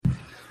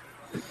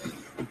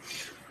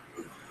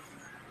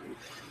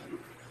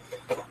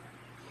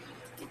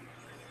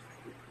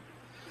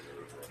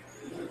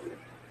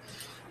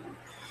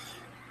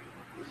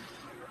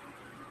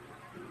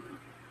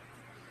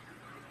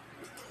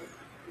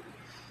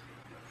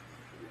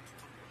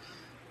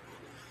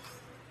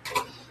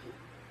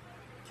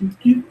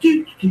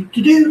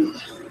Do.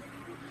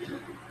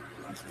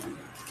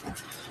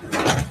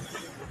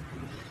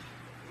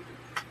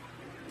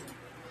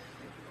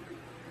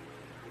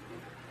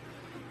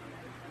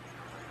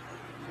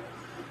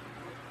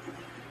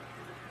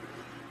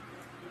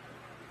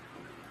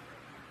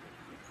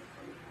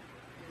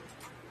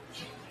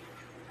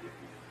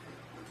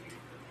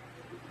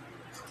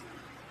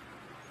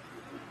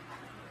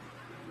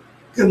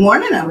 Good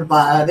morning,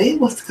 everybody.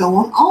 What's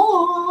going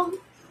on?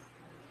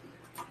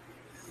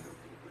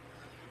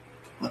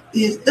 What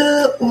is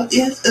up? What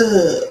is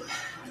up?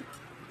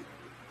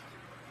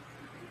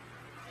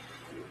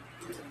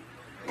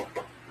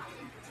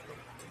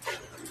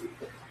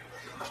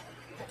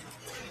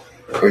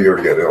 Oh, you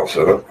already got it all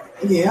set up?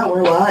 Yeah,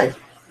 we're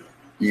live.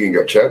 You ain't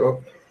got chat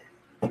up?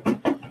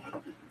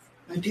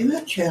 I do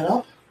have chat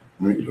up.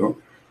 No, you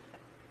don't.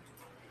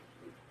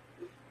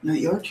 Not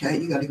your chat.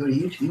 You got to go to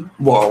YouTube.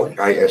 Well,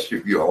 I asked you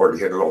if you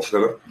already had it all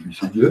set up. You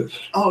said yes.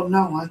 Oh,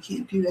 no, I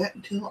can't do that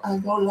until I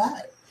go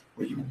live.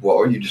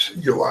 Well, you just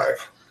said you're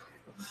live.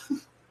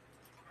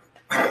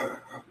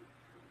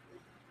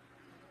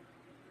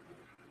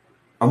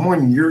 I'm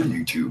on your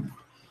YouTube.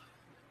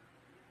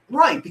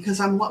 Right, because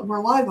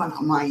we're live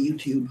on my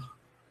YouTube.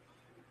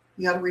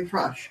 You got to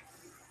refresh.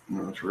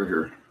 No, it's right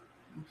here.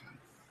 Okay.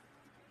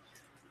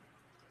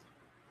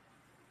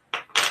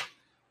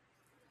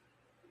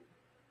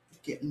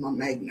 Getting my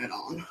magnet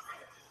on.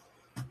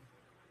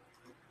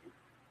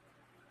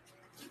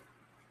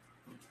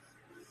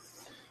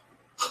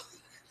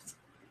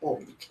 Oh,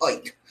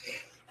 tight.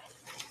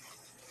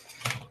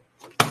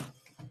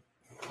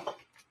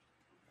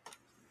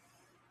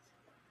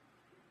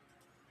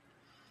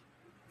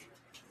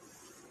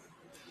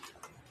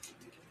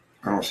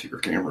 I don't see your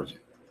cameras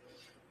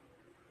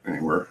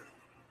anywhere.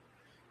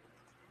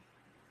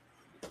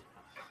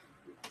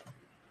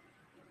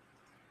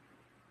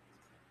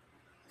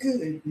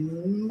 Good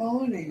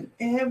morning,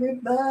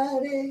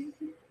 everybody.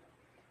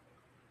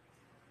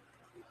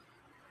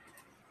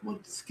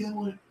 What's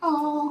going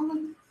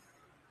on?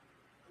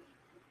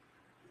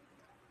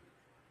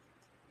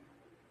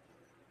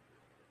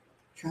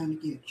 Trying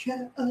to get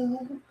chat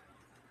up.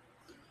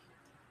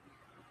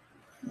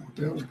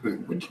 That was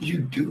good. What did you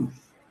do?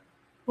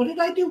 What did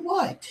I do?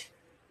 What?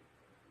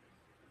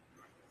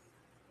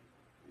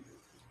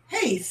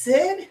 Hey,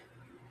 Sid.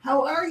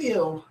 How are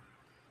you?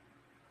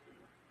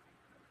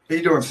 How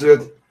you doing,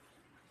 Sid?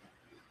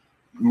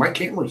 My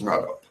camera's not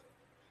up.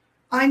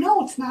 I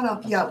know it's not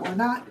up yet. We're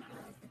not.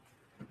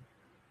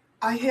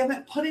 I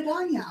haven't put it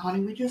on yet, honey.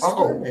 We just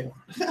started.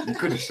 You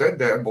could have said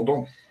that.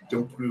 Well,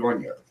 don't put it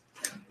on yet.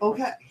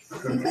 Okay.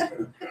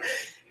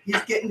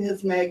 He's getting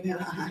his magnet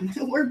on.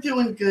 We're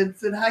doing good,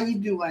 Sid. How you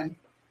doing?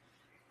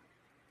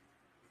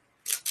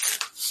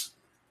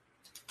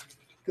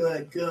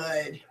 Good.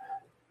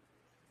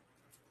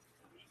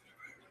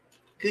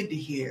 Good to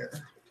hear.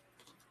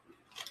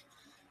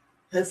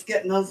 Let's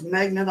get those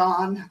magnet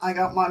on. I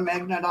got my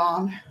magnet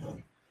on.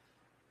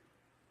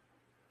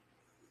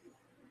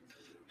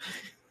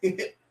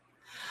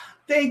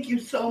 Thank you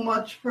so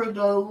much for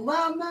the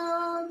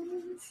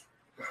lemons.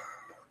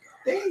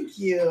 Thank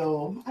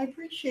you. I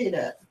appreciate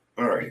it.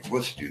 All right,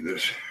 let's do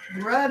this.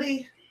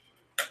 Ready?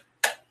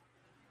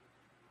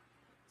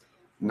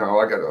 No,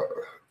 I got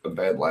a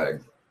bad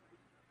lag.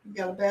 You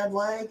got a bad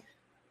lag?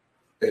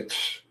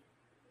 It's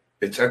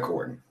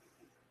echoing.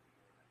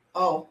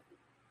 Oh,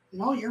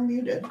 no, you're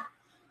muted.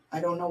 I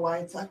don't know why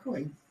it's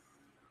echoing.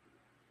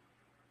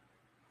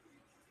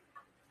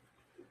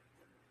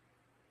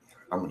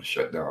 I'm going to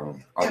shut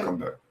down. I'll come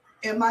back.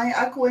 Am I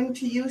echoing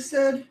to you,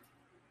 Sid?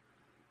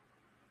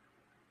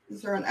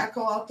 Is there an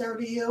echo out there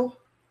to you?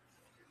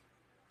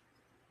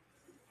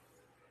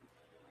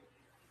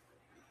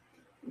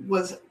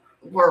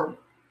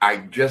 I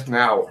just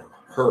now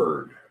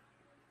heard.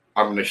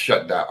 I'm going to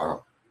shut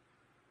down.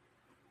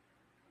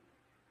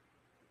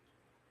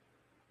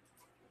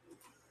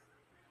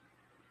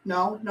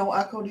 No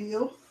echo to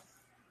you?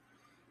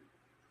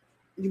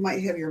 You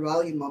might have your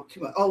volume up too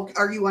much. Oh,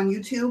 are you on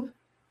YouTube?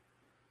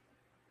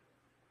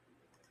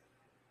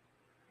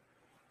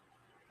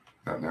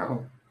 Not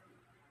now.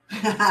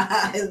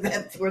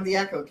 That's where the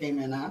echo came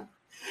in, huh?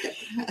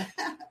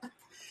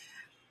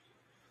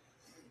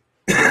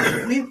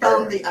 We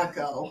found the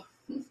echo.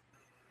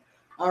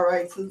 All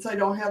right, since I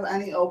don't have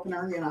any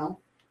opener, of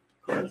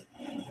course,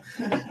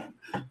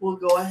 we'll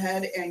go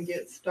ahead and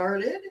get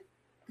started.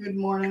 Good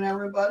morning,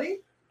 everybody.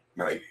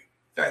 My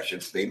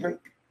fashion statement?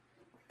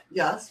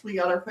 Yes, we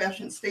got our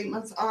fashion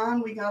statements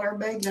on. We got our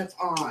magnets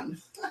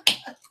on.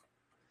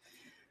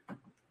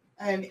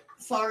 And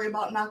sorry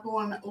about not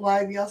going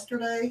live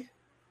yesterday.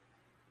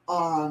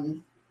 I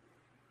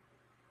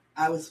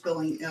was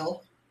feeling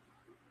ill.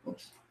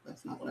 Oops,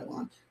 that's not what I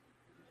want.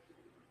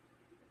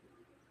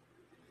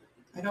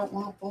 I don't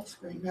want full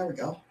screen. There we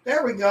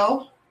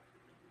go.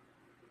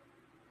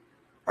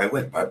 I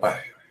went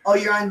bye-bye. Oh,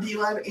 you're on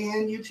D-Live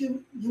and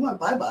YouTube? You went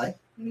bye-bye. What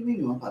do you mean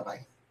you went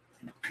bye-bye?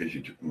 Because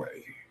you took my...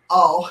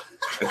 Oh.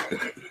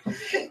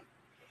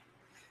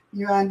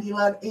 You're on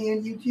D-Live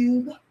and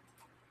YouTube?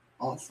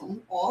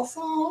 Awesome.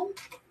 Awesome.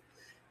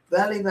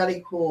 Very,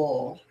 very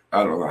cool.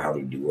 I don't know how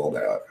to do all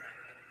that.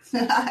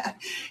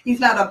 He's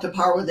not up to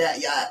par with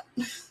that yet.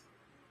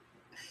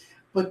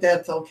 But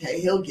that's okay.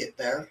 He'll get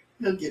there.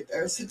 He'll get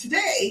there. So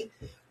today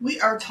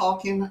we are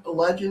talking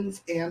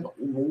legends and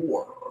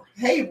lore.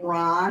 Hey,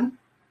 Ron.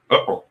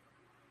 Uh-oh.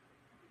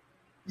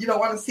 You don't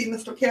want to see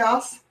Mr.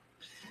 Chaos?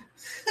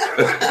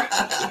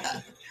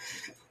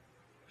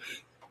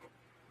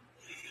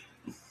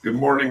 Good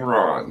morning,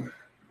 Ron.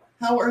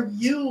 How are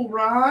you,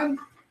 Ron?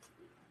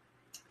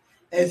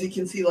 As you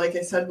can see, like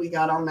I said, we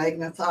got our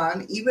magnets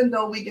on. Even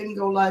though we didn't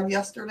go live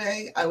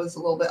yesterday, I was a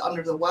little bit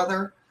under the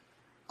weather.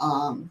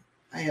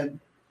 I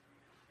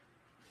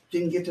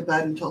didn't get to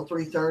bed until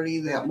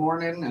 3:30 that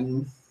morning,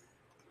 and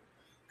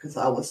because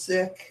I was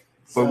sick.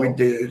 But we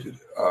did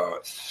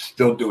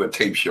still do a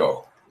tape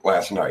show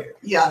last night.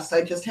 Yes,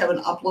 I just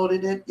haven't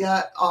uploaded it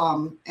yet.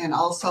 And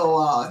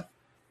also,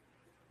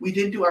 we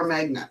did do our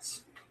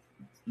magnets.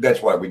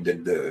 That's why we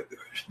did the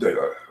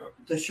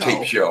show,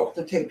 tape show.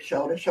 The tape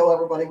show to show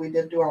everybody we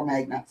did do our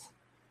magnets.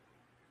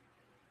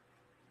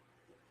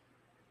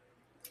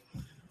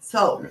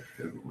 So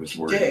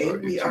today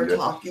we are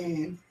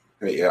talking.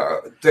 Yeah,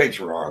 thanks,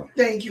 Ron.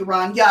 Thank you,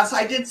 Ron. Yes,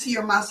 I did see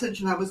your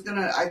message, and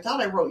I thought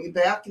I wrote you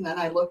back, and then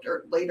I looked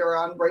later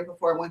on, right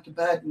before I went to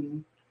bed.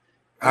 And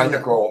hi,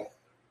 Nicole.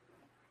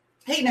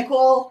 Hey,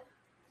 Nicole.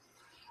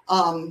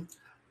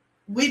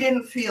 We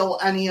didn't feel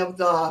any of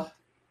the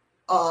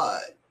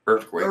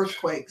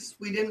earthquakes.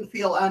 We didn't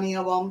feel any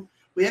of them.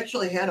 We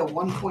actually had a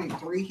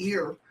 1.3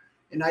 here,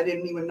 and I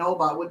didn't even know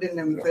about it. We didn't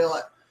even feel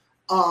it.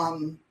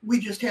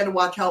 We just had to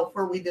watch out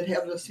for. We did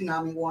have the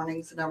tsunami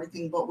warnings and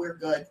everything, but we're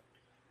good.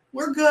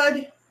 We're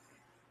good.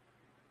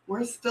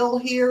 We're still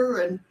here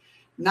and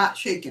not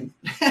shaking.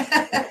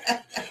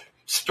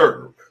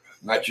 Stirred,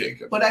 not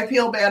shaking. But I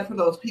feel bad for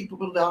those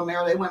people down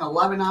there. They went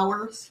 11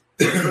 hours.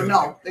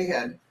 No, they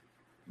had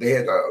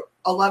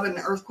 11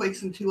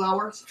 earthquakes in 2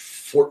 hours.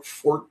 It's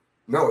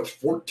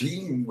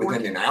 14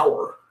 within an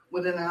hour.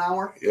 Within an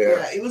hour?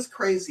 Yeah, it was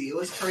crazy. It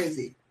was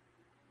crazy.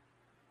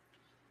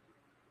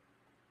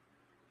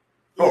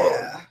 Oh,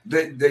 yeah.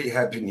 They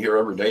happen here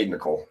every day,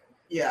 Nicole.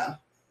 Yeah.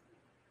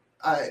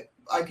 I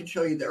could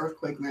show you the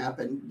earthquake map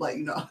and let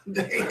you know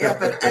they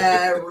happen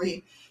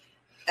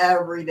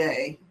every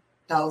day,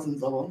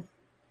 thousands of them.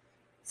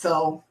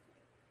 So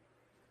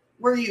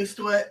we're used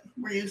to it.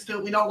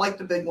 We don't like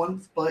the big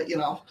ones, but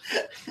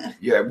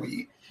Yeah,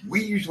 we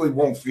usually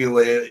won't feel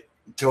it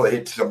until it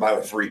hits about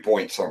a 3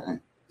 point something.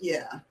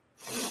 Yeah.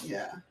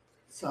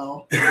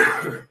 So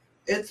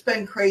it's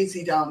been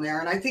crazy down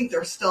there, and I think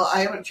they're still. I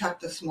haven't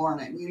checked this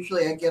morning.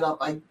 Usually I get up,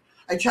 I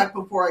check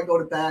before I go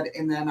to bed,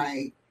 and then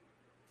I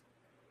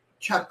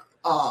check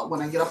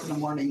when I get up in the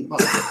morning,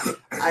 but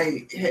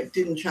I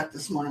didn't check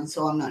this morning,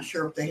 so I'm not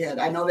sure if they had.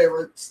 I know they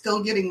were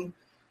still getting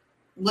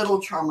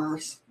little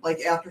tremors, like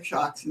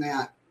aftershocks and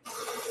that.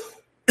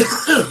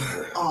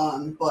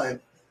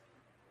 But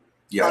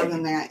yeah, other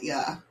than that,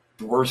 yeah.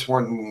 The worst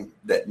one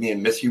that me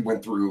and Missy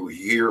went through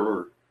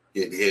here,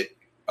 it hit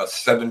a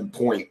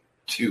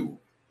 7.2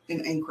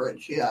 in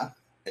Anchorage, yeah.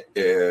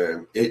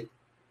 And it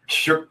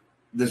shook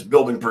this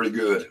building pretty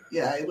good.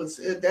 Yeah,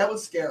 that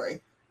was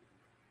scary.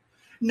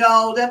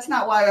 No, that's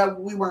not why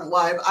we weren't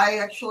live. I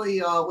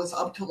actually was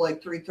up till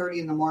like 3:30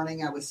 in the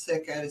morning. I was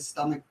sick. I had a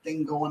stomach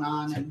thing going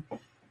on, and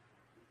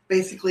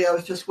basically I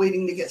was just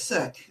waiting to get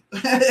sick.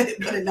 But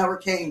it never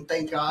came,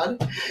 thank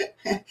God.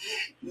 And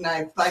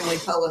I finally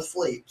fell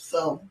asleep.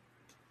 So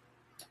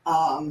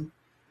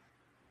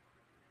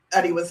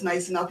Eddie was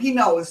nice enough. He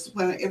knows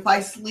if I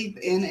sleep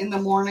in the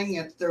morning,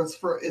 it's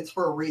for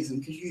a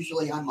reason, because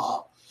usually I'm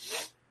up.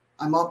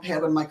 I'm up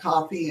having my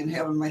coffee and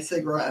having my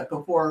cigarette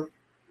before.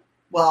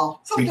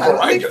 Well, sometimes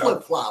we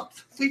flip-flop.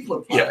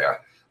 Yeah.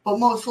 But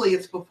mostly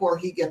it's before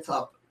he gets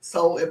up.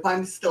 So if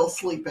I'm still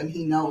sleeping,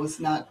 he knows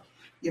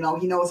he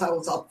knows I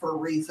was up for a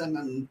reason,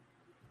 and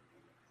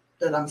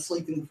that I'm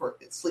sleeping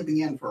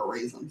in for a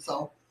reason.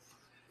 So.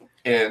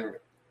 And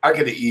I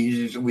could have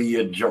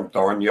easily jumped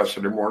on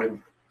yesterday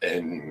morning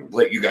and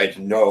let you guys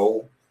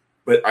know,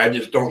 but I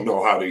just don't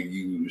know how to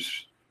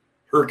use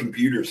her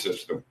computer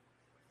system.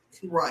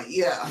 Right,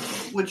 yeah,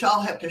 which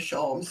I'll have to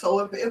show them. So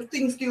if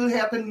things do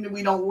happen,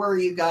 we don't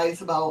worry you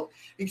guys about,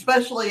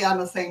 especially on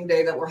the same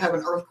day that we're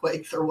having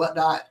earthquakes or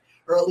whatnot,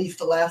 or at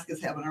least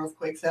Alaska's having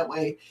earthquakes. That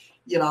way,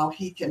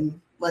 he can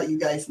let you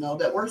guys know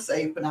that we're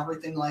safe and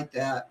everything like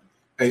that.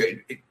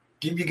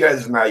 Give you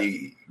guys an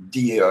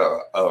idea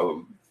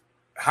of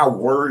how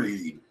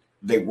worried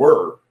they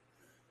were.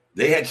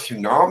 They had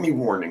tsunami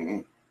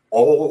warning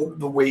all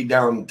the way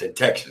down to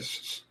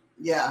Texas.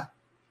 Yeah.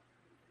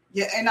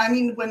 Yeah, and I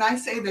mean, when I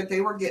say that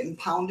they were getting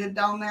pounded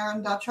down there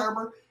in Dutch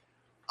Harbor,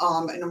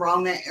 and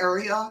around that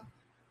area,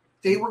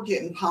 they were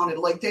getting pounded.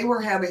 Like they were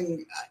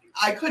having,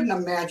 I couldn't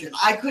imagine.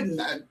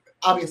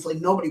 Obviously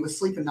nobody was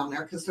sleeping down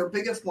there, because their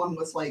biggest one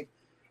was like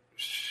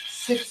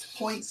 6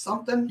 point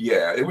something.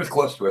 Yeah, it was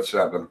close to a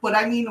 7. But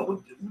I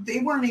mean, they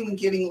weren't even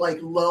getting like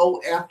low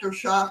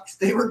aftershocks.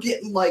 They're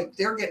getting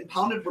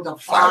pounded with a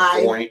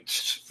 5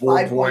 points,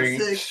 4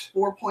 points,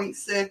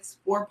 4.6,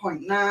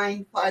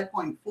 4.9,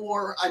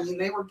 5.4. I mean,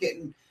 they were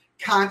getting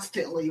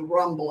constantly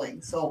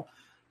rumbling. So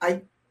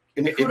it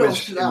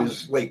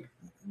was like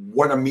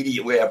one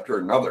immediately after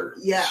another.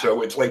 Yeah.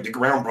 So it's like the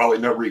ground probably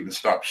never even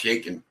stopped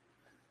shaking.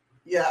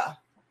 Yeah.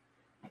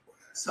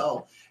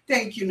 So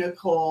thank you,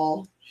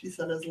 Nicole. She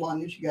said, as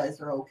long as you guys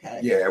are okay.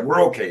 Yeah,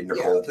 we're okay,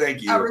 Nicole. Yeah.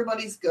 Thank you.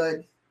 Everybody's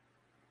good.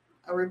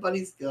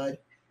 Everybody's good.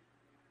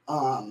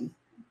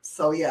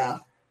 So yeah.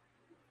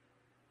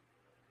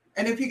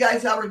 And if you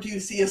guys ever do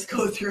see us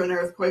go through an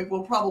earthquake,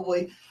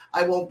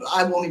 I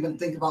won't even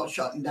think about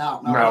shutting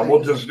down. No,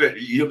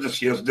 you'll just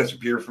see us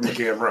disappear from the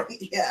camera.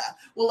 Yeah,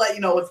 we'll let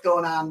you know what's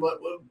going on, but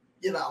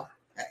hey.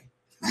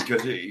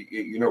 Because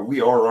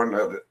we are on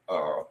the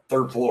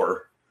 3rd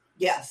floor.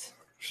 Yes.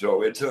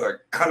 So it's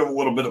kind of a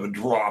little bit of a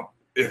drop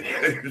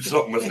if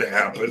something was to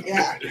happen.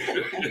 Yeah.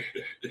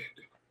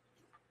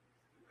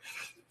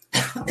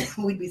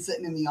 We'd be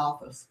sitting in the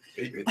office.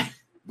 The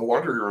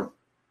laundry room.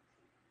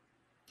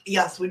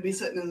 Yes, we'd be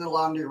sitting in the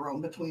laundry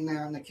room between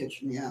there and the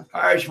kitchen, yeah.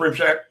 Hi, Shrimp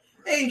Shack.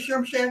 Hey,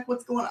 Shrimp Shack,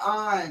 what's going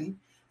on?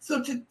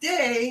 So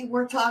today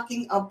we're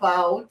talking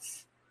about...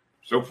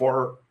 So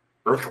far,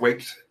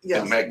 earthquakes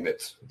and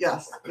magnets.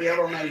 Yes, we have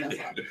our magnets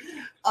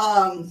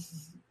on.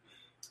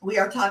 We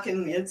are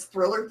talking, it's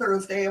Thriller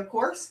Thursday, of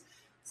course.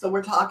 So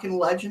we're talking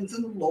legends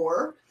and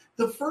lore.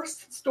 The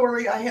first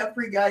story I have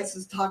for you guys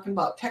is talking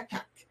about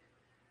TikTok,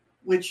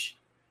 which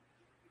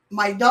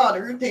my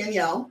daughter,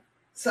 Danielle,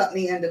 sent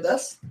me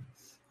this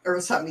to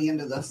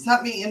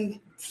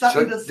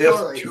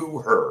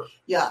her.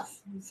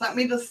 Yes, sent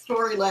me the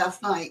story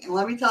last night. And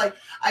let me tell you,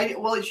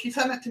 she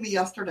sent it to me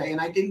yesterday,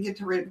 and I didn't get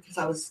to read it because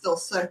I was still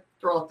sick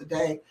throughout the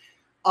day.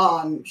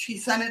 She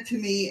sent it to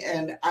me,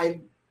 and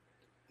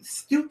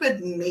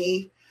stupid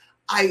me,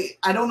 I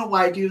don't know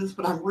why I do this,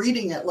 but I'm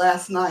reading it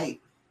last night.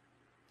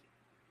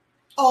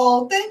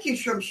 Oh, thank you,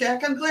 Shrimp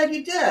Shack. I'm glad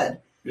you did.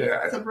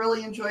 Yeah. I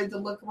really enjoyed the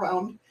look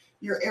around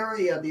your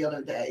area the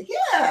other day.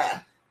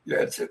 Yeah. Yeah,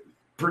 it's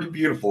pretty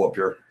beautiful up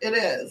here. It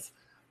is.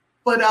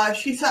 But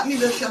she sent me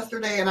this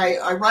yesterday, and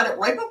I read it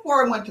right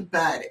before I went to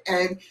bed,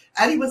 and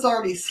Eddie was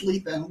already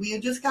sleeping. We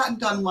had just gotten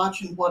done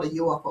watching, a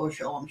UFO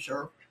show, I'm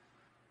sure.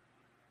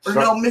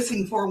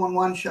 Missing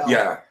 411 show.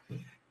 Yeah.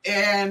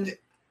 And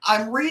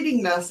I'm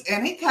reading this,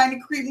 and it kind of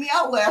creeped me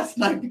out last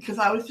night because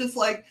I was just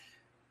like,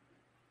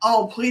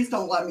 oh, please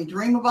don't let me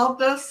dream about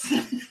this.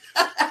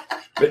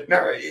 But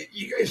now,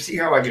 you guys see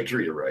how I get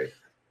treated, right?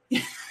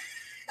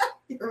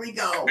 Here we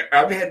go.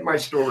 I've had my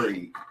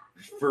story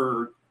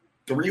for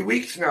 3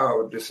 weeks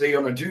now to say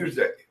on a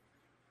Tuesday.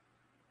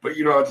 But,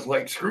 it's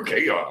like, screw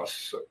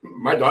chaos.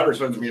 My daughter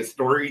sends me a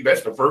story.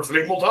 That's the first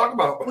thing we'll talk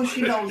about. Well,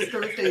 she knows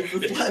Thursdays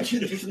is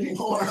legends and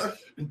lore.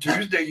 And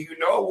Tuesday,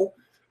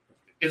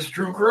 is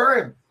true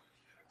crime.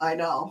 I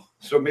know.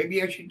 So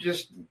maybe I should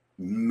just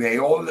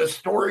mail the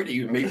story to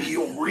you. Maybe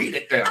you'll read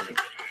it then.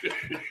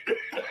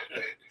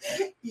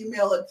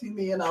 Email it to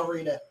me and I'll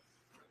read it.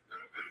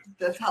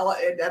 That's how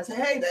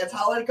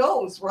it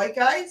goes, right,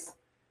 guys?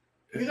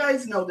 You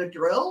guys know the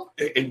drill.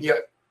 And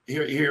yet,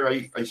 here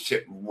I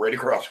sit right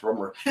across from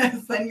her.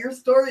 Send your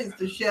stories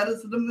to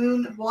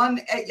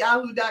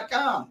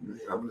shadowsofthemoon1@yahoo.com.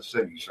 I'm going to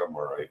send you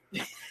somewhere, right?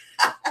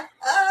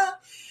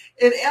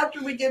 And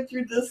after we get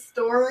through this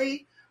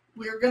story,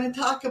 we're going to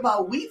talk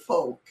about wee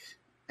folk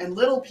and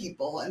little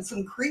people and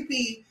some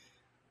creepy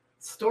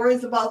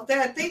stories about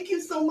that. Thank you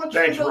so much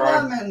for the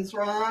lemons,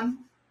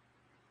 Ron.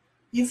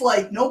 He's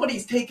like,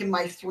 nobody's taking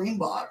my stream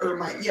boss, or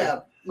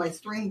my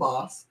stream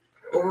boss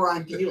over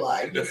on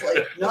D-Live. He's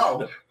like,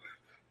 no.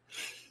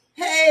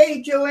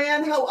 Hey,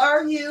 Joanne, how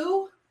are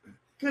you?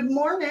 Good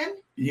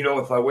morning.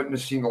 If I wouldn't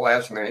have seen the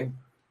last name,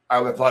 I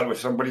would have thought it was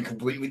somebody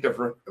completely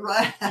different.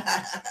 Right.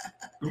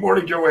 Good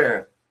morning,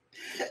 Joanne.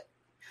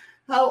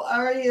 How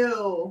are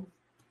you?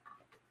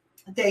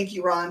 Thank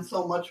you, Ron,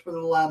 so much for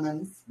the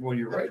lemons. Well,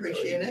 you're right.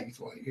 Appreciate it.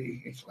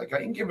 It's like I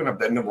ain't giving up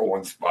that number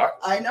one spot.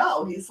 I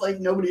know. He's like,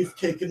 nobody's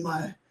taking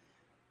my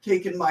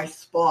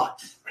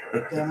spot.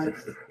 Damn it.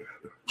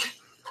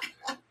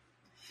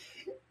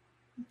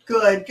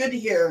 Good to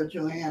hear,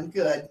 Joanne.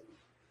 Good.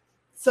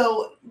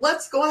 So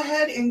let's go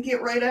ahead and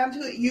get right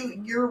onto it.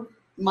 You're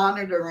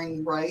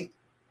monitoring, right?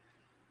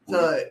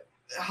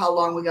 How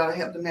long we gotta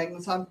have the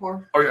magnets on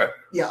for? Oh yeah.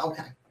 Yeah.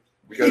 Okay.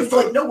 He's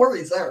like, no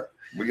worries there.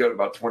 We got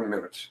about 20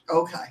 minutes.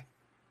 Okay.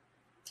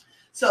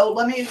 So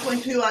let me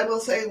explain to you, I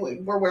will say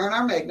we're wearing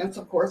our magnets,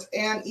 of course.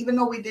 And even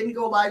though we didn't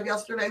go live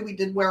yesterday, we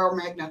did wear our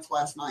magnets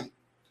last night.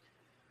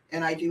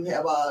 And I do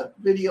have a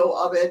video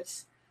of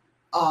it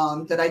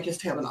that I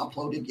just haven't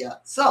uploaded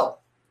yet. So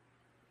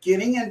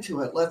getting into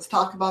it, let's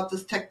talk about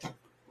this TikTok,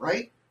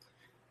 right?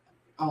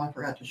 Oh, I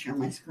forgot to share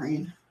my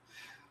screen.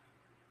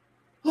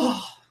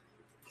 Oh.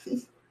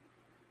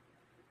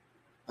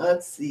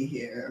 Let's see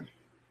here.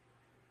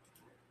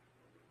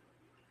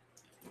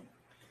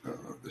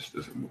 This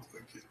doesn't look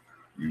like it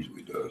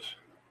usually does.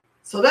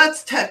 So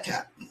that's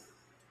TikTok.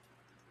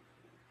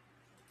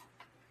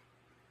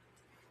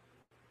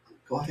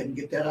 Go ahead and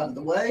get that out of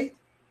the way.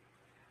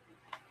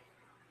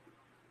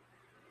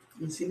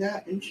 You see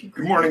that? Isn't she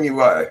creepy? Good morning,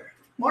 Eli.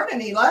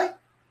 Morning, Eli.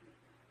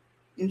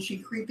 Isn't she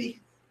creepy?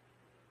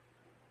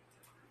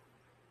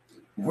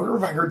 Where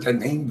have I heard that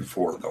name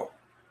before, though?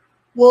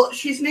 Well,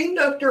 she's named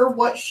after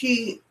what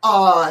she,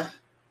 because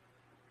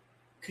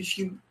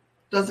she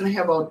doesn't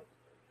have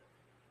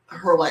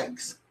her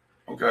legs.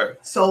 Okay.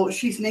 So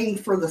she's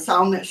named for the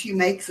sound that she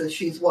makes as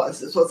she's was.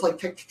 So it's like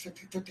tick, tick, tick,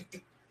 tick, tick, tick,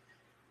 tick,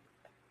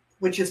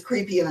 which is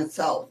creepy in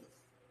itself.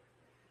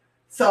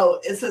 So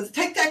it says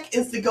Tic Tac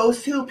is the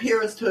ghost who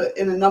appears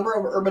in a number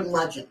of urban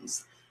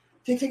legends.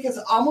 Tic Tac is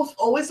almost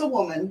always a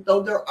woman,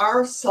 though there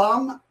are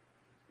some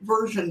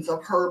versions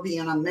of her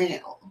being a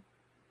male.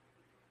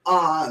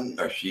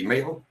 A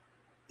she-male?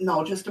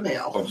 No, just a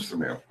male. Oh, just a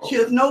male. Okay. She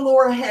has no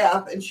lower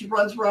half, and she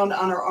runs around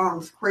on her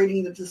arms,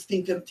 creating the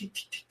distinctive tick,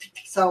 tick, tick, tick,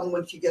 tick sound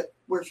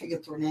where she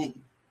gets her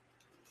name.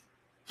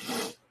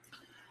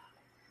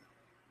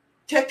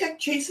 Tic Tac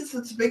chases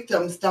its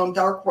victims down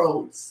dark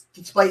roads,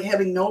 despite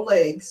having no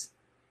legs.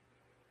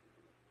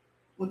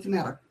 What's the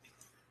matter?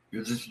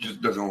 This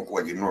just doesn't look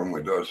like it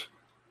normally does.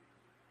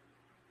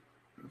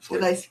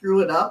 Did I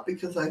screw it up?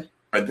 Because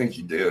I think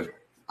you did.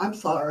 I'm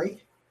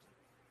sorry.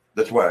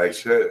 That's why I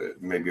said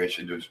maybe I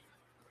should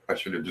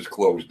have just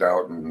closed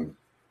out and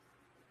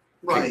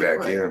came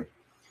back in.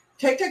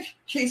 Tic Tac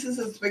chases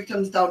its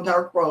victims down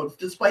dark roads.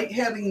 Despite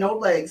having no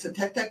legs, a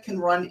Tic Tac can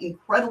run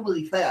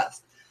incredibly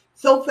fast.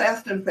 So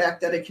fast, in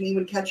fact, that it can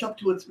even catch up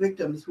to its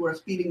victims who are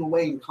speeding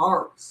away in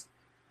cars.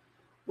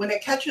 When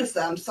it catches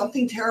them,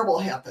 something terrible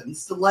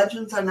happens. The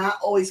legends are not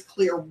always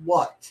clear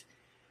what.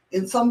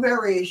 In some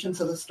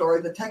variations of the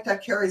story, the Tic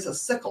Tac carries a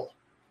sickle.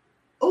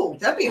 Oh,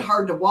 that'd be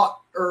hard to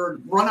walk or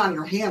run on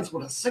your hands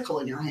with a sickle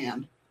in your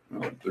hand.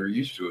 Well, they're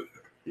used to it.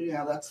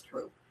 Yeah, that's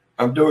true.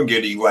 I'm doing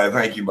good, Eli.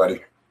 Thank you,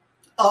 buddy.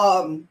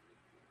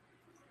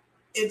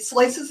 It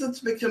slices its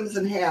victims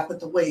in half at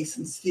the waist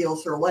and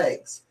steals their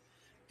legs.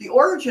 The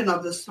origin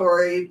of the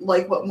story,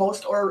 like with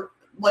most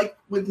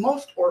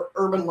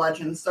urban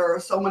legends, there are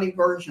so many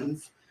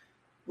versions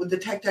with the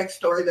Tic Tac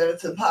story that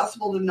it's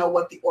impossible to know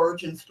what the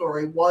origin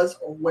story was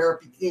or where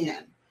it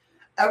began.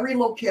 Every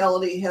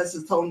locality has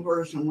its own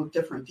version with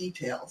different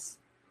details.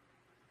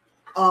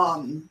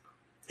 In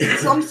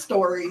some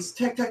stories,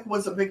 Tic Tac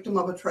was a victim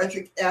of a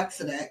tragic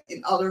accident.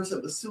 In others,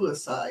 it was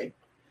suicide.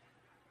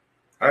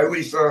 Hi,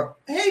 Lisa.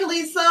 Hey,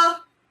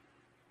 Lisa.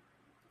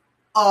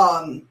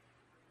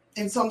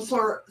 In some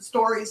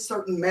stories,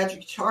 certain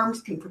magic charms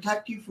can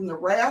protect you from the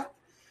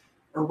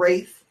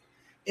wraith.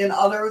 In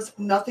others,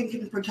 nothing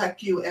can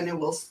protect you, and you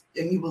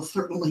will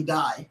certainly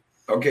die.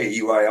 Okay,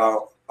 Eli.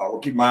 I'll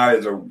keep my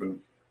eyes open.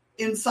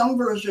 In some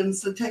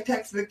versions, the Tic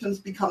Tac's victims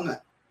become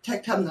the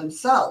Tic Tac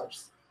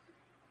themselves.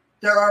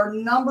 There are a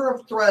number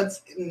of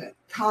threads in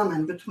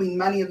common between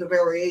many of the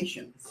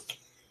variations.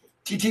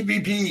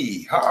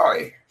 TTBP,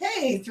 hi.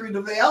 Hey, Through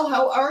the Veil,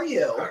 how are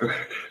you?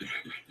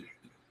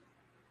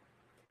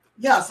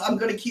 Yes, I'm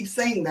going to keep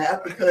saying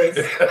that because...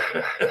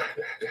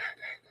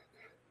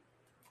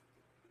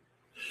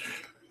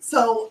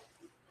 So,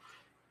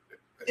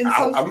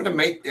 I'm going to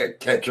make that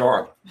catch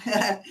on.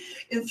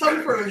 In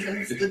some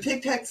versions, the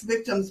Tic Tac's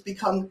victims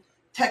become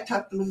Tic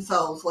Tac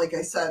themselves, like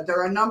I said.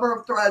 There are a number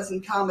of threads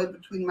in common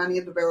between many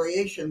of the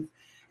variations,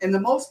 and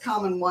the most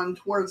common one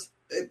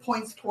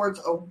points towards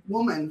a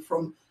woman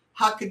from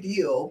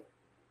Hokkaido,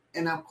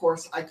 and of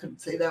course, I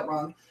couldn't say that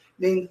wrong,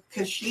 named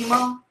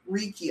Kashima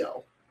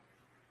Rikyo.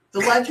 The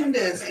legend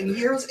is, in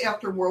years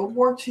after World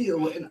War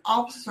II, an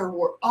office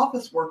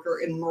worker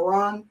in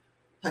Moran,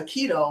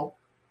 Hokkaido,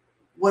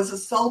 was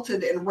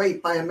assaulted and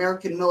raped by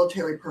American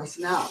military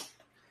personnel.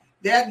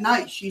 That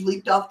night, she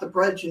leaped off the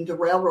bridge into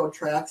railroad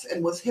tracks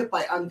and was hit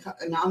by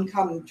an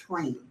oncoming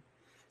train.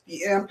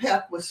 The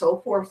impact was so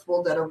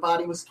forceful that her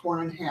body was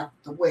torn in half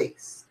at the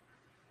waist.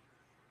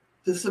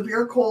 The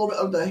severe cold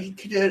of the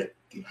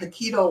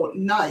Hokkaido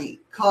night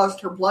caused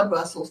her blood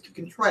vessels to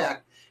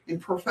contract and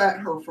prevent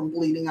her from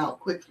bleeding out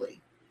quickly.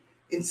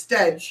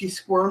 Instead, she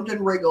squirmed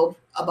and wriggled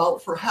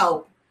about for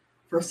help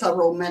for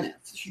several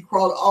minutes. She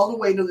crawled all the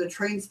way to the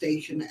train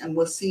station and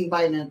was seen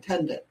by an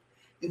attendant.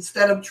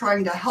 Instead of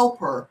trying to help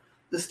her,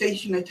 the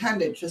station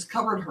attendant just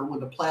covered her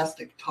with a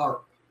plastic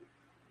tarp.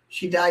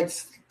 She died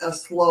a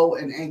slow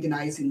and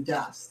agonizing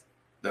death.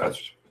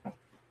 That's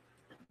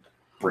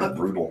pretty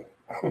brutal.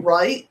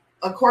 Right?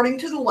 According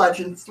to the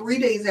legend, 3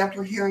 days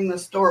after hearing the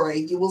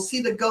story, you will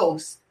see the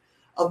ghost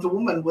of the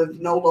woman with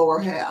no lower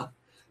half.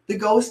 The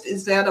ghost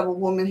is that of a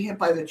woman hit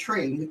by the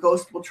train. The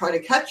ghost will try to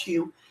catch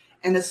you,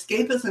 and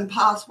escape is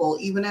impossible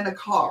even in a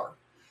car.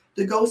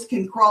 The ghost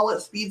can crawl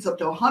at speeds up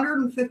to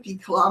 150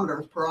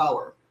 kilometers per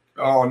hour.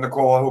 Oh,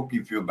 Nicole, I hope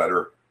you feel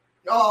better.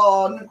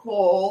 Oh,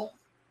 Nicole,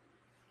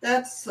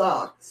 that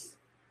sucks.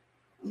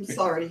 I'm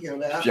sorry to hear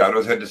that.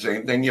 Shadows had the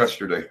same thing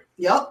yesterday.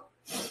 Yep.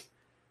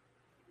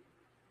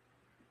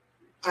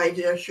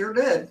 I sure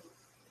did.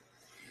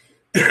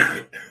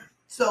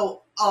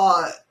 So,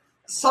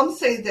 some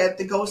say that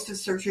the ghost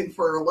is searching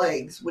for her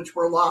legs, which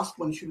were lost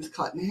when she was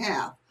cut in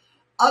half.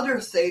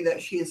 Others say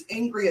that she is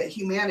angry at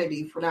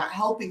humanity for not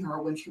helping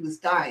her when she was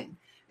dying,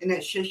 and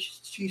that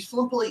she's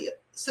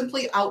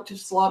simply out to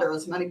slaughter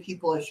as many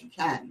people as she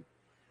can.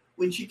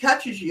 When she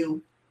catches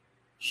you,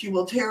 she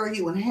will tear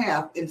you in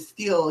half and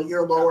steal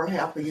your lower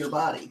half of your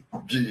body.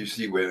 Did you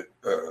see with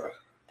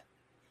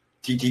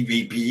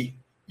TTVP?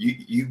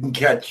 You can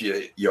catch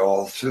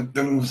y'all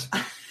symptoms.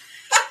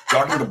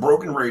 Talking to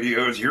broken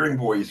radios, hearing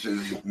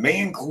voices may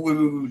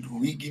include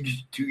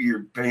leakage to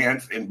your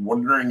pants and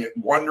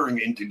wandering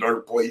into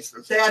dark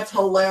places. That's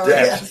hilarious.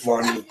 That's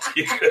funny.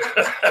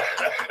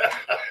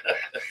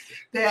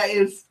 That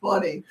is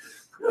funny.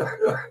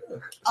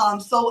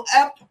 So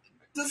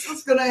this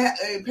is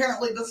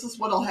apparently this is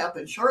what'll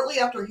happen. Shortly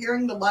after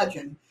hearing the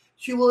legend,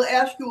 she will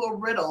ask you a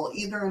riddle,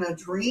 either in a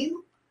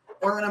dream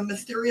or in a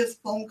mysterious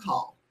phone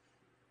call.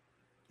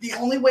 The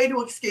only way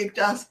to escape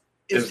death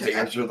is to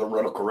answer the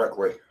riddle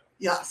correctly.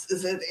 Yes,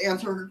 is it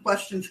answer her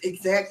questions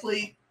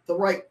exactly the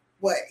right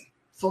way.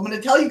 So I'm going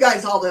to tell you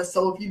guys all this.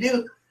 So if you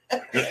do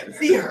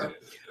see her,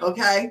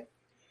 okay?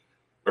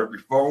 Or if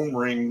your phone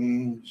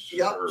rings.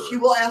 Yep. She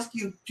will ask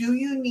you, do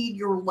you need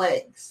your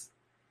legs?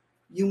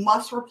 You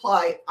must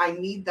reply, I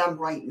need them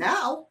right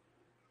now.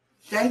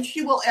 Then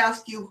she will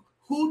ask you,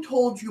 who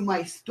told you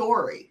my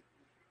story?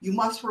 You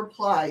must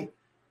reply,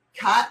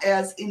 Cat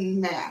as in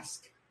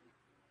mask.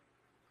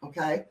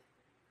 Okay?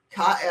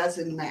 Cat as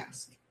in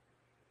mask.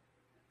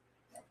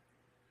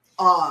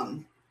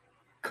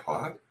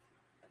 Caught?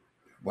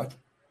 What?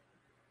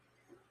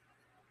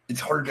 It's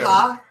hard to...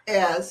 Ka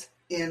as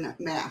in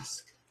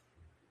mask.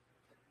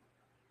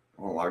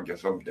 Well, I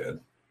guess I'm dead.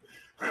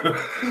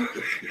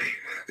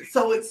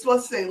 So it's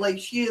supposed to say, like,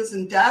 she is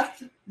in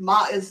death,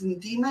 Ma is in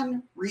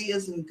demon, Re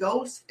is in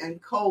ghost,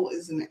 and Ko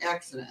is in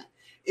accident.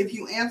 If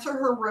you answer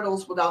her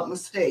riddles without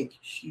mistake,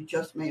 she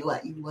just may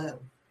let you live.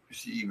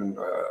 See, even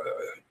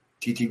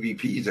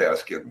TTVP is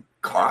asking,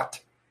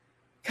 caught?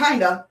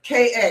 Kinda.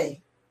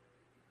 K-A.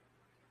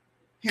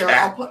 Here,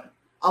 Cat.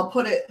 I'll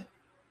put it.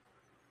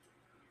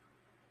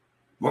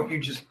 Why don't you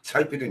just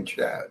type it in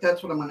chat?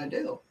 That's what I'm going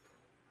to do.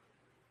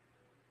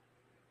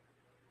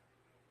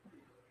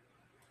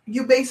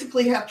 You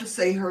basically have to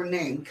say her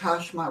name,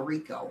 Kashma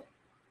Rico.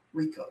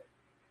 Rico.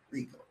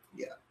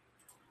 Yeah.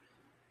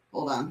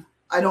 Hold on.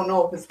 I don't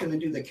know if it's going to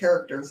do the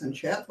characters in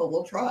chat, but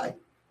we'll try.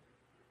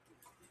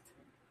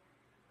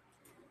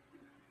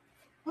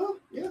 Oh,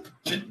 yeah.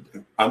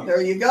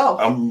 There you go.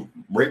 I'm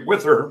right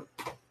with her.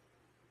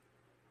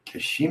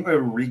 Kashima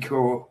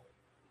Rico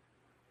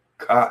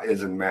Ka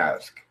is in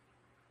mask.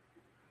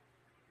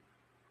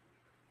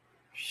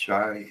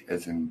 Shy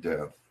as in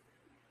death.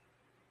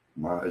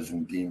 Ma is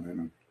in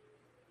demon.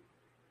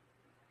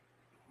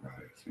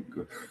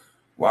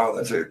 Wow,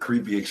 that's a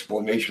creepy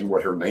explanation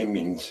what her name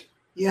means.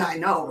 Yeah, I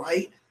know,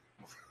 right?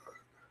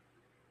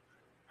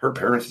 Her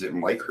parents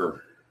didn't like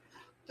her.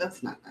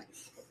 That's not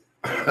nice.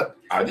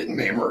 I didn't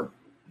name her.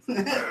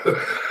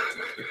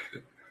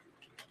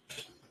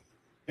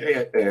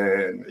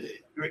 And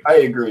I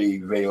agree,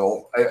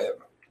 Vale.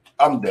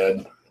 I'm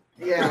dead.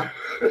 Yeah,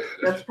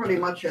 that's pretty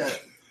much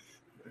it.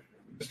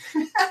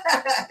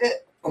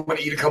 I'm going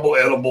to eat a couple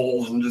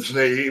edibles and just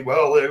say,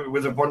 well, it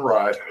was a fun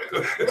ride.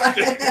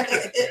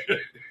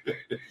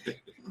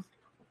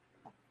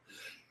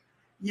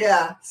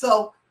 Yeah,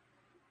 so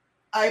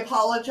I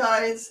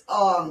apologize.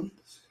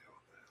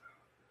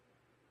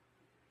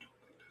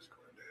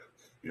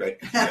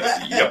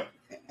 Yep.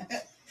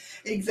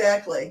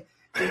 Exactly.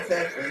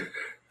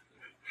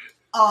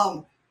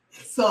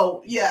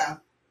 So yeah,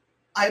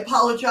 I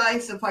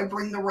apologize if I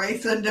bring the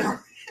race into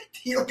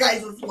your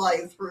guys'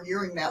 lives for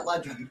hearing that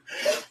legend.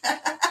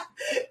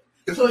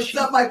 So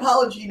accept my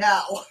apology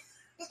now.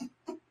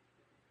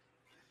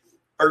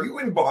 Are you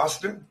in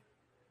Boston?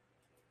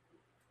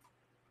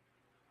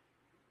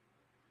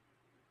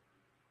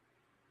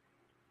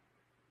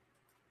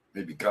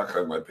 Maybe cock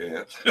on my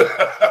pants.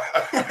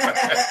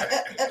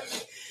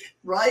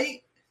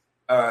 Right?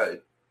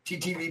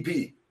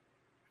 TTVP.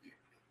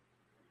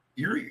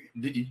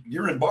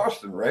 You're in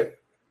Boston, right?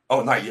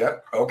 Oh, not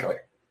yet? Okay.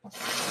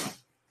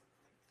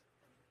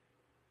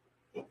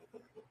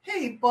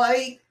 Hey,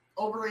 Bite,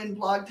 over in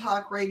Blog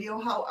Talk Radio,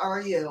 how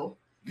are you?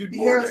 Good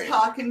You hear morning. us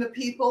talking to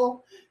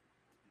people?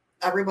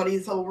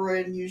 Everybody's over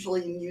in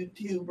usually in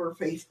YouTube or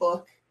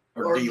Facebook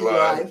Or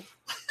D-Live.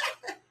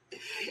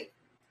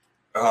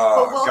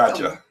 Welcome.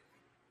 Gotcha.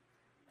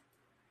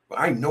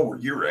 I know where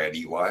you're at,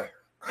 Eli.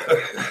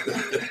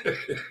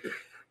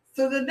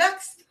 So the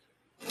next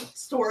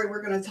story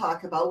we're going to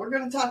talk about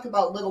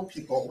little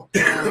people.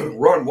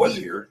 Ron was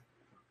here.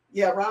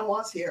 Yeah, Ron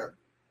was here.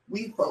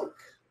 We folk.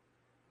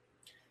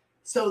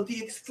 So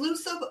the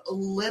exclusive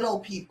little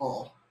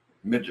people.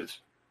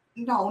 Midgets.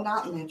 No,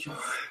 not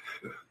midgets.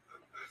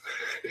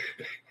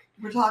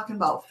 We're talking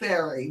about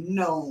fairy,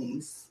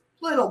 gnomes,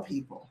 little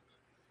people,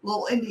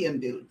 little Indian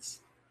dudes.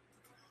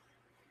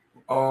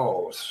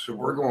 Oh, so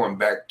we're going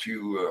back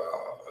to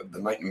the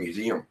night in the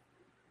museum.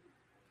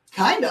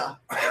 Kinda.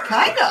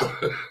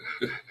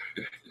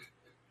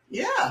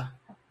 Yeah.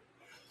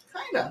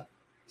 Kinda.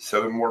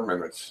 7 more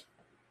minutes.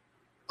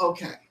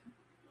 Okay.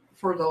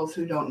 For those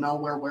who don't know,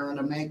 we're wearing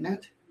a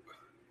magnet.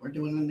 We're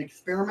doing an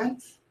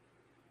experiment.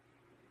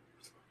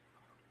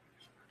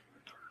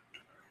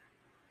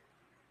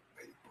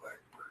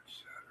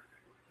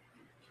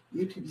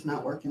 YouTube's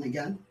not working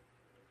again.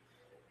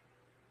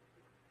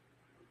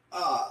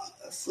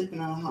 Sleeping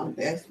on a haunted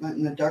basement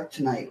in the dark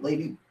tonight.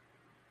 Lady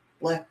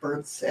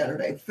Blackbird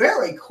Saturday.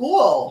 Very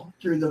cool.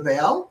 Through the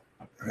veil.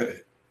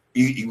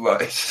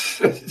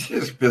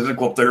 His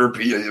physical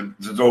therapy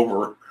is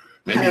over.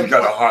 Maybe he's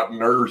got a hot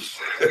nurse.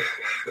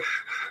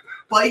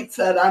 Bite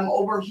said, I'm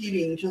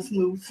overheating. Just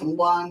moved some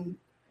lawn,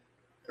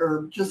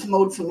 or just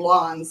mowed some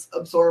lawns,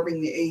 absorbing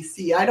the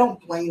AC. I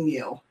don't blame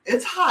you.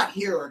 It's hot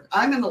here.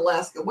 I'm in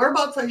Alaska.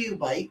 Whereabouts are you,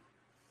 Bite?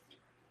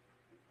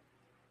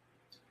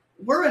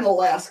 We're in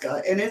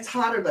Alaska, and it's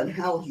hotter than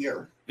hell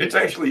here. It's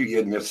actually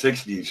in the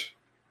 60s.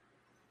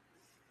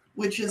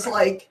 Which is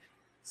like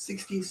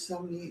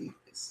 60s,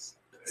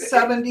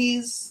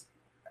 70s.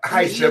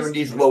 High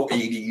 70s, low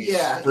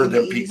 80s for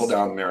the people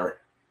down there.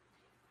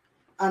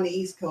 On the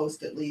East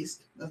Coast, at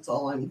least. That's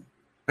all I'm...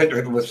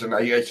 Listen,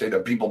 I say the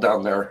people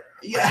down there.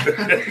 Yeah.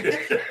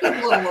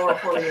 People in lower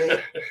 48.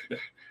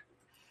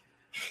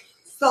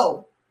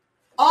 So,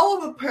 all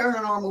of the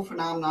paranormal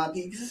phenomena,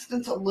 the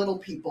existence of little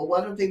people,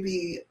 whether they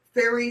be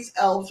fairies,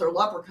 elves, or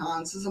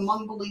leprechauns, is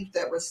among beliefs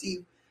that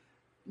receive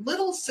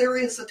little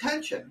serious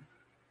attention.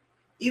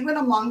 Even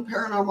among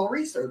paranormal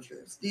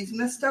researchers, these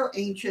myths are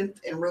ancient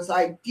and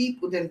reside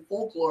deep within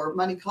folklore of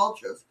many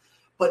cultures.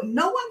 But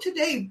no one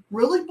today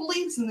really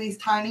believes in these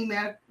tiny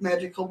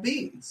magical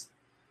beings.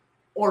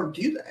 Or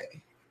do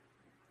they?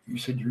 You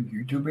said your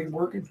YouTube ain't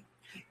working?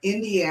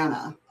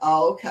 Indiana.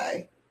 Oh,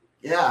 okay.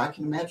 Yeah, I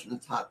can imagine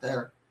it's hot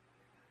there.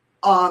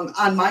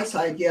 On my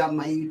side, yeah,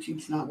 my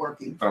YouTube's not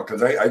working. Oh,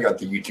 because I got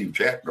the YouTube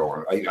chat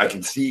going. I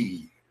can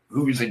see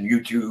who's in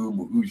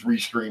YouTube, who's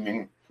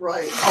restreaming.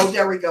 Right. Oh,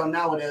 there we go.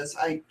 Now it is.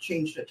 I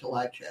changed it to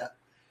live chat.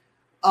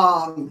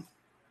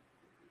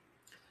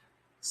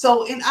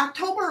 So in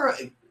October,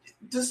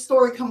 this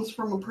story comes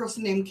from a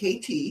person named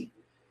KT,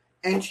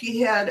 and she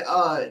had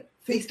a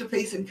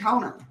face-to-face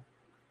encounter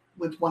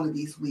with one of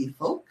these wee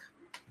folk.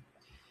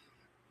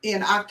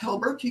 In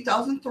October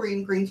 2003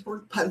 in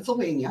Greensburg,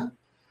 Pennsylvania,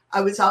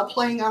 I was out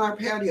playing on our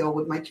patio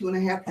with my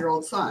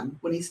 2.5-year-old son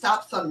when he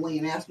stopped suddenly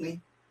and asked me,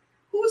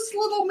 "Who is the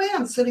little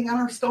man sitting on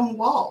our stone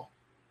wall?"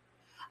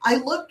 I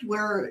looked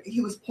where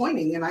he was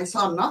pointing and I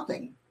saw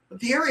nothing, but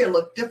the area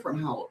looked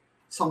different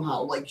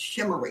somehow, like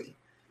shimmery.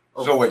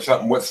 So like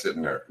something was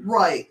sitting there.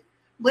 Right.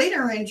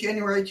 Later in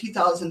January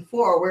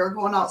 2004, we were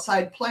going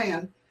outside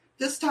playing,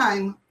 this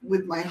time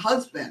with my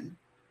husband,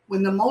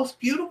 when the most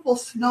beautiful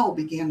snow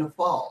began to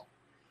fall.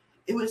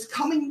 It was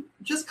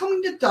just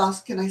coming to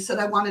dusk, and I said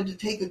I wanted to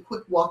take a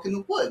quick walk in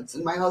the woods,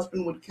 and my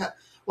husband would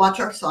watch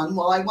our son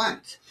while I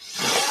went.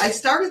 I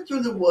started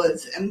through the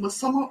woods and was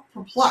somewhat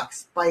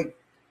perplexed by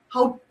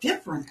how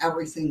different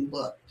everything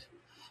looked.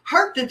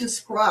 Hard to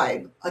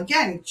describe.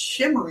 Again,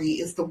 shimmery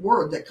is the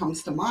word that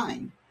comes to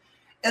mind.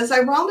 As I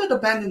rounded a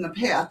bend in the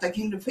path, I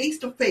came to face,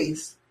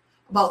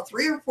 about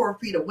 3 or 4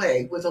 feet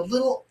away, with a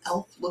little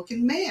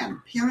elf-looking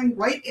man peering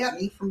right at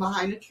me from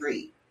behind a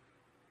tree.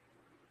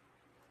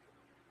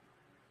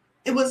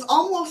 It was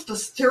almost a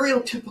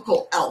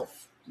stereotypical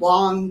elf.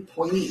 Long,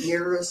 pointy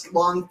ears,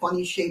 long,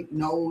 funny-shaped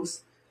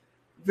nose,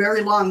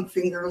 very long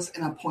fingers,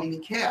 and a pointy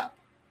cap.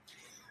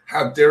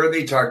 How dare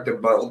they talk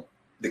about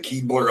the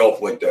Keebler elf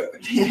like that?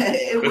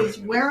 It was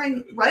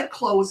wearing red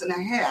clothes and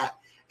a hat,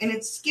 and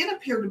its skin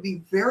appeared to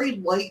be very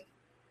light,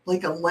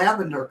 like a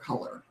lavender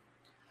color.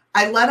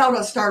 I let out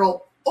a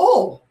startled,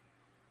 "Oh!"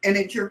 and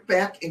it jerked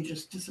back and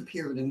just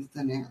disappeared in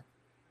thin air.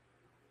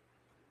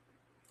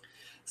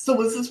 So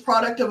was this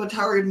product of a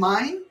tired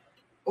mind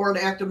or an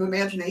act of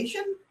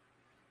imagination?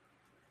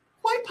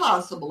 Quite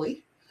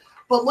possibly.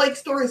 But like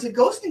stories of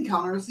ghost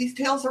encounters, these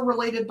tales are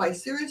related by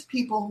serious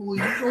people who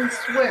usually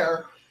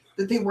swear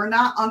that they were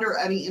not under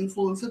any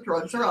influence of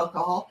drugs or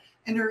alcohol,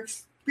 and their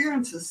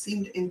experiences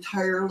seemed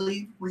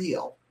entirely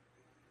real.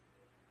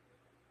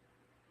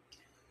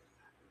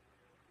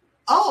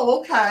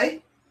 Oh,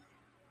 okay.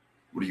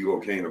 What are you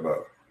okaying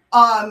about?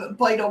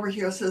 Bite over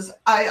here says,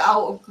 I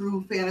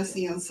outgrew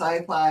fantasy and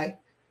sci-fi.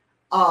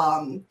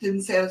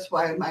 Didn't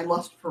satisfy my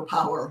lust for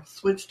power.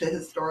 Switched to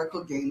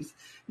historical games.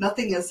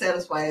 Nothing as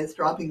satisfying as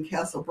dropping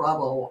Castle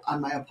Bravo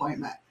on my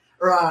appointment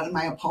or on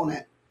my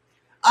opponent.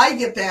 I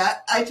get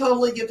that. I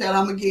totally get that.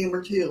 I'm a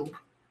gamer too.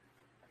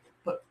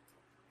 But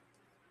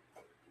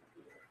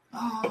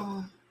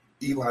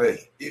Eli,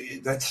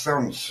 that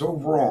sounds so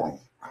wrong.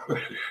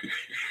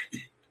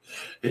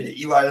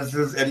 Eli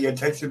says Eddie had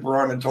texted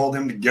Ron and told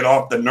him to get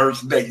off the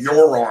nurse that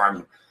you're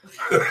on.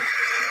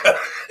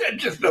 It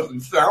just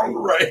doesn't sound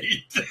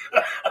right.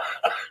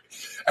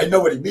 I know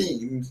what he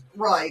means.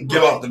 Right.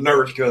 Get off the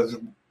nurse because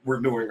we're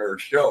doing our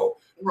show.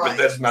 Right. But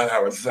that's not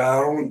how it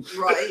sounds.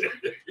 Right.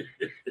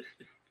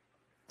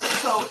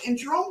 So in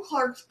Jerome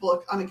Clark's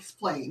book,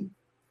 Unexplained,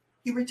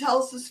 he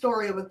retells the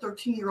story of a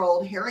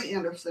 13-year-old Harry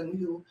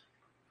Anderson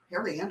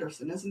Harry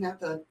Anderson, isn't that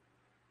the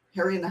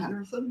Harry and the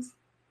Hendersons?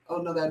 Oh,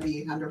 no, that'd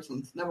be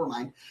Henderson's. Never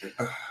mind.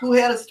 Who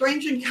had a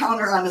strange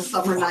encounter on a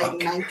summer night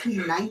in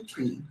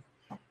 1919.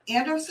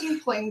 Anderson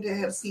claimed to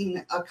have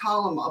seen a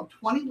column of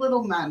 20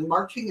 little men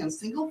marching in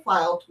single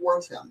file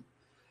towards him.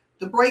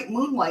 The bright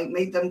moonlight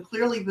made them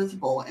clearly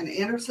visible, and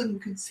Anderson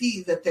could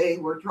see that they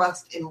were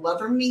dressed in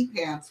leather knee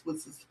pants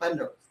with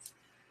suspenders.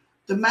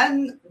 The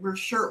men were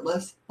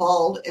shirtless,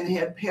 bald, and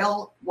had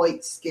pale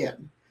white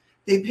skin.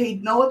 They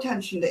paid no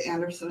attention to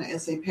Anderson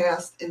as they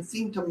passed and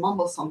seemed to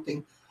mumble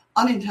something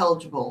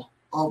unintelligible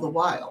all the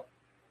while.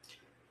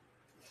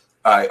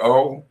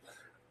 I-O,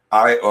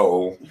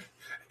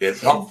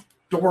 it's off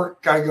to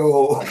work I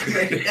go.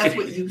 That's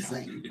what you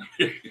sing.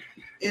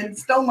 In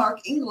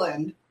Stowmarket,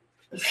 England,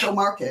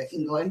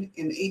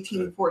 in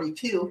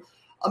 1842,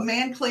 a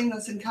man claimed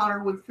this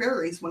encounter with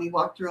fairies when he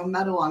walked through a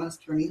meadow on his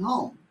journey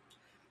home.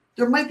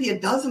 There might be a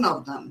dozen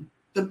of them,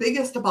 the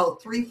biggest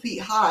about 3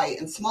 feet high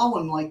and small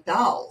one like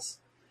dolls.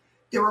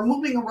 They were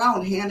moving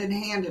around hand in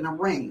hand in a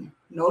ring.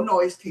 No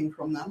noise came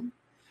from them.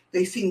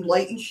 They seemed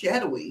light and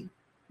shadowy,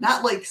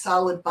 not like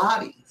solid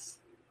bodies.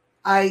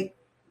 I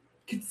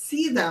could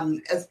see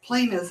them as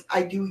plain as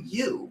I do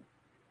you.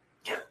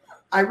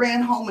 I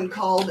ran home and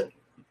called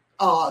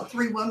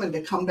 3 women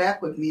to come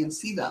back with me and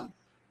see them.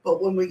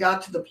 But when we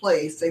got to the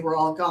place, they were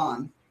all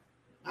gone.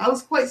 I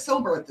was quite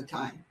sober at the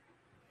time.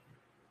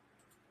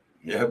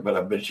 Yeah, but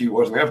I bet she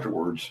wasn't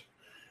afterwards.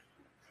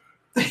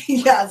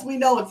 Yes, we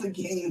know it's a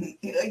game.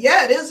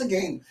 Yeah, it is a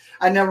game.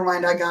 Never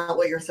mind. I got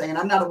what you're saying.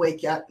 I'm not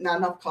awake yet. Not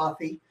enough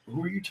coffee.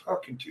 Who are you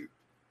talking to?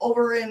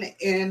 Over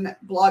in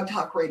Blog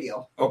Talk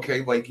Radio.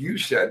 Okay, like you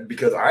said,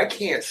 because I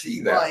can't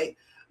see that. Right.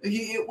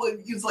 He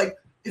was like,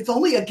 it's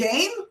only a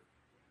game?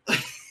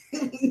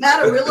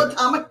 Not a real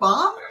atomic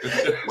bomb?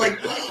 Like,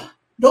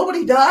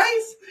 nobody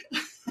dies?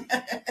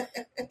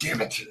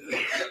 Damn it.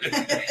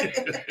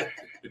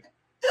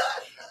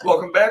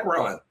 Welcome back,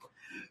 Ron.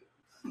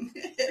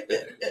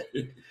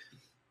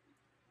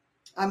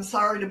 I'm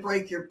sorry to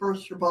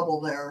burst your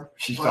bubble there.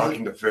 She's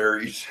talking to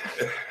fairies.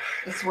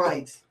 That's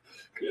right.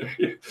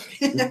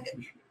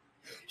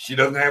 She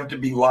doesn't have to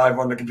be live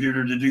on the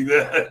computer to do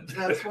that.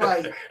 That's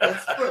right.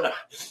 That's true.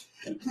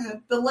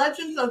 The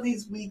legends of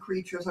these wee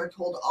creatures are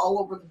told all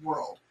over the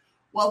world.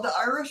 While the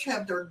Irish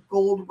have their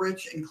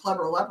gold-rich and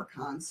clever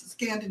leprechauns, the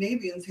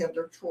Scandinavians have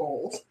their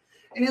trolls,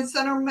 and in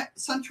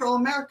Central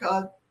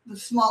America, the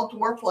small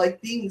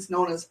dwarf-like beings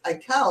known as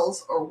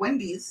Ikels or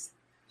Wendies.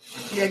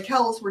 The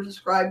Ikels were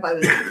described by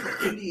the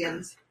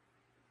Indians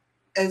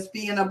as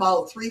being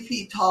about 3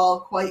 feet tall,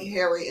 quite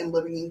hairy, and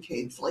living in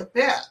caves like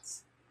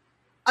bats.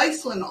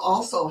 Iceland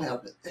also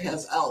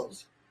has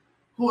elves,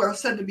 who are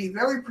said to be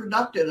very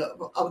productive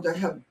of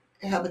their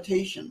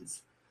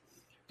habitations.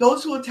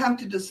 Those who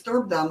attempt to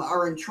disturb them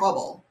are in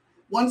trouble.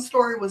 One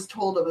story was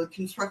told of the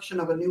construction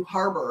of a new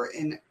harbor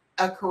in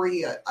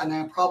Ekaria, and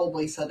I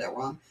probably said that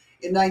wrong,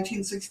 in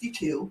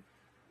 1962.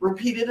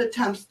 Repeated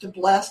attempts to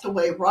blast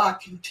away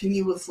rock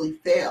continuously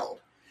failed.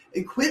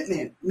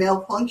 Equipment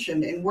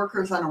malfunctioned, and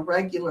workers on a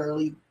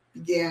regularly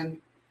began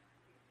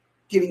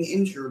getting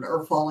injured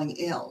or falling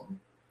ill.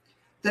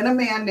 Then a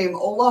man named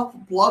Olaf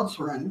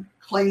Bloodsrun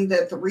claimed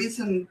that the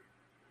reason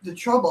the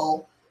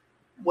trouble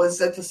was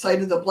that the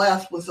site of the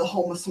blast was the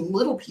home of some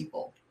little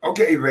people.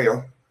 Okay,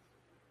 Vale.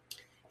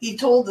 He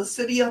told the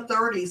city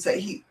authorities that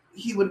he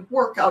would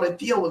work out a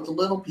deal with the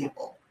little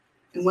people.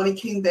 And when he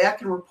came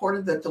back and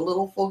reported that the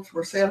little folks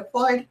were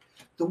satisfied,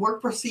 the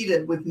work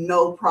proceeded with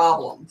no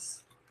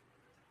problems.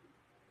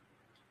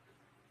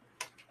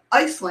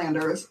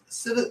 Icelanders,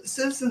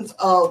 citizens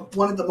of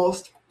one of the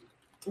most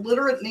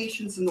literate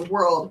nations in the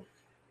world,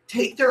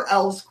 take their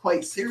elves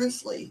quite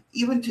seriously.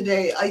 Even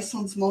today,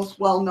 Iceland's most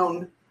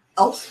well-known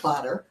elf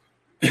spotter,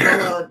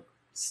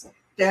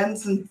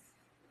 Sten's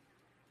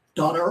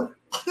daughter,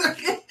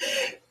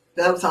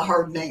 that was a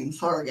hard name,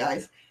 sorry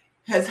guys,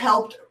 has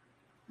helped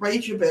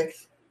Reykjavik.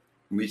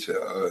 Lisa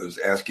is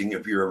asking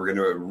if you're ever going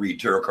to read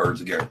tarot cards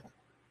again.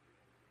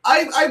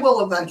 I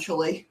will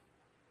eventually.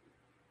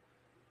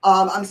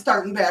 I'm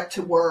starting back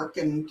to work,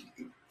 and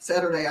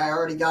Saturday I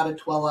already got a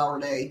 12-hour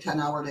day,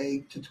 10-hour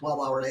day to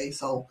 12-hour day,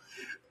 so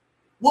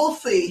we'll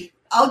see.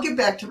 I'll get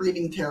back to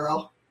reading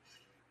tarot.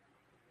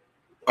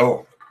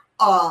 Oh,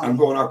 I'm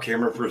going off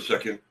camera for a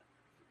second.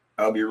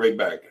 I'll be right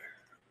back.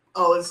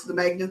 Oh, is the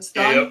magnets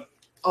done? Yep.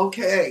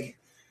 Okay.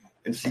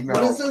 And see now.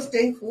 What is this,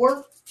 day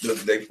 4? This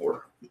is day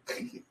 4.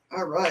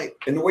 All right.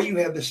 And the way you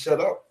had this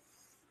set up,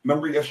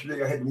 remember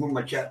yesterday I had to move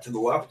my chat to the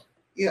left?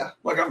 Yeah.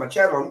 Well, I got my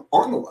chat on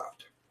the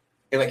left.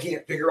 And I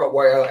can't figure out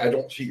why I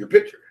don't see your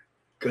picture.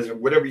 Because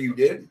whatever you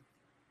did,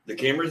 the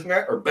cameras and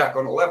that are back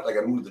on the left. I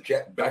got to move the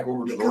chat back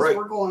over to the right. Because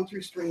we're going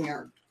through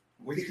StreamYard.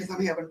 Because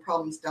I'm having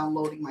problems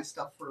downloading my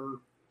stuff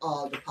for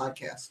the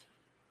podcast.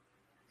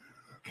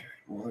 Okay.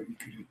 Well, you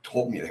could have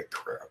told me that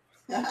crap.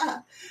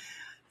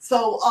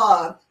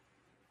 So,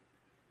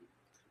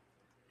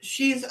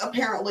 she's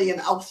apparently an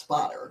elf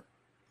spotter.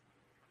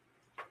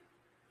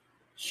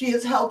 She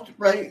has helped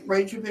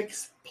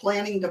Reykjavik's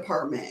planning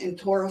department and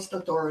tourist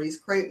authorities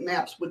create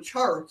maps with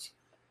charts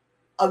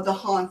of the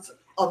haunts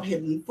of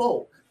hidden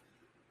folk.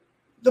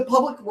 The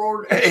public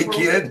road. Hey,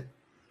 kid.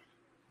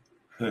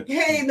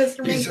 Hey,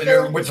 Mr. He Minster.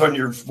 said, what's on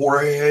your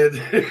forehead?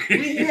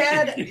 We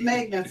had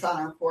magnets on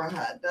our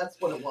forehead. That's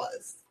what it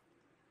was.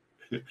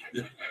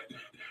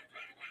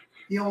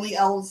 The only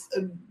elves,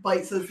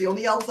 Bite says, the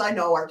only elves I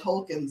know are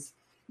Tolkien's.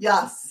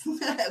 Yes,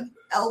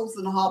 elves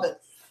and hobbits.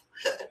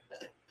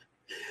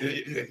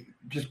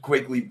 Just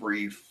quickly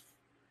brief,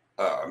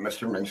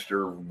 Mr.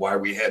 Minster, why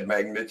we had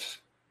magnets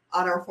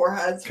on our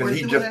foreheads. Because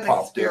he just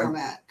popped in.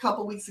 A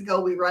couple weeks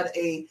ago, we read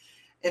an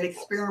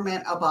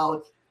experiment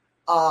about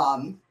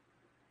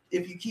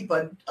if you keep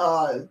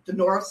the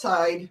north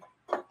side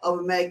of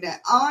a magnet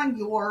on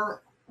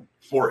your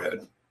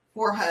forehead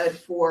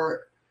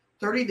for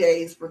 30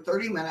 days for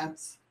 30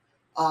 minutes.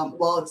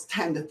 Well, it's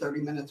 10 to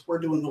 30 minutes. We're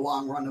doing the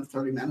long run of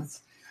 30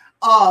 minutes.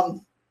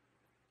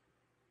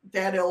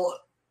 That'll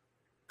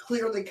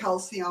clear the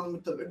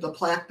calcium, the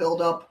plaque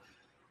buildup.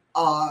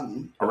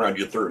 Around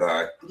your third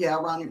eye. Yeah,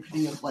 around your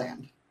pineal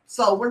gland.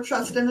 So we're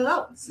trusting it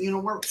out.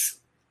 So,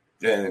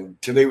 and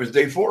today was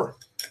day 4.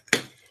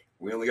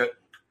 We only got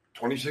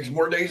 26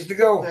 more days to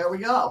go. There we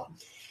go.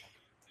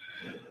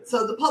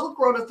 So the public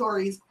road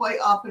authorities quite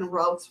often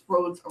routes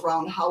roads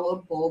around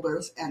hollowed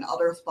boulders and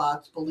other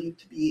spots believed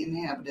to be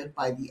inhabited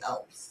by the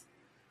elves.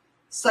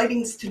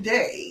 Sightings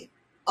today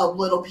of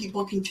little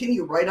people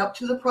continue right up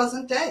to the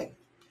present day.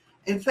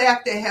 In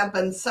fact, there have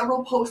been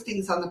several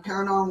postings on the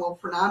Paranormal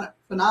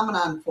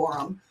Phenomenon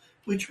Forum,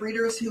 which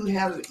readers who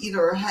have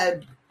either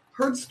had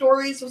heard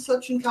stories of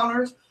such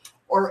encounters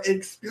or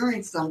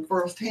experienced them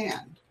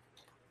firsthand.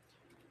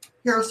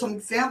 Here are some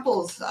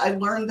examples. I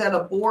learned that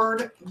a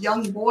bored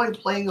young boy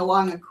playing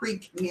along a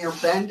creek near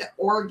Bend,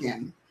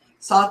 Oregon,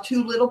 saw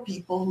 2 little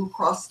people who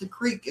crossed the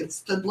creek and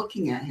stood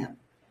looking at him.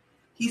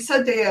 He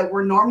said they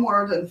were no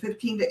more than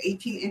 15 to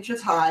 18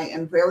 inches high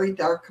and very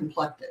dark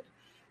complected.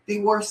 They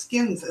wore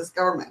skins as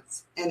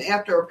garments, and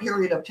after a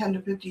period of 10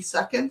 to 50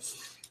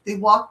 seconds, they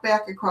walked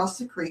back across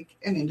the creek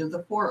and into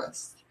the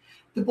forest.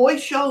 The boy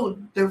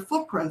showed their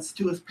footprints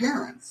to his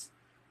parents,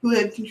 who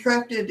had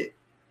contracted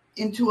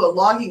into a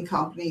logging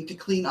company to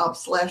clean up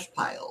slash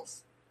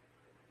piles.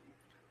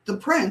 The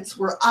prints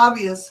were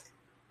obvious,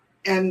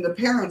 and the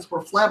parents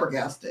were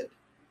flabbergasted,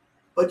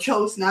 but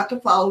chose not to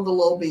follow the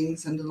little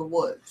beings into the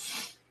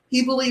woods.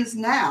 He believes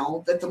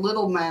now that the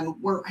little men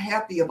weren't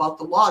happy about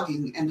the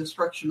logging and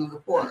destruction of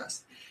the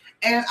forest.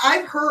 And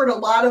I've heard a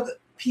lot of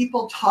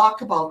people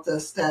talk about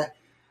this, that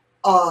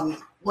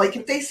like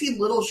if they see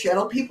little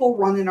shadow people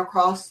running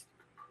across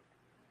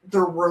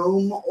their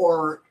room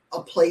or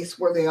a place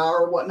where they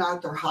are or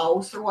whatnot, their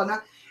house or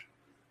whatnot,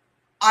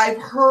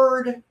 I've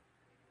heard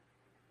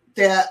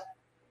that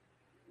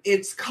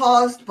it's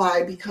caused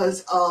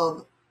because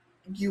of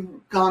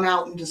you've gone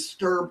out and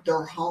disturbed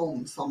their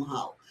home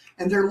somehow.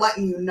 And they're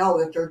letting you know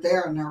that they're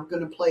there and they're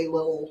going to play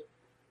little...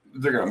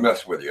 They're going to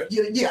mess with you.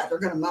 Yeah, they're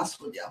going to mess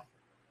with you.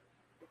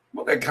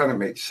 Well, that kind of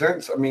makes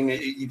sense. I mean,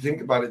 you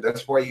think about it,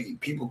 that's why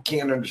people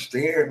can't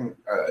understand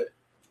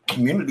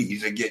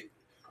communities that get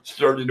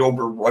started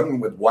overrun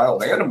with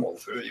wild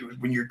animals.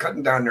 When you're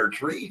cutting down their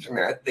trees and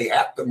that, they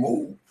have to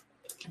move.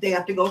 They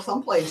have to go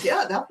someplace.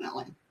 Yeah,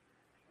 definitely.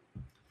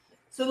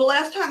 So the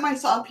last time I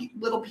saw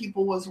little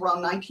people was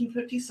around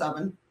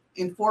 1957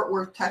 in Fort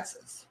Worth,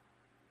 Texas.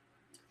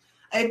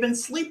 I had been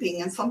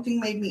sleeping and something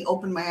made me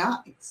open my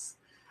eyes.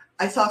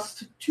 I saw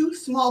 2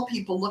 small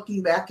people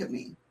looking back at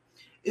me.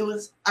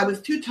 I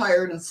was too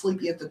tired and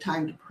sleepy at the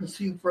time to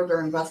pursue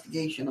further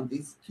investigation of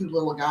these 2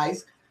 little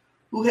guys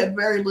who had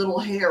very little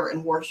hair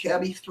and wore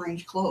shabby,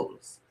 strange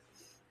clothes.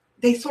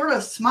 They sort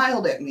of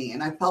smiled at me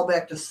and I fell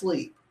back to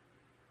sleep.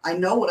 I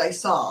know what I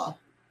saw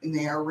and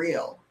they are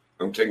real.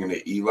 I'm taking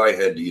it. Eli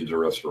had to use the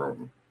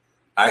restroom.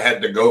 I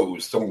had to go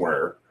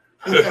somewhere.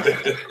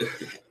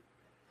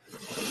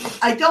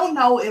 I don't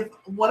know if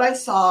what I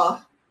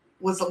saw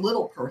was a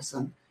little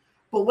person,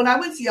 but when I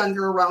was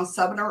younger, around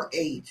 7 or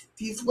 8,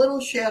 these little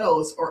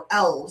shadows or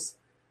elves,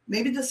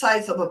 maybe the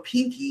size of a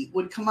pinky,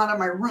 would come out of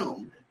my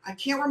room. I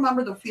can't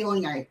remember the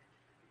feeling I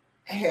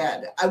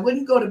had. I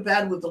wouldn't go to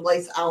bed with the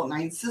lights out, and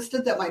I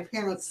insisted that my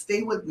parents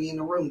stay with me in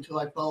the room till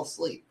I fell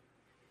asleep.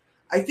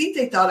 I think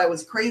they thought I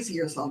was crazy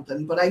or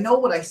something, but I know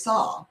what I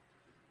saw.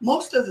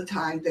 Most of the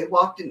time, they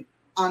walked in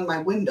on my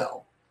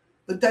window.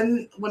 But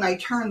then when I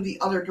turned the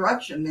other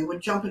direction, they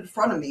would jump in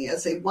front of me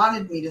as they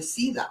wanted me to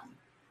see them.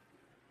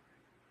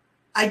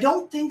 I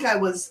don't think I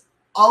was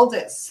all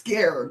that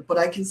scared, but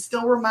I can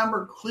still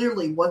remember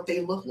clearly what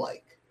they looked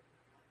like.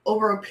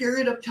 Over a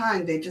period of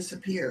time, they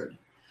disappeared.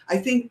 I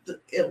think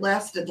it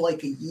lasted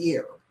like a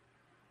year.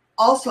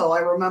 Also, I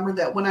remember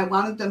that when I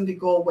wanted them to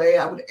go away,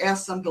 I would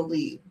ask them to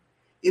leave.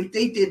 If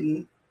they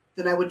didn't,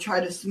 then I would try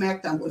to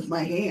smack them with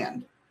my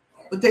hand.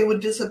 But they would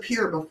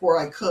disappear before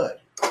I could.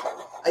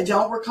 I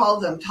don't recall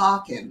them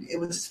talking. It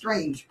was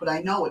strange, but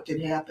I know it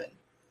did happen.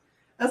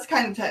 That's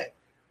kind of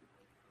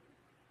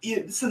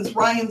since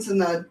Ryan's in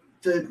the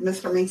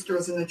Mr. Minster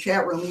is in the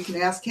chat room, you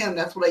can ask him.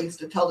 That's what I used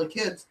to tell the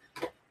kids,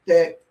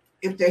 that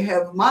if they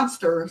have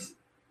monsters,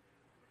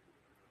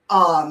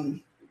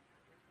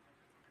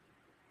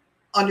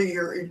 under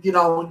your, you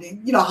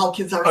know how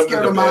kids are Under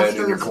scared the of bed, in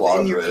monsters your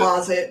in your closet.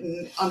 closet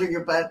and under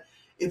your bed.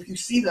 If you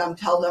see them,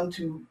 tell them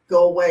to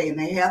go away, and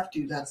they have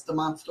to. That's the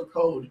monster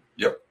code.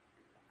 Yep.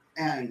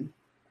 And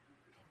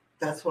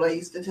that's what I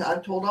used to tell. I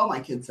told all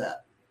my kids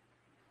that.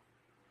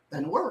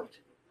 And it worked.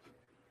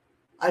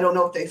 I don't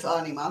know if they saw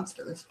any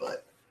monsters,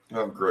 but.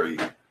 Oh,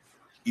 great.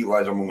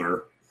 Eli's a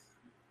mooner.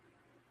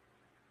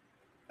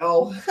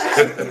 Oh,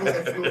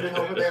 moving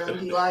over there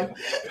in Eli.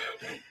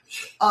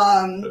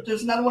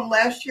 There's another one.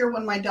 Last year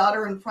when my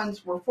daughter and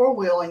friends were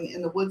four-wheeling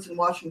in the woods in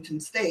Washington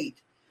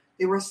State,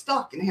 they were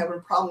stuck and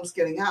having problems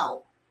getting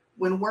out.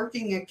 When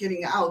working at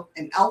getting out,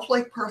 an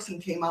elf-like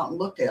person came out and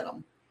looked at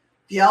them.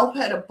 The elf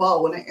had a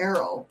bow and an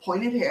arrow,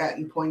 pointed hat,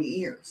 and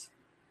pointy ears.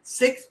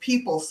 6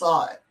 people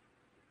saw it.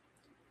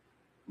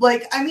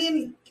 Like, I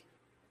mean,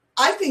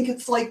 I think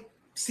it's like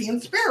seeing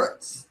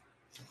spirits.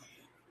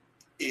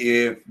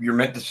 If you're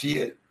meant to see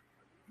it,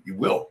 you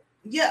will.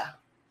 Yeah.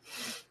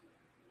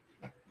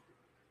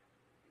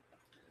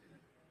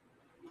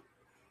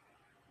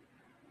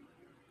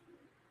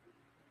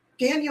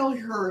 Daniel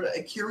heard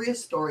a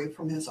curious story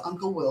from his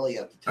Uncle Willie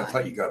at the time. I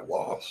thought you got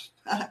lost.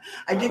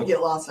 I did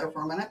get lost there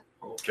for a minute.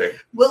 Okay.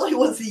 Willie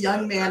was a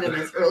young man in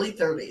his early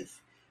 30s.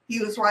 He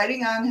was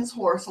riding on his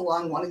horse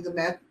along one of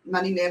the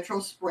many natural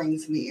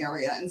springs in the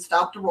area and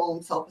stopped to roll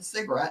himself a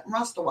cigarette and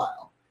rest a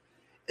while.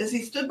 As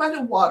he stood by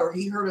the water,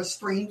 he heard a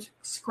strange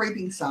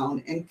scraping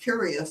sound and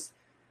curious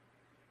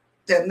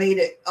that made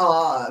it,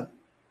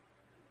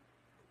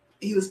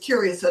 he was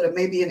curious that it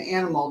may be an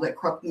animal that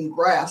crept in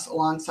grass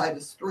alongside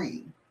the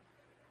stream.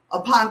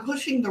 Upon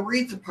pushing the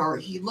reeds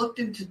apart, he looked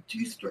at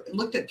two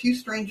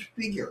strange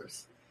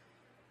figures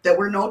that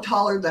were no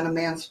taller than a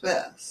man's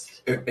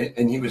fist.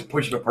 And he was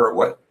pushing apart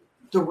what?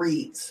 The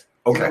reeds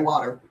in the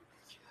water.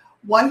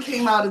 One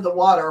came out of the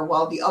water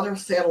while the other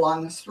sat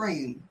along the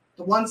stream.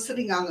 The one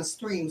sitting on the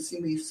stream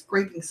seemed to be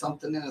scraping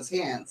something in his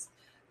hands,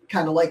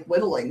 kind of like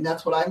whittling.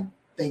 That's what I'm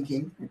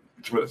thinking.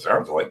 That's what it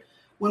sounds like.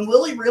 When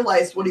Willie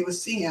realized what he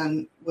was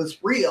seeing was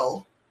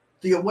real,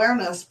 the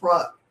awareness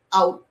brought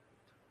out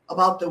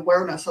about the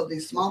awareness of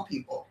these small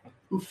people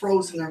who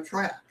froze in their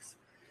tracks.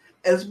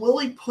 As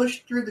Willie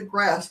pushed through the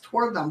grass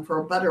toward them for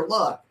a better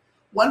look,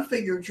 one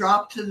figure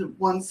dropped to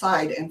one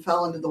side and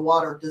fell into the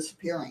water,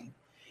 disappearing.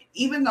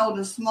 Even though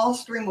the small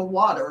stream of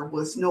water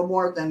was no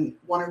more than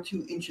 1 or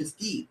 2 inches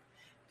deep,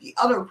 the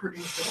other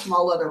produced a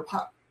small leather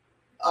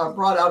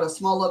brought out a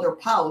small leather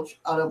pouch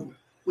out of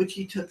which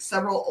he took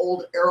several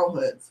old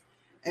arrowheads,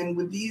 and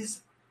with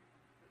these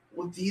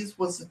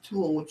was the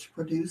tool which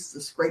produced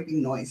the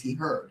scraping noise he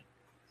heard.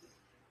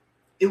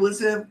 It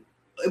was a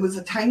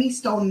tiny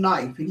stone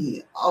knife, and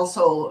he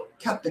also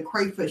kept the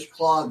crayfish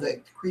claw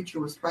that the creature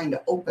was trying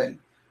to open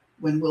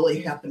when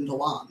Willie happened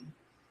along.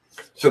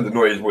 So the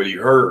noise what he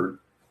heard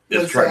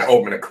is trying to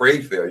open a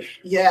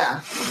crayfish. Yeah,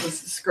 it was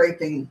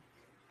scraping.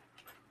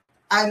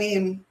 I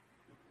mean,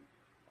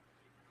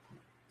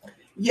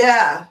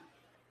 yeah.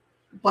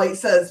 But he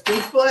says,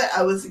 Bigfoot,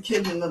 I was a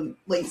kid in the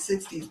late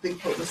 60s.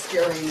 Bigfoot was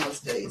scary in those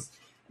days.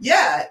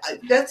 Yeah,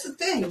 that's the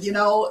thing. You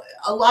know,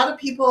 a lot of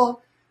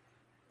people,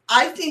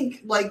 I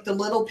think like the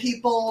little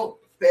people,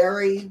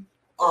 fairy,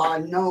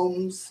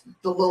 gnomes,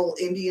 the little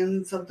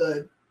Indians of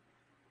the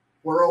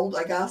world,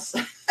 I guess,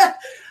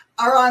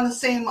 are on the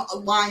same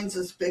lines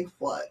as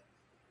Bigfoot.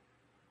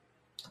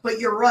 But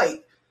you're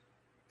right.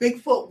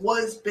 Bigfoot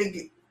was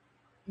big,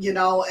 you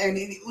know, and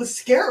it was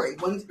scary.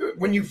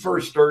 When you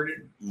first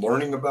started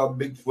learning about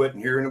Bigfoot and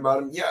hearing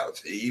about him,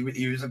 yes, he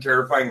was a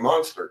terrifying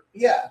monster.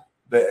 Yeah.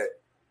 That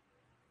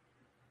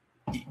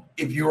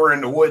if you were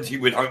in the woods, he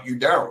would hunt you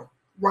down.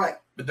 Right.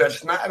 But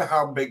that's not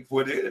how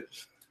Bigfoot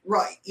is.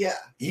 Right, yeah.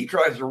 He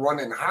tries to run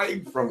and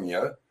hide from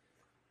you.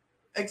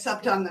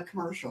 Except on the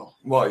commercial.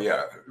 Well,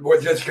 yeah.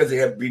 Well, just because they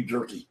have beef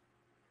jerky.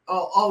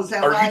 Oh, is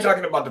that right? Are you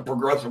talking about the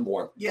progressive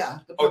one? Yeah.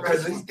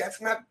 Because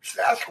that's not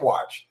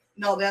Sasquatch.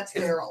 No, that's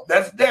Daryl.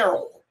 That's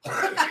Daryl.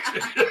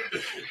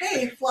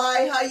 Hey,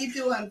 Fly, how you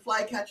doing?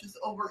 Fly catches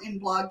over in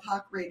Blog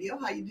Talk Radio.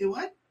 How you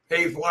doing?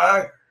 Hey,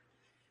 Fly.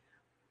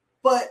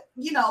 But,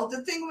 you know,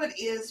 the thing with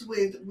it is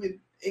with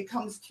it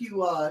comes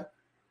to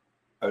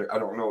I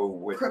don't know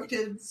what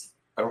cryptids.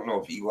 I don't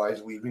know if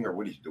Eli's leaving or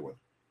what he's doing.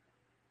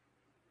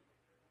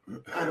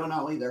 I don't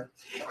know either.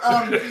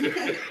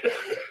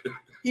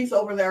 He's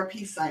over there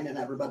peace signing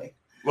everybody.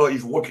 Well,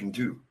 he's looking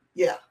too.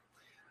 Yeah.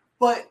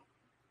 But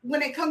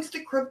when it comes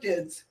to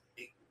cryptids,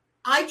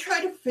 I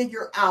try to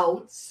figure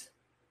out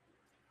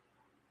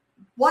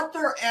what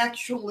they're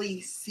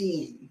actually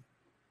seeing.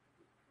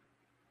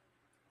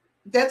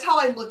 That's how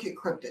I look at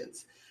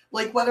cryptids.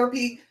 Like whether it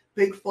be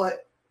Bigfoot,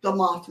 the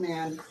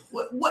Mothman,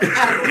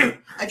 whatever.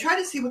 I try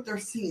to see what they're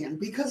seeing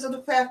because of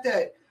the fact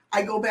that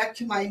I go back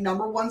to my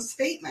number one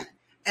statement.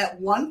 At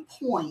one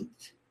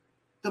point,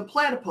 the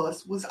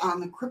platypus was on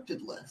the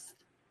cryptid list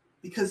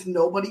because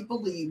nobody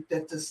believed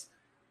that this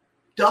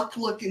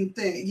duck-looking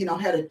thing, you know,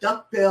 had a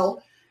duck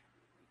bill,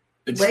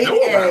 laid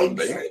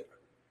eggs,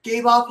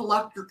 gave off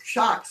electric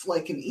shocks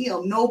like an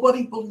eel.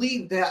 Nobody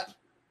believed that.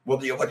 Well,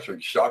 the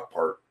electric shock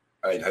part,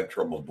 I'd had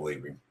trouble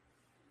believing.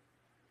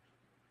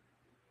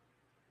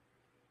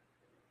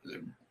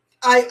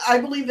 I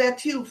believe that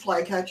too,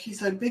 Flycatch. He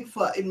said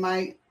Bigfoot, in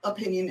my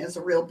opinion, is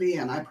a real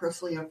being. I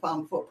personally have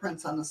found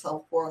footprints on the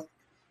South Fork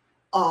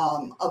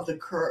of the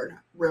Curd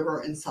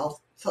River in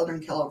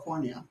Southern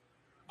California.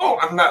 Oh,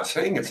 I'm not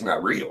saying it's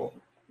not real.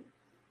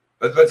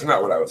 That's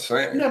not what I was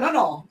saying.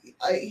 No.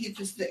 He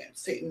just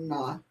stating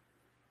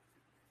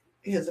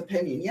his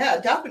opinion. Yeah,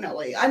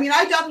 definitely. I mean,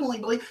 I definitely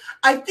believe.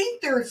 I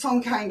think they're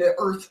some kind of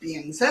Earth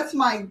beings. That's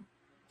my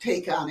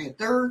take on it.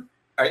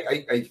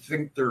 I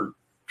think they're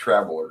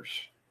travelers.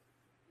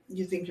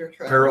 You think they're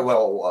travelers?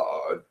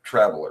 Parallel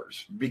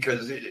travelers,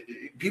 because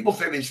people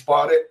say they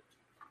spot it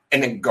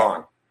and then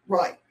gone.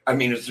 Right. I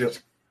mean, it's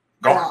just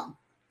gone.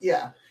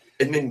 Yeah.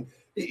 And then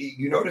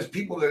you notice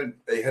people that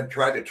they have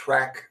tried to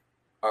track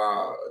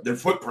their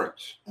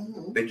footprints.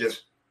 Mm-hmm. They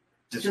just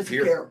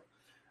disappear.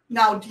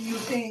 Now, do you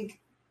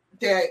think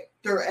that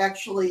they're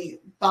actually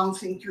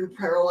bouncing through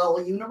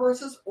parallel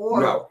universes,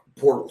 or no,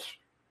 portals?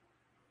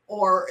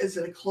 Or is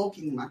it a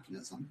cloaking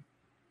mechanism?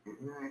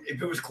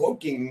 If it was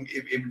cloaking,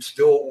 it would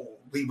still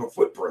leave a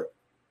footprint,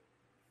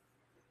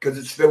 because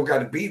it's still got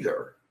to be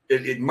there.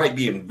 It might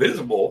be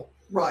invisible,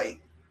 right?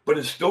 But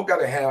it's still got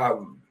to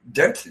have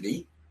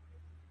density.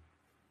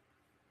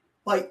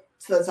 Like,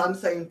 says I'm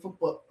saying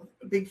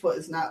Bigfoot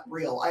is not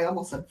real. I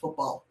almost said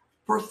football.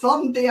 For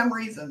some damn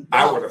reason. No.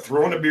 I would have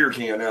thrown a beer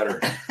can at her.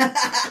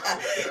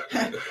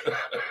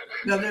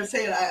 No, they're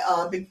saying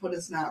Bigfoot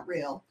is not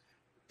real.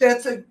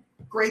 That's a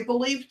great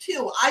belief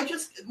too. I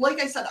just, like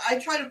I said, I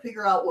try to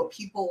figure out what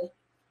people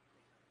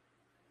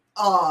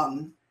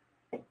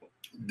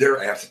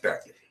their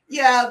aspect.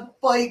 Yeah,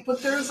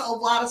 but there's a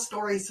lot of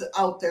stories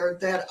out there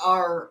that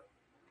are,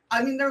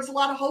 I mean, there's a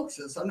lot of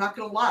hoaxes. I'm not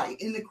going to lie.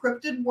 In the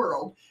cryptid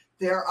world,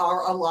 there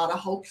are a lot of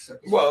hoaxers.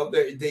 Well,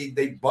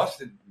 they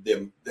busted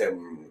them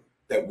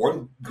that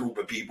one group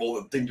of people.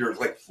 I think there's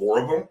like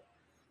 4 of them,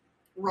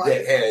 right,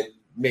 that had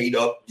made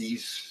up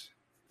these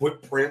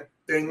footprint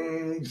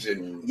things.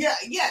 And yeah,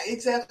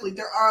 exactly.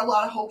 There are a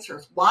lot of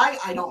hoaxers. Why?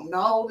 I don't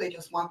know. They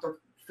just want their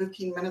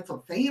 15 minutes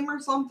of fame or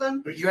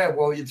something. But yeah,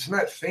 well, it's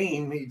not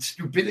fame, it's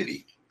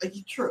stupidity.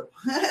 True.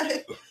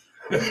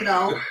 You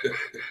know,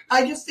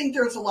 I just think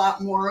there's a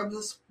lot more of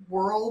this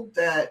world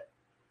that,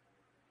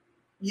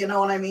 you know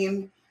what I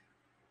mean,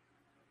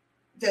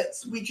 that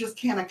we just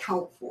can't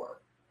account for.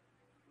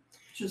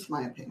 Just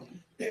my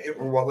opinion.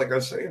 Well, like I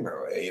was saying,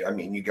 though, I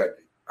mean, you got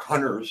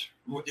hunters,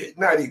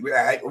 not even,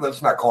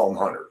 let's not call them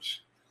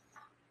hunters,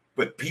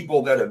 but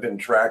people that have been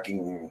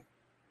tracking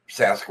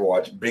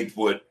Sasquatch,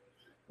 Bigfoot,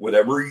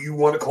 whatever you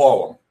want to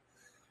call them,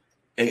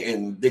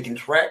 and they can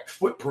track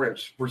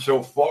footprints for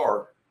so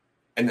far,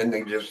 and then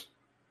they just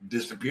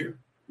disappear.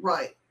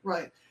 Right.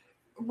 Flag.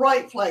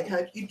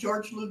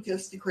 George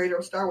Lucas, the creator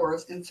of Star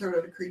Wars,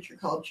 inserted a creature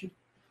called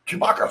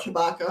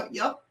Chewbacca.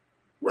 Yep.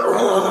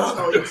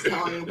 So he was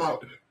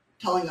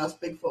telling us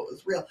Bigfoot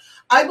was real.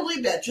 I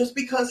believe that just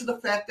because of the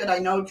fact that I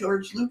know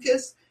George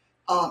Lucas.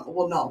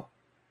 Well, no,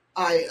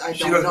 I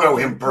don't know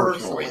him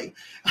personally.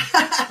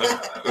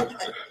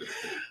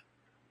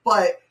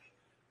 But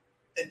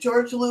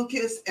George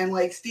Lucas and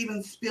like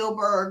Steven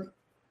Spielberg,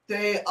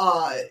 they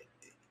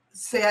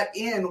sat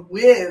in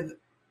with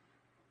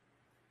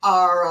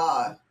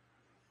our,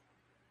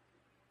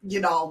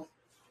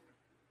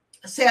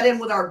 sat in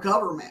with our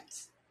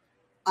government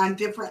on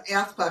different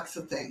aspects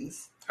of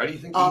things. How do you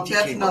think E.T.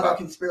 That's came another about?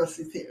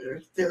 Conspiracy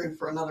theory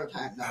for another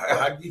time.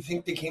 How do you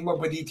think they came up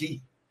with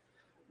E.T.?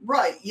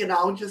 Right,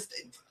 just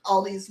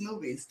all these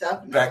movies,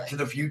 definitely. Back to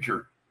the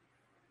Future.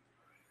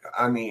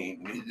 I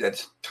mean,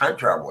 that's time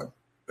traveling.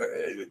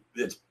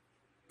 It's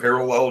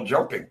parallel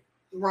jumping.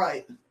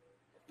 Right.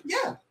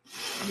 Yeah.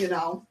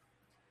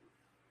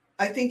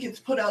 I think it's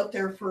put out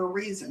there for a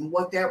reason.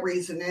 What that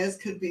reason is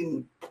could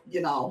be,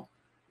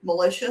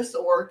 malicious,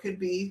 or it could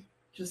be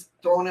just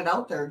throwing it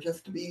out there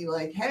just to be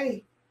like,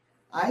 hey,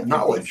 I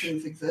think these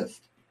things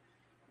exist.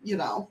 You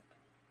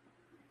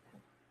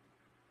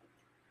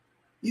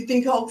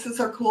think hoaxes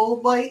are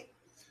cool, Blight?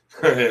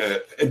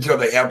 Until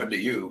they happen to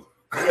you.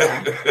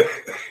 Yeah.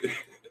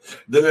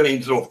 Then it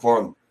ain't so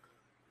fun.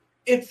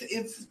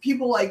 It's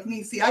people like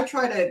me. See, I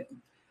try to,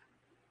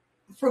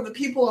 for the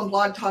people on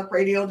Blog Talk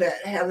Radio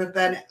that haven't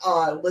been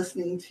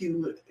listening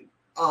to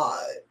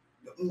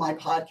my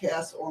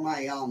podcast or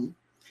my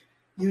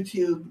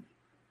YouTube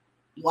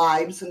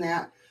lives and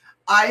that,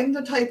 I'm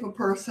the type of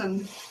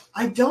person,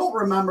 I don't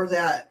remember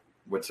that.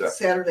 What's that?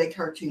 Saturday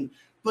cartoon,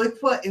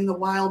 Bigfoot and the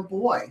Wild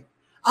Boy.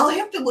 I'll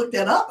have to look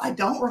that up. I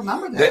don't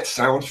remember that. That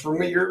sounds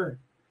familiar.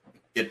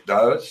 It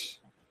does.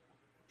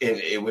 And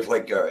it was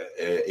like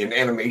an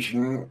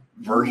animation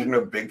version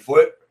of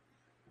Bigfoot.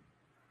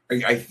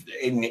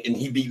 And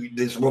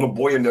this little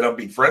boy ended up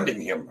befriending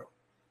him.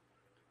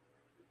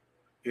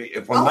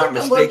 If I'm not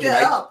mistaken,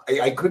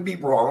 I could be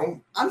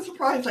wrong. I'm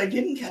surprised I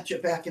didn't catch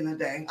it back in the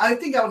day. I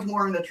think I was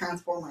more into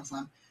Transformers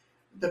on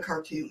the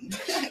cartoon.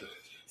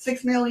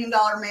 $6 Million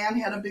Man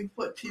had a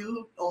Bigfoot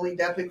too, only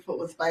that Bigfoot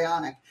was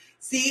bionic.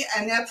 See,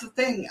 and that's the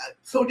thing.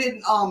 So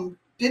didn't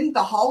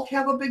the Hulk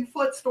have a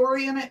Bigfoot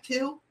story in it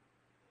too?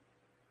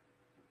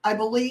 I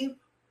believe.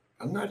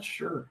 I'm not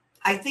sure.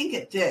 I think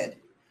it did.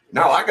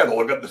 Now I got to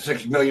look up the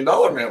 $6 million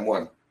man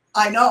one.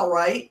 I know,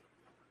 right?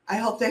 I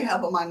hope they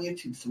have them on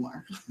YouTube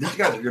somewhere. These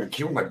guys are going to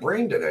kill my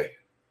brain today.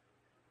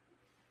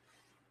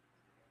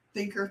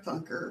 Thinker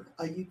Thunker,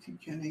 a YouTube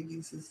channel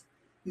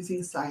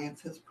using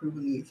science has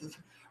proven these.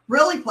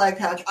 Really, Flag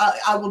Patch,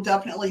 I will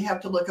definitely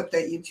have to look up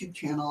that YouTube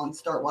channel and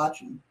start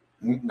watching.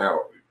 Now,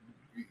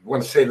 you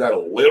want to say that a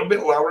little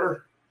bit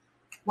louder?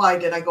 Why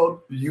did I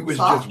go? You was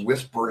soft? just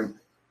whispering.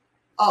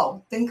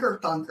 Oh,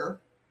 Thinker Thunker,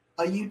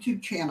 a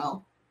YouTube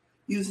channel,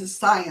 uses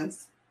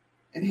science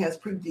and has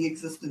proved the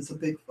existence of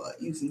Bigfoot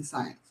using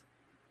science.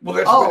 Well,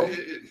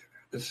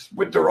 that's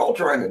what they're all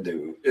trying to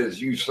do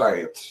is use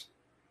science.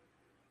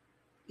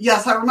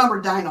 Yes, I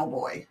remember Dino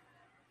Boy.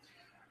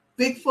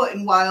 Bigfoot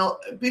and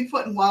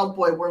Wild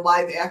Boy were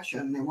live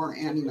action. They weren't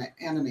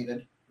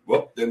animated.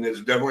 Well, then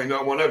it's definitely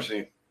not one I've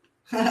seen.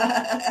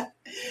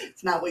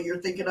 It's not what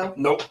you're thinking of?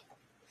 Nope.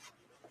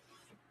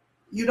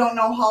 You don't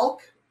know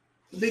Hulk?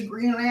 The big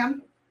green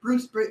man?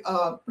 Bruce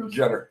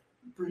Jenner.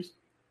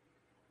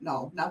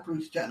 No, not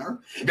Bruce Jenner.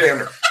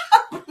 Banner.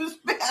 Bruce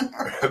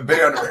Banner.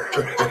 Banner.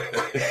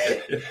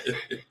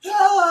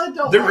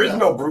 There is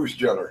no Bruce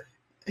Jenner.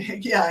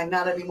 Yeah,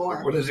 not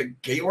anymore. What is it,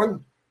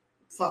 Caitlin?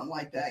 Something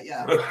like that,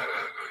 yeah.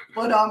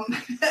 But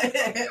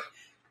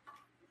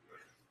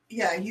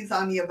yeah, he's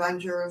on the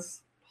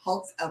Avengers.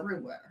 Hulk's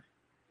everywhere.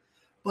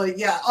 But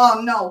yeah,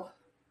 no.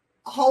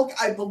 Hulk,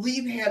 I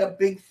believe, had a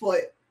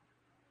Bigfoot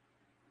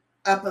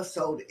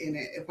episode in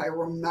it, if I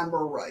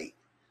remember right.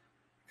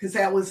 Because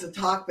that was the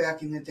talk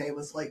back in the day,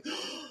 was like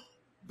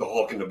the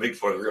Hulk and the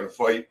Bigfoot are gonna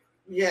fight.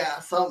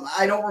 Yeah,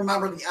 I don't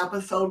remember the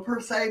episode per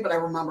se, but I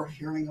remember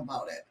hearing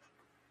about it.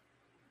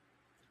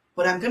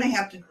 But I'm going to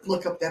have to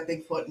look up that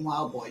Bigfoot and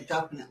Wild Boy,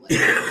 definitely.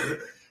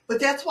 But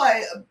that's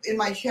why in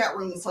my chat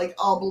room, it's like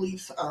all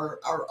beliefs are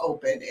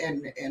open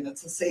and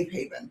it's a safe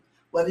haven,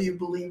 whether you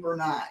believe or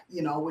not.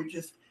 You know, we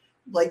just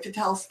like to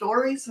tell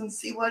stories and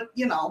see what,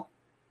 you know.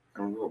 I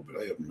don't know,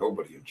 but I have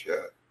nobody in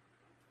chat.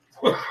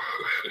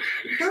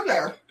 They're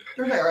there.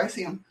 I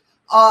see them.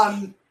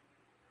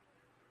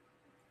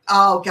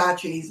 Oh,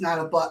 gotcha. He's not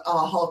a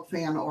Hulk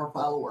fan or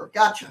follower.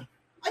 Gotcha.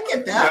 I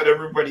get that. Not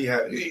everybody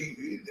has.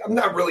 I'm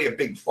not really a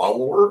big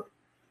follower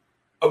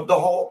of the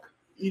Hulk.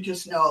 You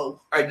just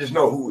know. I just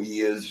know who he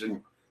is,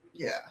 and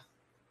yeah.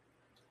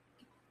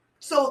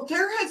 So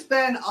there has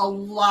been a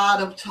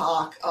lot of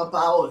talk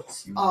about.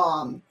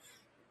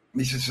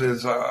 Lisa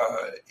says,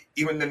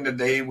 even in the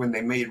day when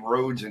they made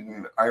roads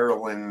in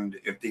Ireland,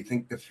 if they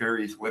think the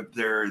fairies live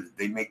there,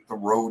 they make the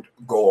road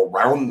go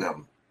around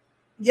them.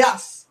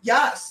 Yes,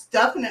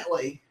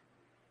 definitely.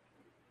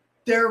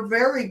 They're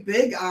very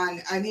big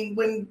on, I mean,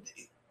 when...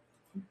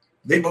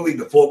 They believe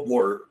the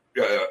folklore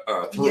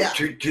to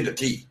the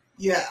T.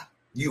 Yeah.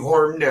 You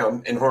harm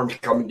them, and harm's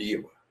coming to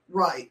you.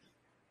 Right.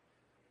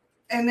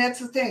 And that's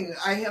the thing.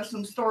 I have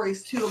some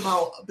stories, too,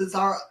 about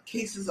bizarre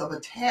cases of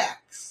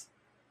attacks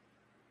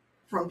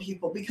from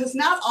people. Because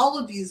not all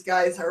of these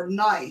guys are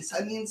nice.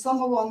 I mean, some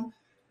of them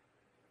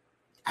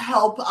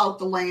help out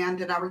the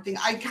land and everything.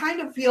 I kind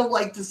of feel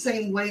like the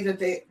same way that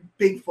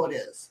Bigfoot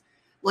is.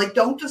 Like,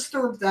 don't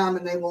disturb them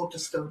and they won't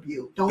disturb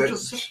you. Don't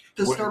just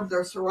disturb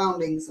their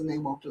surroundings and they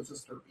won't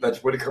disturb you.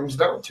 That's what it comes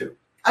down to.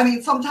 I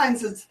mean,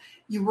 sometimes it's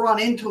you run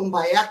into them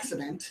by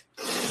accident.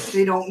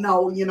 They don't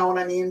know, you know what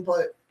I mean?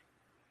 But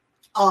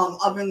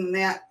other than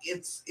that,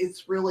 it's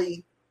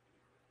really,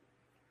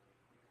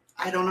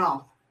 I don't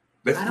know.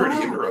 That's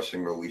pretty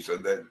interesting, Lisa.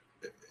 That,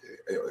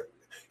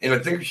 and I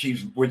think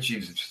what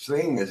she's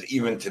saying is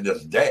even to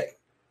this day,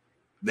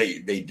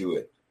 they do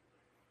it.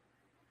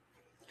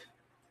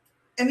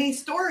 And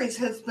these stories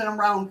has been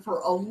around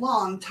for a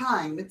long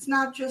time. It's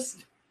not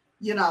just,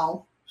 you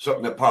know.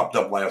 Something that popped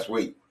up last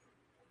week.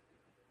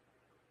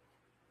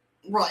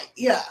 Right,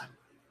 yeah.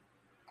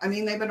 I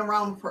mean, they've been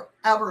around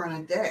forever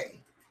and a day.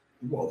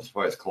 Well, that's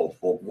why it's called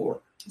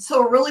folklore.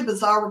 So a really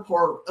bizarre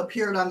report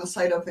appeared on the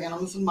site of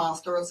Animals and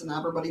Monsters, and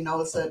everybody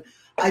knows it.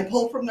 I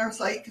pulled from their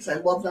site because I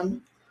love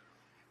them.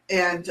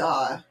 And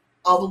all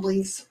the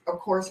links, of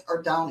course,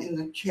 are down in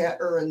the chat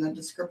or in the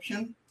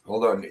description.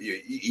 Hold on.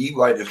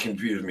 Eli just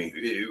confused me.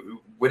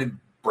 What did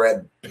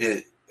Brad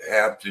Pitt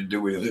have to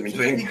do with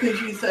anything? Because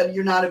you said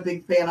you're not a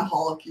big fan of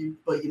Hulk,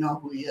 but you know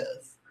who he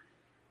is.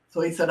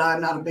 So he said,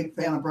 I'm not a big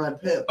fan of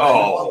Brad Pitt, but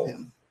I love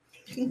him.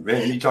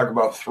 Man, you talk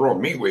about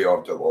throwing me way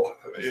off the wall.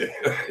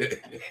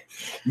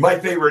 My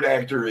favorite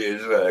actor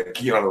is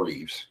Keanu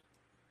Reeves.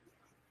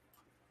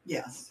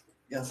 Yes.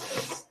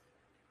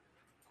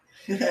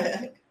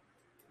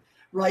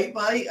 Right,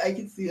 Mike? I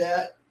can see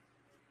that.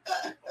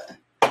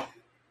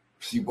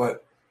 See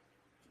what?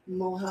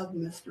 We'll have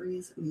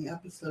mysteries in the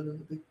episode of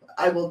the Bigfoot.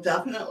 I will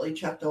definitely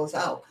check those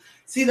out.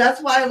 See,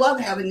 that's why I love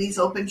having these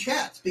open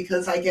chats,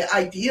 because I get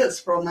ideas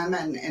from them,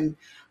 and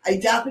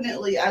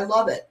I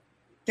love it.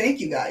 Thank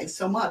you guys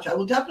so much. I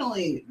will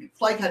definitely,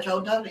 Flycatch, I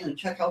will definitely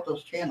check out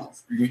those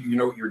channels. You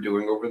know what you're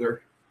doing over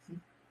there?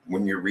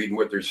 When you're reading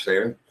what they're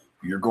saying,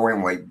 you're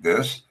going like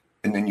this,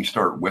 and then you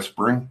start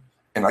whispering,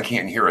 and I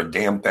can't hear a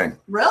damn thing.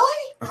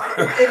 Really?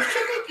 It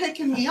should be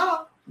picking me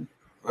up.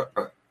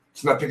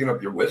 It's not picking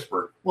up your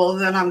whisper. Well,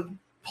 then I'm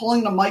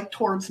pulling the mic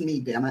towards me,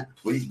 damn it.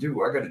 Please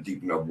do. I got a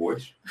deep enough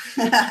voice.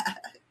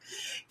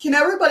 Can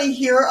everybody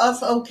hear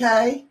us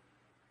okay?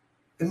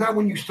 And not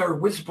when you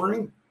start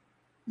whispering.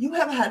 You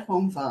have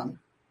headphones on.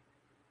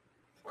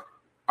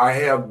 I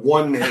have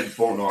one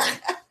headphone on.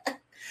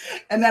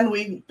 And then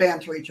we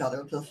banter each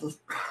other. This is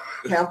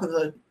half of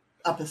the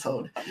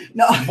episode.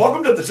 No.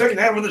 Welcome to the second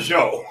half of the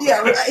show.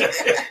 Yeah,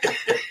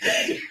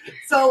 right.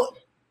 So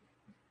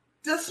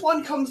this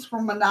one comes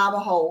from a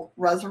Navajo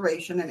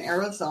reservation in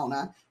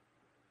Arizona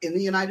in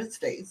the United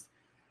States.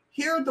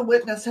 Here, the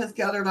witness has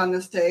gathered on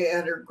this day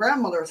at her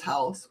grandmother's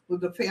house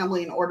with the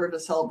family in order to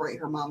celebrate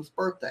her mom's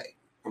birthday.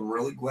 I'm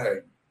really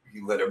glad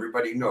you let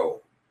everybody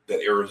know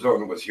that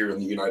Arizona was here in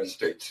the United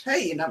States.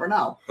 Hey, you never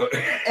know.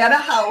 At a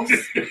house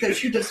that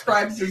she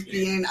describes as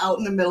being out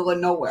in the middle of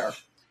nowhere.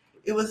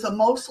 It was a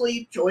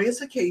mostly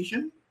joyous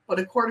occasion, but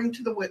according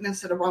to the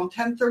witness, at around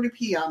 10:30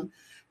 p.m.,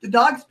 the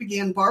dogs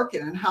began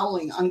barking and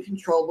howling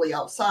uncontrollably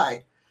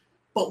outside.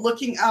 But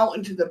looking out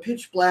into the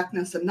pitch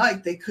blackness of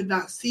night, they could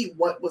not see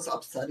what was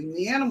upsetting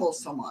the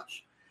animals so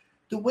much.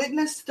 The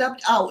witness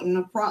stepped out in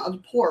the front of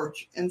the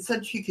porch and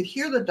said she could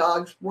hear the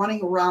dogs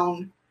running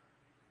around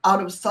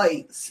out of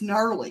sight,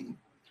 snarling,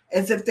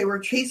 as if they were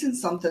chasing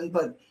something,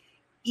 but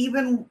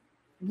even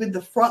with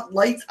the front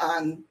lights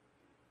on.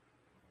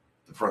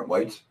 The front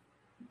lights?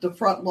 The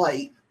front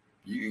light.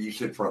 You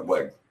said front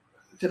leg.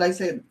 Did I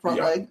say front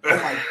leg? Oh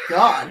my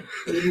God.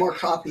 I need more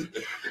coffee.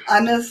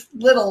 On this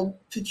little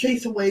to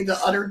chase away the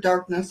utter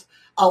darkness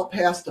out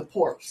past the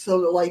porch.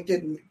 So the light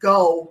didn't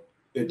go.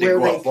 It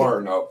didn't go far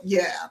enough.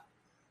 Yeah.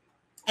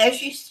 As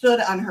she stood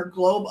on her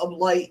globe of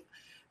light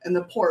in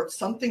the porch,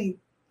 something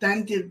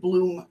then did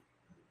bloom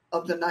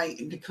of the night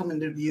and to come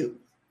into view.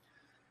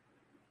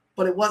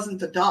 But it wasn't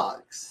the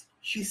dogs.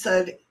 She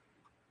said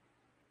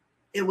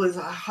it was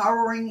a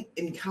harrowing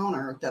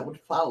encounter that would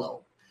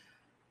follow.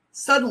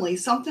 Suddenly,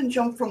 something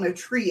jumped from a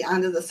tree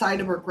onto the side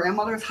of her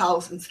grandmother's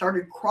house and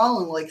started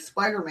crawling like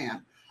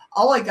Spider-Man.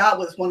 All I got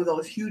was one of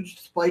those huge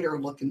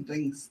spider-looking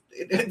things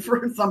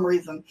for some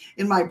reason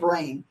in my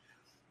brain.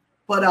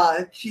 But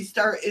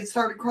it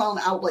started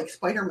crawling out like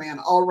Spider-Man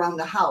all around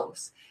the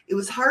house. It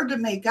was hard to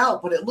make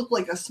out, but it looked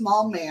like a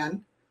small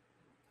man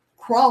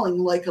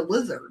crawling like a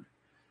lizard.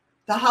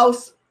 The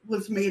house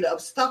was made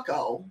of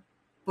stucco,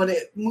 but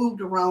it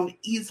moved around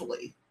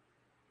easily.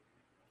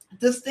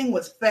 This thing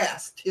was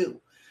fast,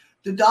 too.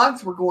 The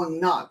dogs were going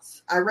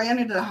nuts. I ran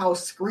into the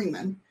house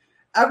screaming.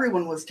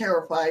 Everyone was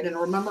terrified and I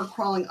remember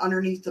crawling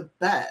underneath the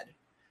bed.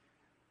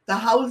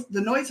 The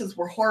noises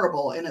were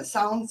horrible, and it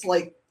sounds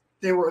like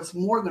there was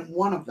more than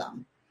one of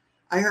them.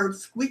 I heard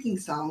squeaking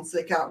sounds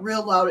that got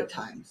real loud at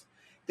times.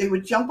 They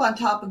would jump on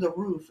top of the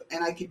roof,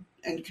 and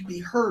could be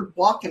heard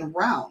walking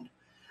around.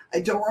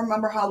 I don't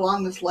remember how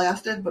long this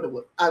lasted, but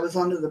I was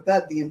under the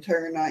bed the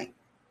entire night.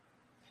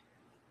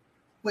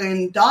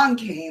 When dawn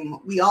came,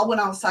 we all went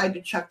outside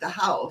to check the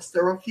house.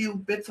 There were a few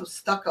bits of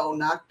stucco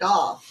knocked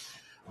off,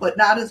 but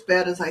not as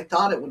bad as I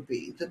thought it would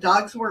be. The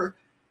dogs were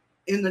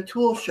in the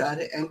tool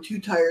shed and too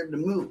tired to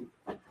move.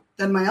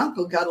 Then my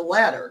uncle got a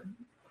ladder,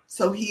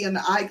 so he and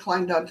I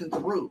climbed onto the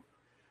roof.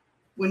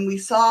 When we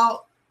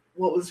saw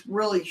what was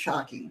really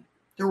shocking,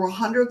 there were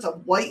hundreds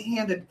of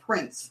white-handed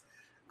prints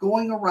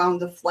going around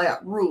the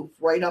flat roof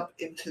right up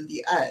into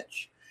the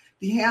edge.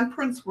 The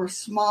handprints were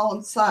small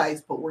in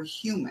size, but were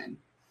human.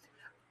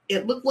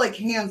 It looked like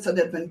hands that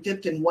had been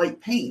dipped in white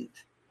paint.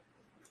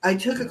 I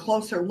took a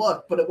closer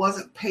look, but it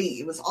wasn't paint.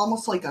 It was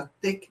almost like a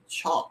thick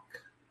chalk.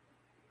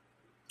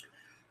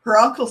 Her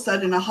uncle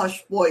said in a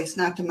hushed voice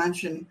not to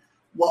mention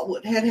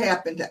what had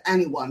happened to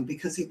anyone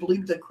because he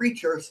believed the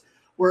creatures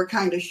were a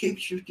kind of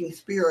shape-shifting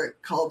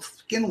spirit called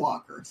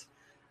skinwalkers.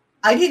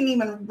 I didn't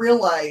even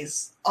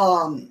realize,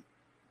 I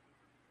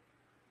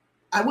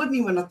wouldn't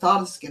even have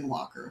thought of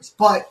skinwalkers,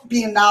 but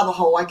being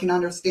Navajo, I can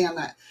understand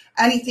that.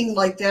 Anything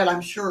like that,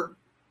 I'm sure,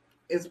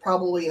 is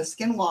probably a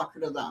skinwalker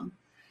to them.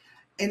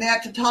 And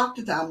that to talk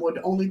to them would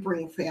only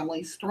bring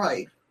family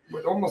strife.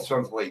 It almost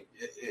sounds like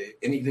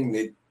anything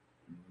that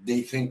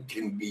they think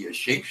can be a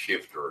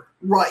shapeshifter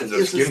is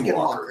a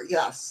skinwalker.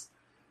 Yes.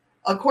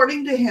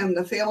 According to him,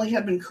 the family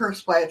had been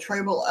cursed by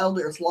tribal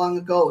elders long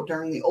ago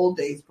during the old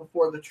days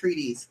before the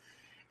treaties,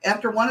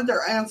 after one of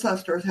their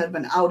ancestors had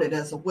been outed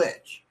as a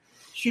witch.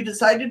 She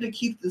decided to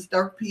keep this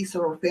dark piece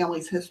of her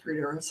family's history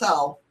to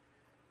herself,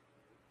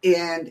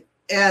 and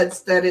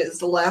adds that it is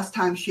the last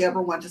time she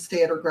ever went to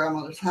stay at her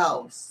grandmother's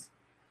house.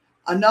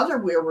 Another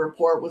weird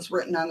report was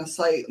written on the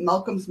site,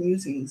 Malcolm's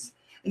Musings,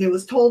 and it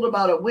was told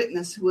about a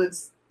witness who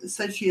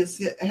said she had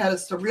a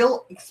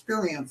surreal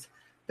experience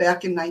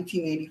back in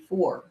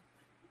 1984.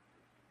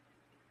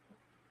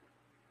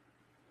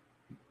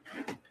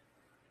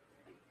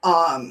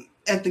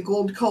 At the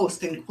Gold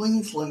Coast in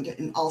Queensland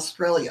in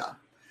Australia.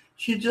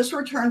 She had just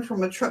returned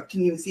from a trip to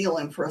New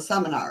Zealand for a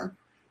seminar.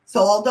 So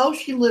although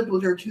she lived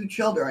with her two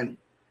children,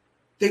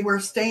 they were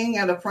staying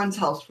at a friend's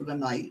house for the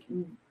night,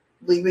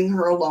 leaving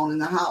her alone in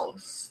the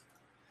house.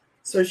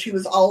 So she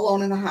was all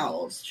alone in the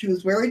house. She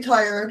was very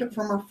tired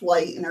from her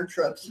flight and her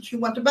trips, and she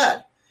went to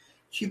bed.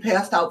 She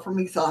passed out from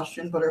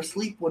exhaustion, but her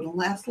sleep wouldn't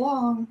last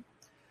long.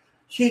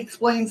 She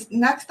explains,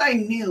 next I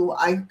knew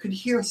I could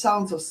hear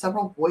sounds of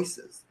several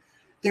voices.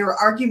 They were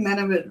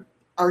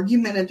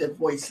argumentative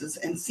voices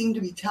and seemed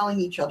to be telling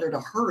each other to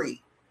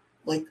hurry.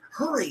 Like,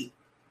 hurry.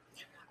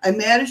 I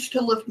managed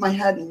to lift my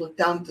head and look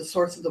down at the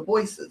source of the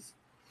voices.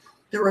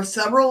 There were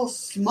several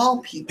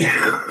small people.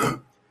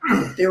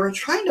 They were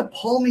trying to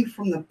pull me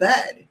from the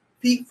bed,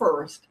 feet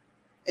first,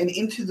 and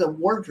into the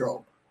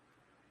wardrobe.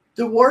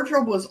 The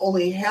wardrobe was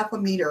only half a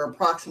meter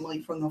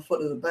approximately from the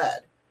foot of the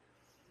bed.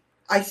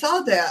 I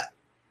saw that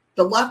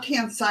the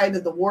left-hand side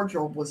of the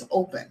wardrobe was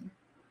open.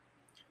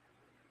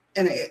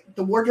 And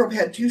the wardrobe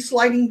had 2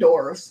 sliding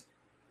doors.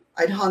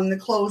 I'd hung the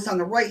clothes on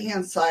the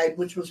right-hand side,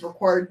 which was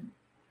required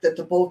that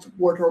the both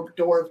wardrobe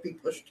doors be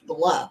pushed to the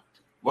left.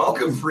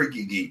 Welcome,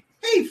 Freaky Geek.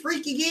 Hey,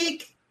 Freaky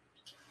Geek.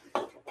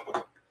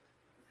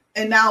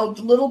 And now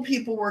the little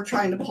people were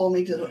trying to pull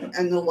me to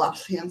the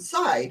left-hand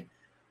side,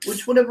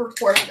 which would have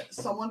required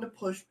someone to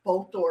push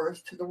both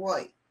doors to the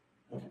right.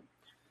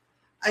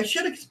 I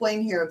should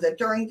explain here that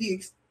during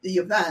the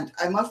event,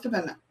 I must have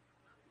been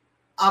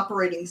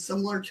operating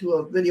similar to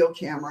a video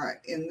camera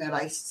in that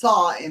I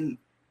saw and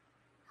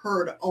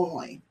heard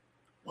only.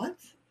 What?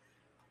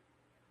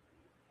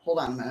 Hold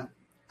on a minute.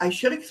 I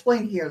should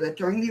explain here that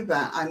during the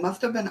event, I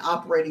must have been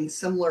operating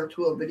similar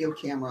to a video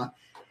camera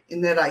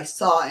in that I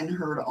saw and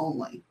heard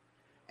only.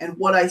 And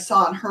what I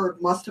saw and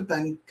heard must have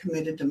been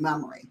committed to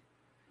memory.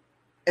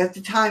 At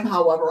the time,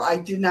 however, I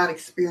did not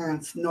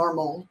experience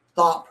normal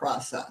thought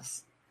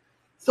process.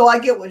 So I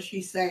get what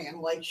she's saying.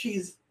 Like,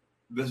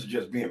 this is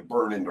just being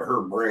burned into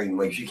her brain.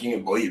 Like, she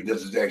can't believe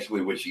this is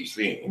actually what she's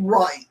seeing.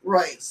 Right.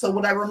 So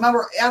what I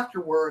remember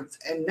afterwards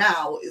and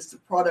now is the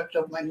product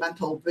of my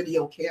mental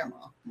video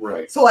camera.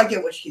 Right. So I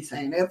get what she's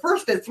saying. At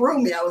first it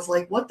threw me. I was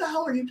like, what the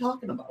hell are you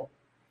talking about?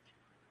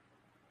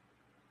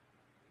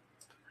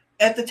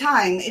 At the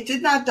time, it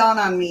did not dawn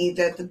on me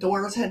that the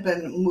doors had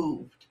been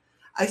moved.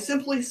 I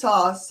simply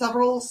saw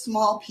several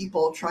small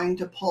people trying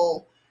to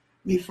pull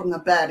me from the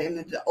bed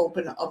into the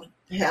open of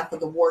half of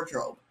the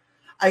wardrobe.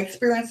 I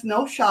experienced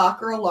no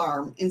shock or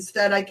alarm.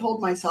 Instead, I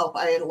told myself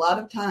I had a lot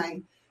of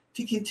time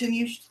to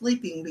continue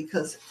sleeping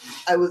because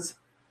I was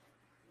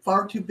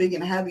far too big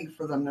and heavy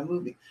for them to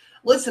move me.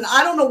 Listen,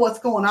 I don't know what's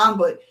going on,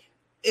 but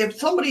if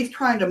somebody's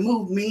trying to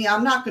move me,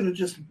 I'm not going to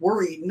just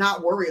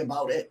not worry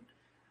about it.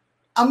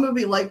 I'm going to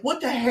be like,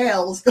 what the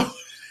hell is going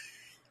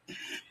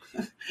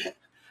on?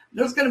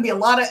 There's going to be a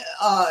lot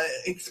of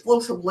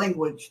explosive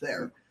language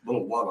there.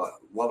 Lot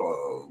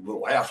of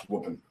little ass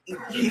whooping.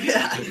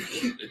 Yeah.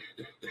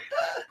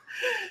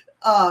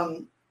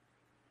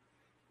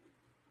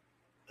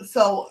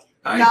 So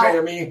hi, now,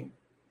 Pammy.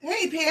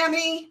 Hey,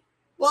 Pammy.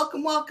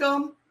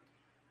 Welcome.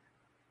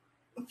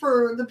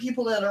 For the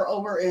people that are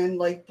over in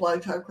like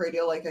Blog Talk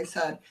Radio, like I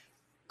said,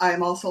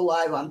 I'm also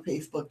live on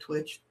Facebook,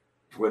 Twitch,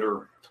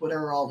 Twitter,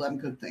 all them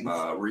good things.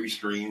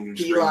 Restream,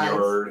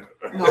 StreamYard.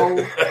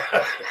 No.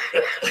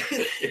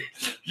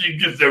 You're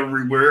just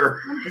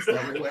everywhere. I'm just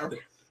everywhere.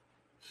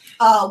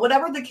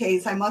 Whatever the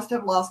case, I must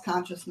have lost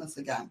consciousness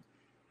again.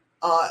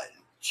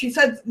 She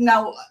said,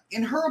 now,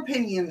 in her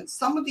opinion,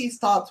 some of these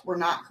thoughts were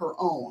not her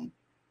own,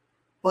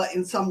 but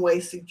in some way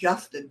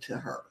suggested to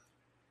her.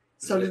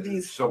 So did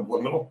these...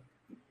 Subliminal?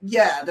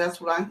 Yeah, that's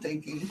what I'm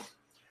thinking.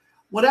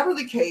 Whatever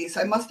the case,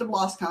 I must have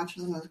lost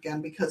consciousness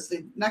again because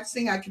the next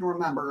thing I can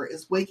remember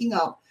is waking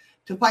up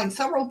to find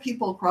several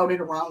people crowded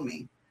around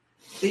me.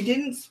 They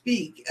didn't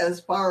speak as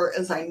far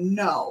as I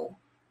know.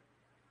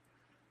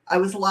 I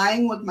was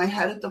lying with my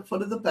head at the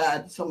foot of the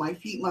bed, so my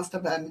feet must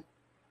have been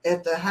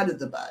at the head of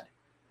the bed.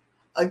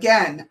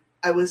 Again,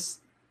 I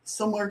was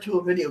similar to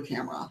a video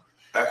camera.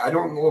 I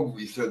don't know if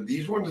we said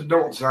these ones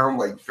don't sound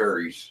like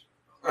fairies.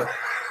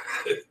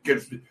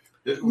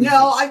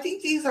 No, I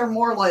think these are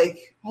more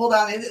like, hold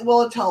on,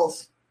 it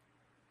tells.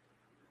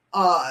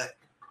 I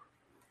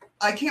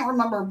can't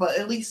remember, but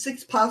at least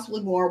 6,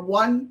 possibly more.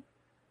 One,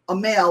 a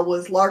male,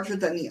 was larger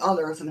than the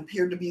others and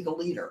appeared to be the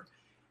leader.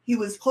 He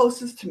was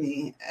closest to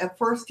me. At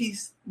first, he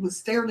was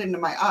stared into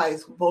my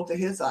eyes with both of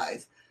his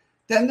eyes.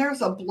 Then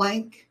there's a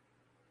blank,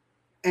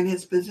 and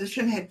his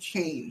position had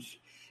changed.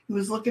 He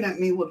was looking at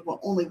me with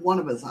only one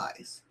of his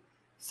eyes.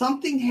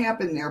 Something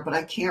happened there, but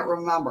I can't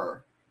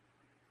remember.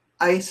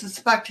 I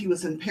suspect he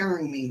was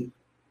impairing me.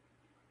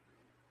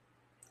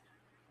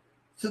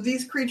 So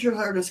these creatures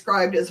are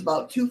described as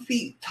about 2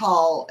 feet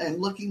tall and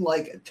looking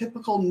like a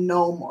typical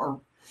gnome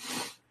or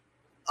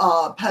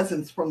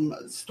peasants from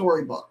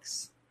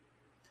storybooks.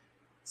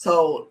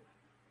 So,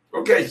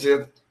 okay,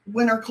 Sid.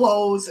 Winter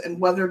clothes and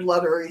weathered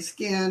leathery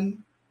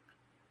skin.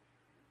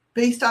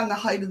 Based on the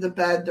height of the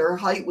bed, their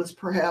height was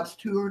perhaps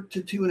 2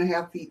 to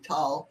 2.5 feet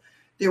tall.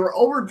 They were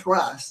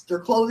overdressed. Their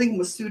clothing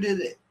was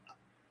suited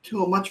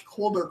to a much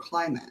colder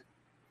climate.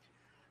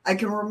 I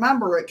can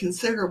remember it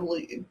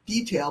considerably in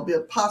detail,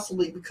 but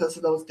possibly because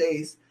of those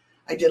days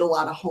I did a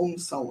lot of home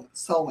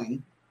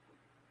sewing.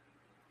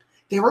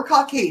 They were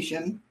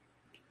Caucasian.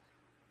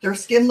 Their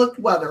skin looked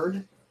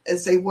weathered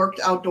as they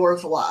worked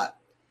outdoors a lot,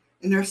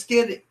 and their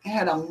skin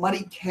had a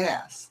muddy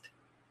cast.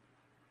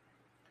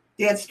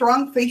 They had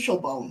strong facial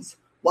bones,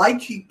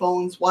 wide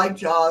cheekbones, wide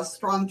jaws,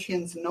 strong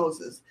chins and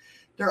noses.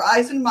 Their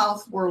eyes and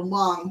mouths were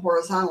long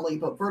horizontally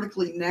but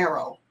vertically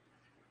narrow,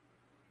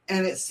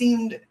 and it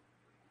seemed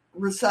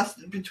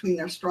recessed between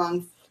their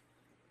strong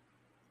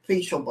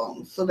facial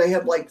bones. So they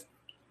had like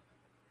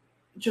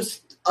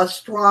just a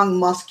strong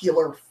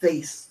muscular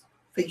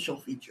facial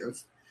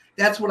features.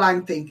 That's what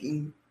I'm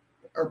thinking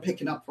or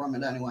picking up from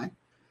it anyway.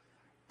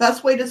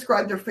 Best way to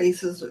describe their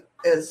faces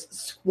as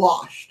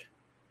squashed,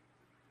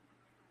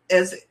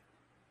 as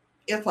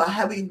if a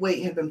heavy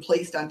weight had been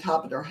placed on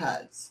top of their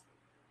heads,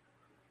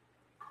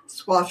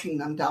 squashing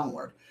them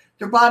downward.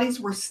 Their bodies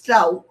were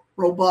stout,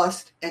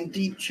 robust, and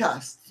deep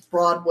chests,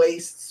 broad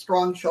waists,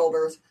 strong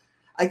shoulders.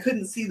 I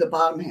couldn't see the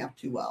bottom half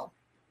too well.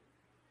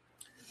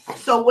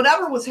 So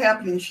whatever was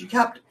happening, she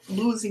kept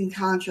losing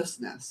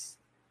consciousness.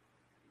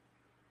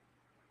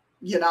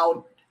 You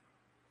know,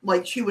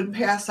 like she would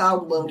pass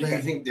out a little bit. Do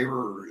you think they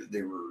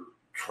were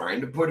trying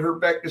to put her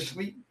back to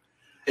sleep,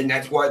 and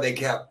that's why they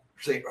kept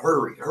saying,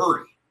 "Hurry,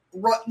 hurry"?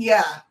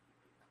 Yeah,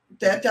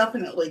 that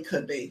definitely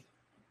could be.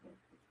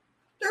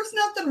 There's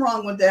nothing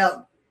wrong with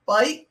that.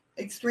 Bite,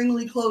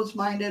 extremely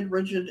closed-minded,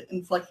 rigid,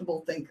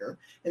 inflexible thinker,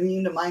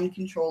 immune to mind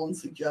control and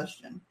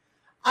suggestion.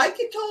 I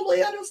can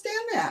totally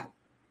understand that.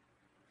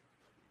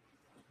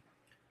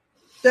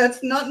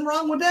 That's nothing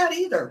wrong with that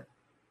either.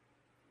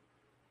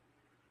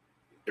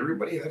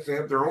 Everybody has to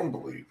have their own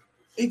belief.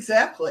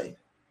 Exactly.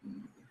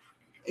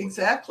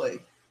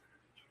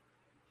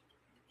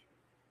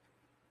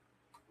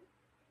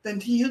 Then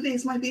to you,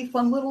 these might be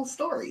fun little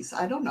stories.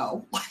 I don't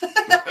know.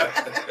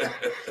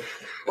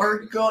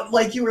 Or go,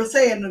 like you were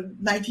saying, in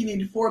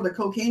 1984, the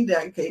cocaine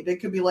decade, it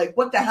could be like,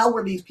 what the hell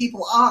were these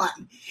people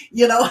on?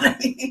 You know what I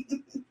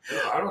mean?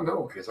 I don't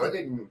know, because I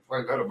didn't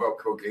find out about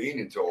cocaine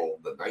until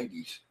the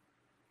 90s.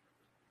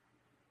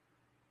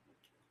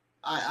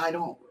 I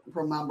don't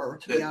remember,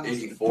 to be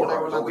honest. 84,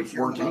 I was only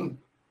 14.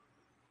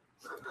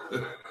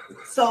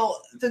 So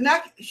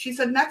she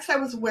said, next I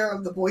was aware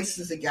of the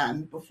voices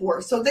again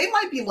before. So they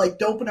might be like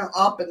doping her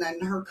up and then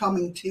her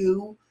coming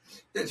to.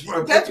 That's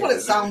what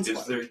it sounds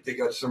like. They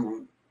got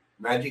some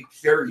magic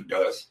fairy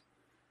dust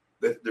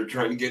that they're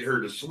trying to get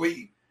her to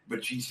sleep,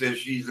 but she says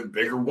she's a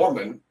bigger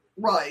woman.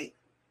 Right.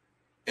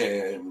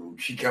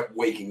 And she kept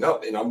waking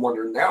up. And I'm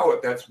wondering now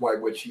if that's why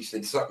what she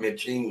said, something had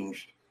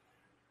changed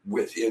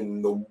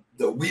within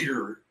the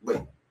leader.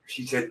 Like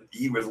she said,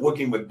 he was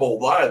looking with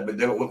both eyes, but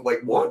then it looked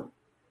like one.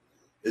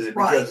 Is it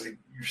because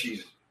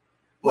she's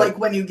like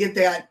when you get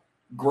that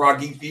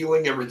groggy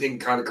feeling, everything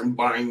kind of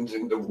combines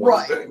into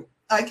one thing?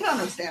 I can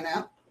understand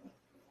that.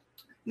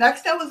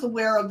 Next, I was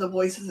aware of the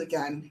voices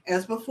again,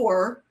 as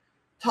before,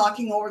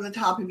 talking over the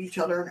top of each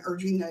other and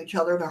urging each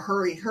other to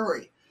hurry,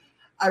 hurry.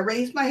 I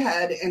raised my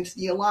head and to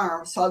the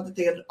alarm saw that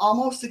they had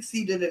almost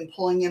succeeded in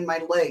pulling in my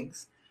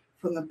legs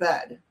from the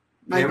bed.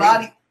 My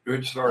body...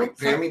 Sorry,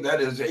 Pammy,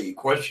 that is a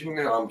question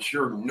that I'm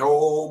sure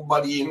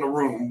nobody in the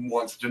room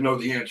wants to know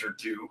the answer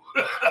to.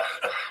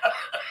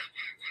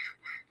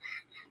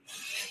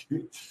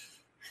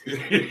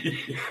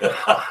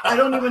 I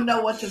don't even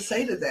know what to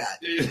say to that.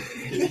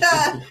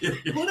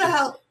 Who the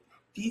hell?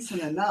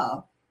 Decent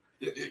enough.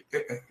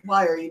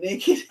 Why are you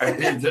naked? I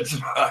think that's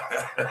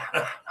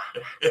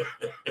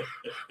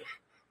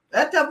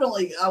that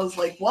definitely, I was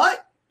like,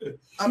 what?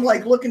 I'm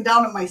like looking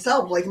down at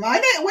myself, like,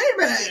 wait a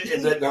minute.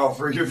 And then now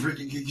for you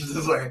freaking geeks,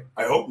 it's like,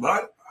 I hope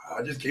not.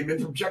 I just came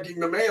in from checking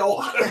the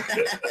mail.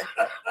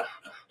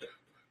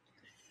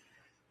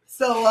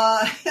 So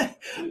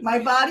my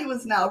body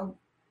was now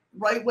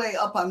right way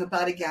up on the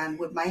bed again,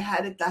 with my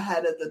head at the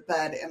head of the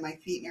bed and my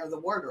feet near the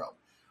wardrobe.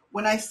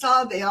 When I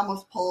saw they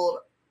almost pulled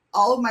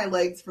all of my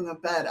legs from the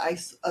bed,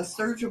 a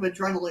surge of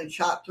adrenaline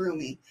shot through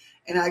me,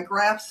 and I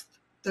grasped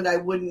that I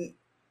wouldn't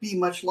be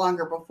much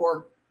longer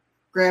before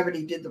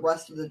gravity did the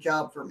rest of the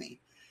job for me.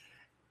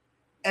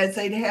 As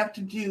they'd have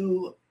to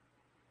do,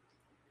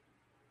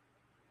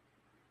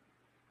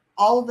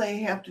 all they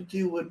have to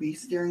do would be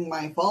steering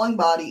my falling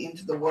body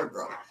into the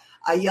wardrobe.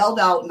 I yelled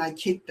out and I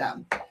kicked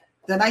them.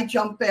 Then I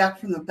jumped back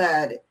from the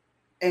bed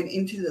and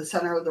into the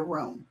center of the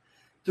room.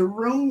 The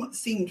room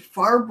seemed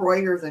far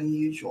brighter than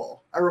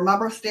usual. I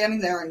remember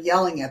standing there and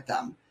yelling at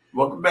them.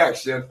 Welcome back,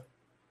 Sid.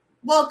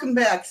 Welcome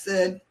back,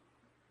 Sid.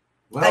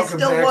 I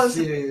still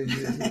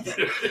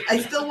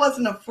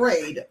wasn't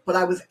afraid, but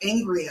I was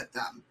angry at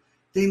them.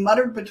 They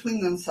muttered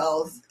between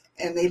themselves,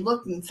 and they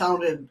looked and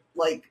sounded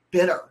like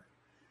bitter.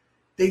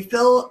 They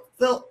filed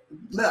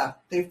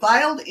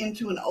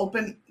into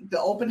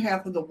the open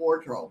half of the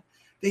wardrobe.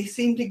 They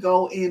seemed to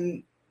go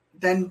in,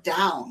 then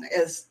down,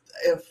 as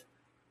if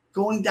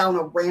going down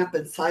a ramp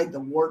inside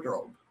the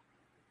wardrobe.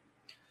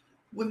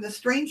 When the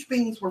strange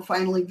beings were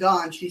finally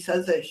gone, she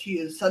says that she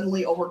is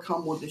suddenly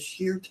overcome with a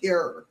sheer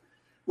terror.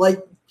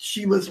 Like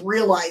she was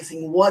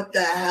realizing what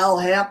the hell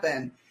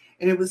happened.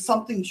 And it was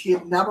something she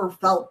had never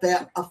felt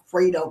that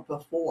afraid of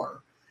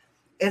before.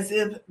 As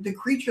if the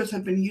creatures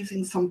had been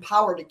using some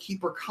power to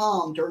keep her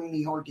calm during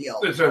the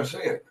ordeal. That's what I'm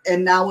saying.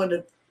 And now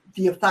the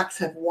effects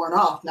have worn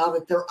off, now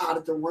that they're out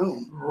of the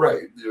room.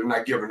 Right. They're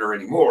not giving her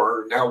any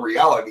more. Now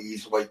reality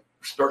is like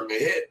starting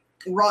to hit.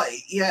 Right,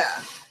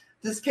 yeah.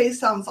 This case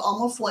sounds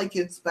almost like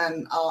it's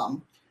been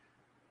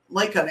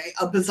like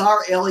a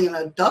bizarre alien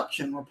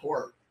abduction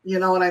report. You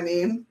know what I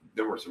mean?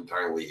 There were some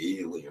tiny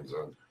aliens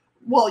on.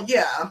 Well,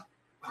 yeah.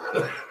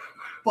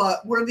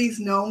 But were these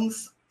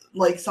gnomes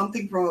like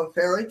something from a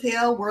fairy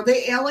tale? Were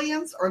they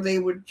aliens, or they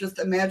were just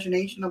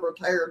imagination of a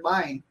retired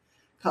mind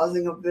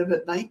causing a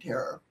vivid night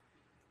terror?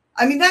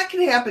 I mean, that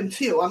could happen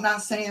too. I'm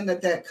not saying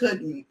that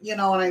couldn't, you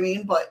know what I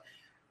mean? But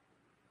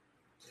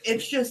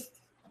it's just...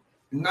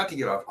 Not to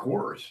get off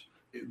course,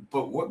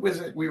 but what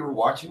was it we were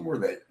watching where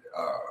that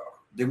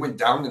they went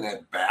down in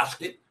that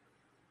basket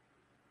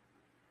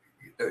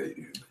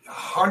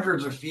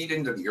hundreds of feet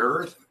into the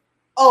earth?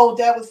 Oh,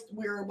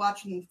 we were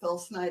watching Phil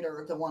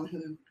Snyder, the one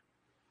who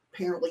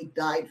apparently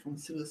died from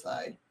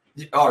suicide.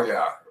 Oh,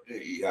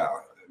 yeah,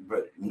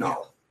 but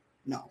no.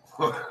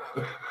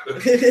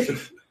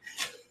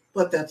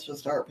 But that's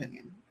just our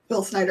opinion.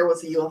 Phil Snyder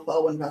was a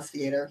UFO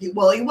investigator. He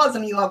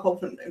wasn't a UFO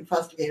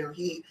investigator.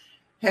 He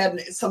had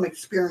some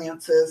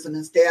experiences, and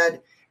his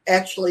dad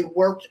actually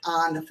worked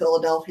on the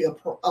Philadelphia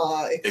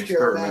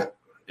experiment.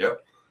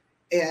 Yep.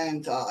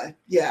 And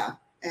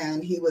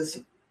and he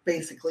was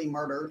basically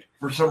murdered.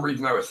 For some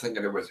reason, I was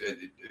thinking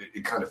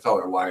it kind of fell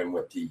in line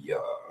with the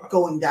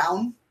going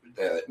down.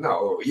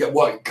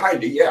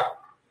 Kind of, yeah.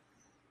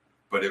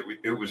 But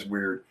it was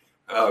weird.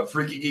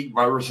 Freaky Geek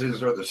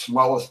viruses are the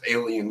smallest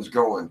aliens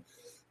going.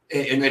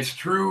 And it's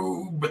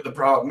true, but the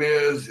problem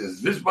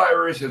is this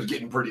virus is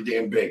getting pretty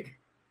damn big.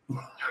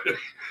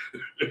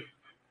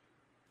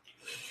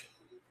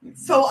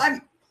 So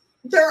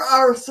there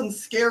are some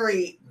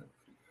scary,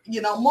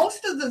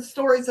 most of the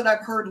stories that I've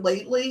heard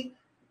lately.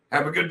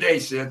 Have a good day,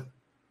 Sid.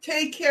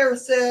 Take care,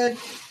 Sid.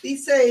 Be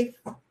safe.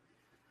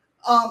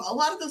 A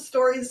lot of the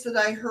stories that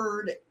I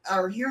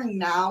are hearing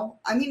now,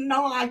 I mean,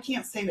 no, I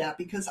can't say that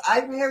because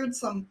I've heard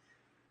some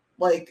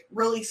like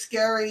really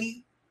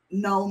scary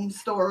gnome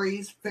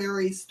stories,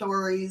 fairy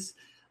stories.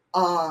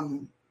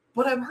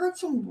 But I've heard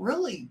some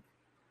really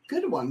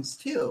good ones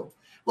too.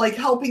 Like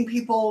helping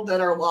people that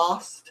are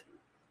lost.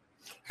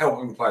 Help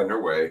them find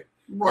their way.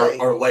 Right.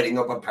 Or lighting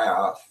up a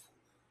path.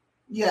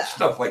 Yeah.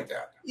 Stuff like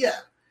that. Yeah.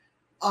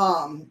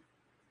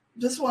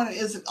 This one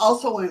is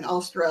also in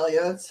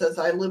Australia. It says,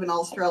 I live in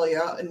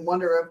Australia and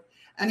wonder if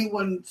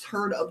anyone's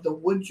heard of the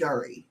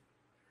Woodjari.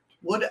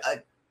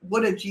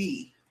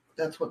 Woodajee.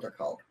 That's what they're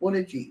called.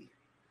 Woodajee.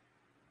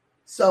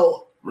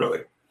 So.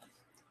 Really?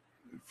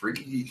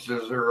 Freaky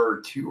says there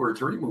are 2 or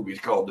 3 movies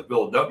called The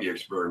Philadelphia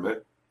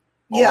Experiment.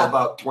 All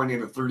about 20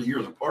 to 30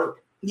 years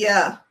apart.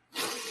 Yeah.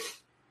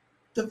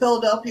 The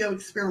Philadelphia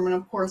Experiment,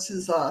 of course,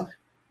 is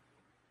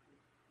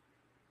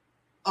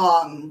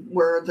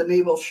where the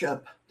naval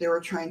ship, they were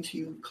trying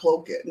to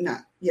cloak it,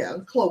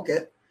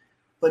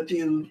 but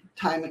do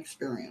time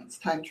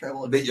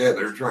travel.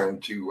 They're trying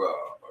to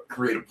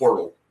create a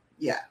portal.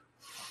 Yeah.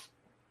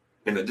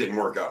 And it didn't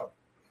work out.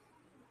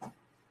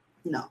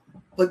 No.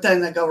 But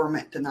then the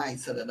government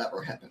denies that it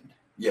ever happened.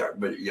 Yeah,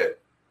 but yet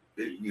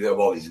you have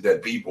all these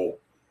dead people.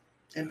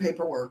 And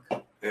paperwork.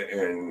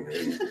 And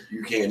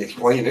you can't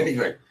explain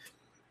anything.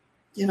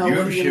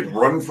 You should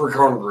run for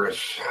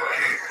Congress.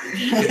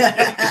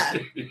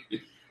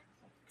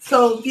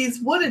 So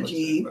these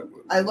Woodajee,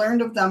 I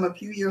learned of them a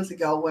few years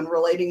ago when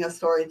relating a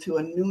story to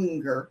a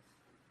Noonger.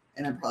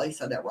 And I probably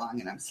said that wrong,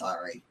 and I'm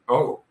sorry.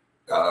 Oh,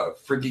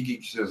 Freaky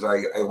Geek says,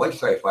 I like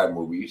sci-fi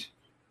movies,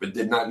 but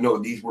did not know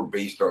these were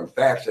based on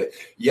facts.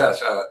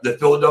 Yes, the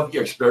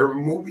Philadelphia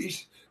Experiment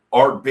movies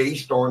are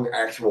based on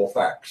actual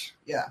facts.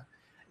 Yeah.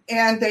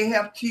 And they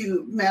have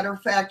to, matter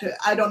of fact,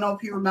 I don't know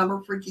if you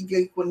remember Freaky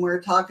Geek when we were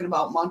talking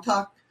about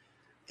Montauk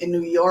in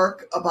New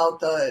York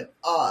about that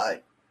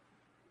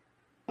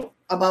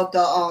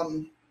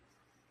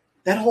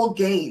whole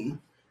game,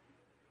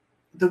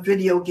 the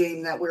video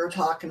game that we were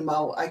talking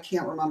about. I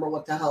can't remember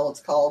what the hell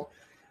it's called,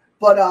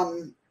 but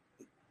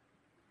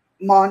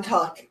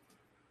Montauk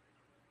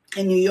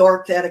in New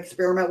York, that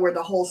experiment where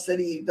the whole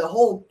city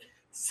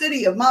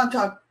of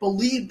Montauk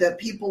believed that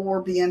people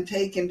were being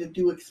taken to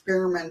do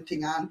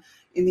experimenting on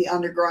in the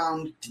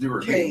underground. They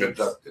were being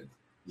abducted.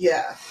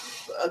 Yeah,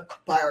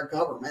 by our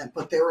government.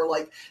 But they were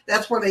like,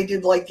 that's where they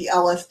did like the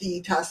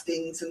LSD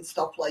testings and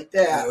stuff like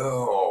that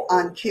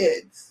on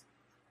kids.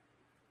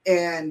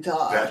 And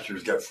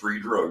bastards got free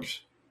drugs.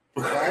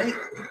 Right?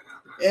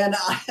 And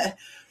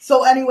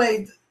so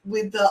anyway,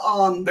 with the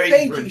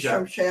thank you,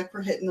 Shrimp Shack,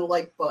 for hitting the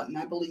like button.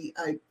 I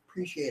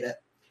appreciate it.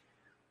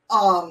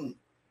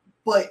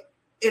 But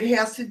it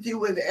has to do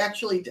with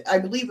actually, I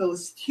believe it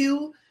was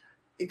 2.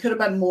 It could have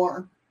been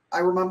more. I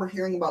remember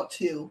hearing about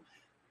 2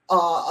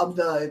 of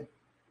the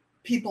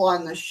people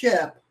on the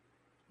ship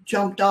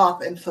jumped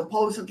off and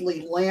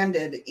supposedly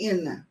landed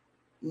in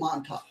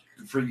Montauk.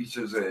 Freaky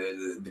says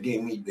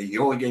the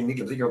only game he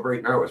can think of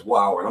right now is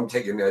WoW, and I'm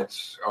taking that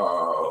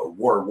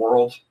War of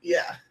Worlds.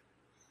 Yeah.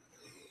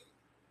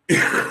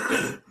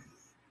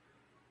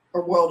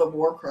 Or World of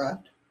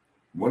Warcraft.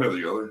 One or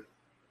the other.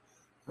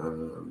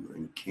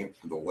 I can't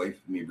for the life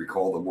of me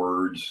recall the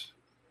words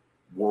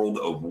World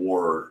of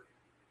War.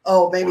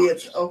 Oh, maybe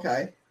it's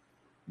okay.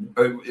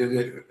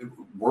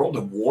 World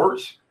of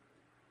Wars?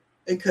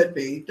 It could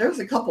be. There's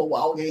a couple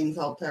WoW games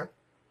out there.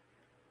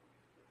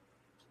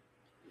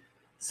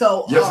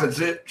 So yes, that's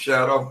it,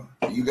 Shadow.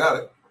 You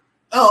got it.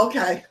 Oh,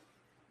 okay.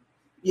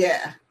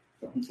 Yeah.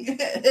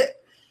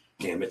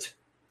 Damn it.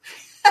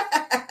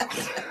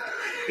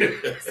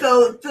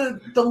 So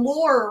the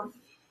lore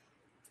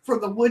for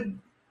the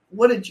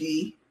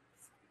Woodajee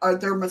are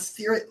they're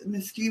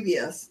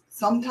mischievous,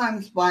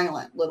 sometimes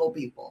violent little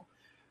people.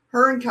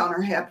 Her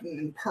encounter happened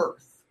in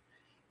Perth,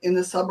 in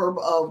the suburb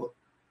of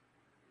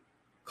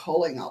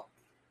Collingwood.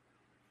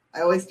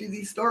 I always do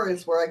these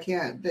stories where I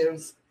can't.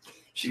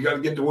 She got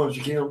to get the ones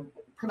you can't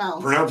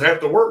pronounce half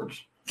the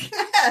words.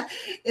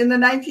 In the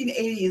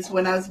 1980s,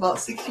 when I was about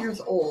 6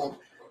 years old,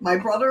 my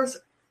brother's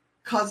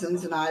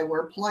cousins and I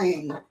were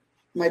playing.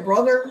 My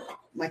brother,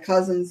 my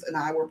cousins, and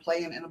I were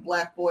playing in a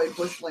black boy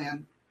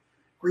bushland,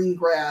 green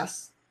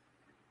grass,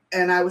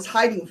 and I was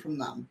hiding from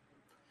them.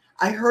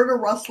 I heard a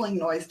rustling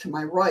noise to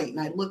my right, and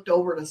I looked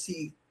over to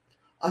see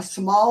a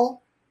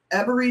small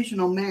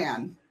Aboriginal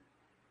man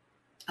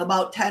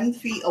about 10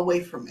 feet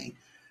away from me.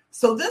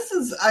 So this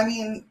is, I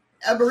mean,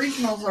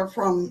 Aboriginals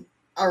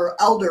are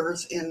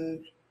elders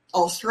in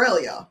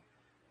Australia.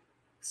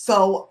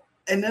 So,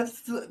 and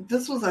if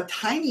this was a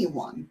tiny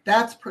one,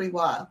 that's pretty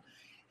wild.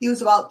 He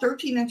was about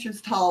 13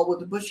 inches tall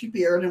with a bushy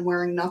beard and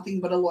wearing nothing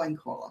but a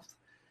loincloth.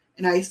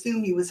 And I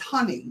assume he was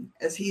hunting,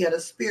 as he had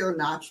a spear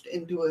notched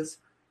into his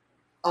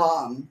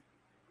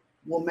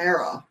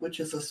Womera, which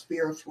is a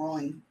spear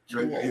throwing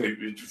tool.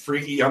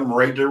 Freaky, I'm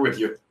right there with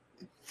you.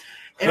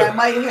 And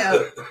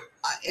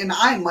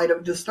I might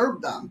have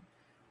disturbed them.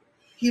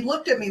 He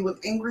looked at me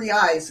with angry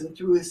eyes and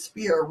threw his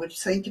spear, which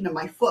sank into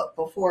my foot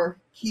before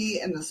he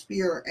and the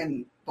spear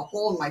and the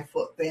hole in my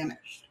foot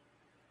vanished.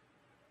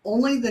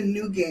 Only the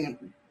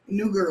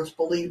Noogars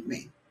believed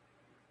me.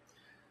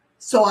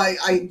 So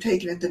I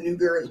take it the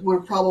Noogars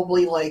were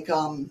probably like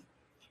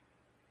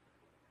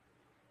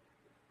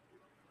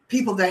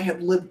people that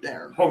have lived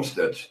there.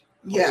 Homesteads.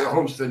 Yeah.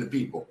 Homesteaded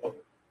people.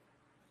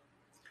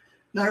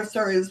 Another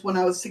story is when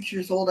I was 6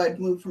 years old, I'd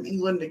moved from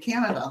England to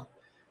Canada.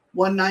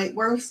 One night,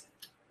 where is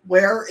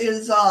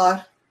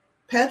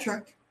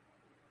Patrick?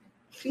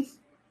 He's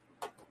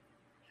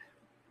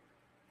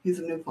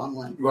in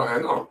Newfoundland. Well, I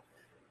know.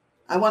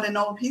 I want to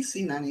know if he's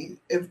seen any,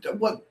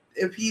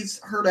 if he's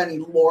heard any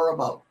lore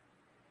about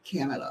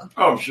Canada.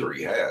 Oh, I'm sure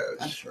he has.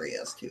 I'm sure he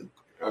has too.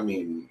 I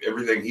mean,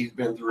 everything he's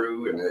been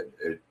through, and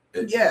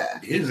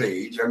at his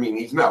age, I mean,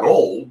 he's not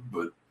old,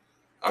 but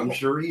I'm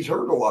sure he's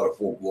heard a lot of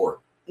folklore.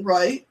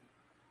 Right.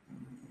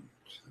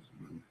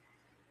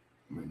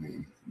 My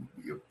name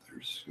will be up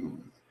there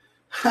soon.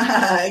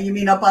 You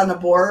mean up on the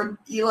board,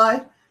 Eli?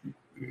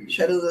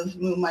 Shadow of the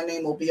Moon, my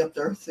name will be up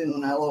there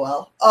soon,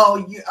 LOL.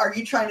 Oh, are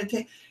you trying to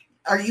take...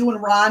 Are you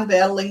and Ron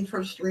battling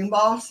for Stream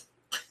Boss?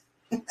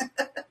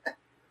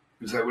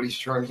 Is that what he's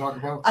trying to talk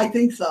about? I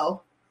think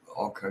so.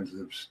 All kinds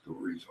of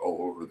stories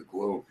all over the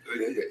globe.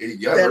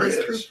 Yeah, that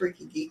is true,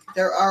 Freaky Geek.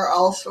 There are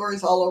all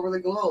stories all over the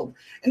globe.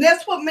 And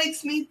that's what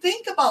makes me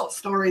think about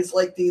stories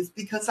like these,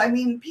 because, I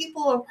mean,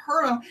 people have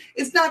heard them.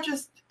 It's not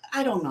just,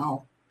 I don't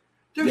know.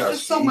 There's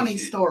just so many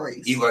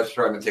stories. Eli's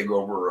trying to take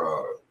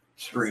over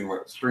Stream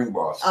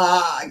Boss.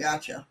 I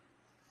gotcha.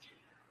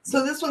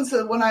 So this one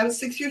said, when I was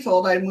 6 years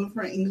old, I moved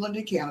from England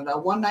to Canada.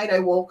 One night I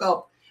woke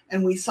up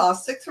and we saw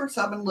 6 or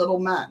 7 little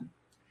men.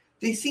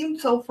 They seemed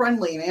so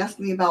friendly and asked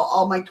me about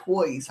all my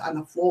toys on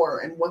the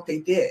floor and what they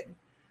did.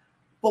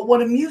 But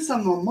what amused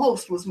them the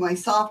most was my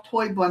soft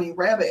toy bunny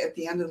rabbit at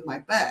the end of my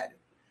bed.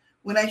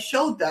 When I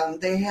showed them,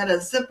 they had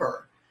a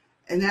zipper.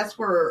 And that's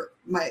where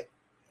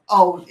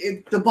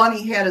the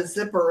bunny had a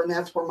zipper, and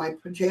that's where my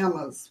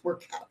pajamas were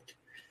kept.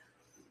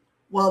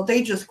 Well,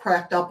 they just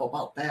cracked up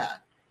about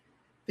that.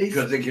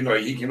 Because he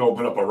can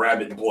open up a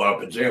rabbit and pull out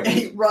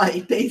pajamas.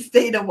 Right. They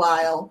stayed a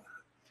while.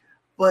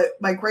 But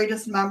my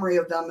greatest memory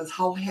of them is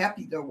how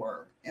happy they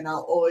were. And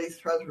I'll always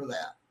treasure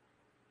that.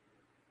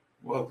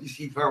 Well, at least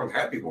he found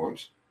happy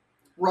ones.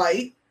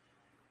 Right.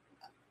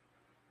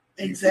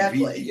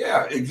 Exactly.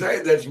 Yeah,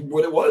 exactly. That's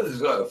what it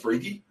was,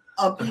 Freaky.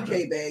 A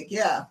PJ bag,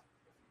 yeah.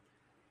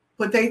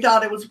 But they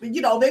thought it was,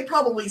 they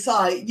probably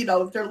saw,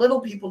 if they're little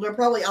people, they're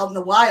probably out in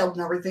the wild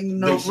and everything.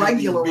 No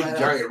regular big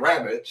giant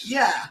rabbits.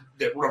 Yeah.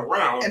 That run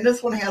around. And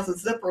this one has a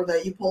zipper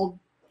that you pull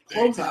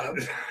clothes out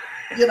of.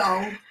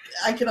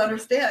 I can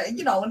understand,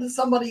 and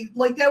somebody,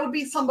 like that would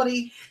be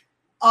somebody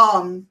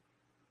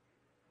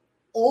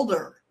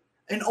older,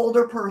 an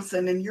older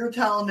person, and you're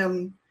telling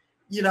them,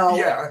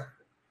 yeah,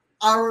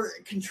 our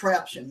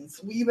contraptions.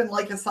 We even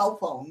like a cell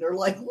phone. They're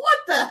like, what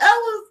the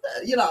hell is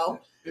that?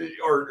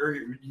 Or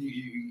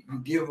you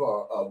give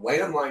a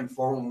landline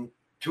phone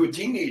to a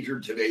teenager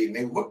today, and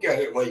they look at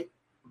it like,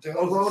 what the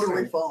hell is a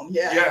rotary phone?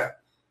 Yeah. Yeah.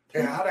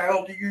 And how the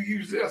hell do you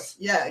use this?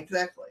 Yeah,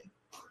 exactly.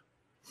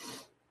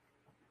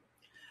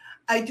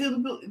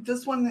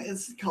 This one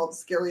is called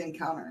Scary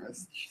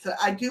Encounters. She said,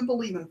 I do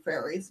believe in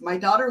fairies. My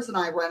daughters and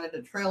I rented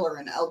a trailer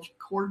in El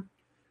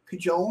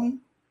Cajon,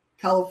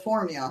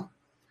 California.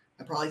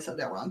 I probably said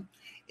that wrong.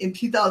 In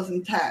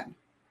 2010.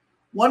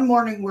 One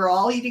morning, we're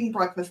all eating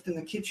breakfast in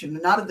the kitchen,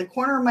 and out of the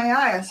corner of my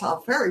eye, I saw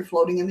a fairy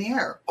floating in the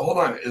air. Hold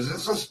on. Is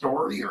this a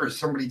story or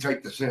somebody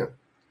typed this in?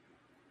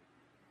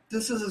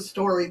 This is a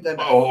story that...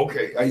 Oh,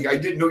 okay. I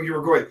didn't know you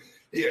were going.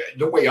 Yeah,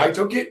 the way I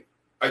took it,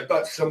 I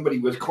thought somebody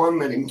was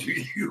commenting to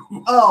you.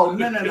 Oh,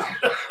 no.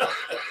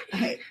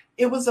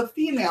 It was a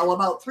female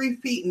about 3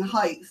 feet in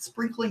height,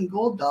 sprinkling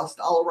gold dust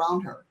all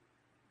around her.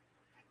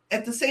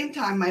 At the same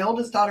time, my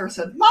oldest daughter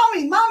said,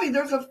 Mommy,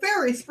 there's a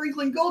fairy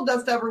sprinkling gold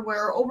dust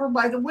everywhere over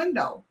by the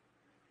window.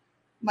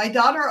 My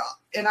daughter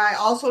and I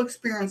also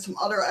experienced some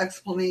other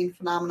explained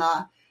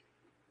phenomena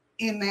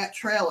in that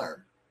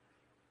trailer.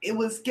 It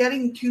was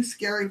getting too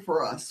scary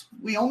for us.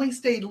 We only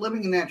stayed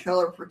living in that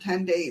trailer for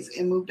 10 days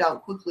and moved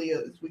out quickly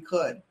as we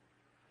could.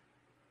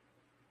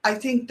 I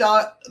think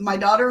my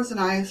daughters and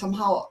I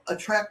somehow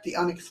attract the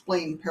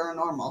unexplained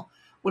paranormal,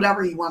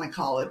 whatever you want to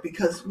call it,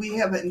 because we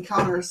have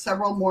encountered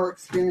several more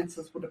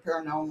experiences with the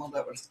paranormal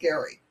that were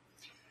scary.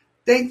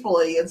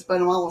 Thankfully, it's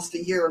been almost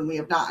a year and we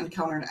have not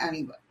encountered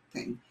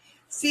anything.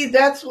 See,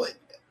 that's what...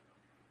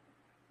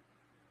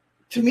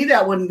 To me,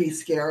 that wouldn't be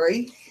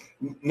scary.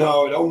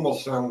 No, it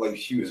almost sounded like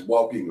she was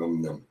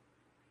welcoming them.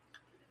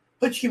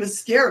 But she was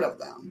scared of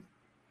them.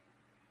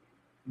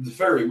 The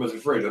fairy was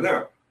afraid of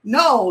them.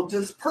 No,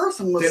 this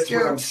person was That's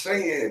scared. what I'm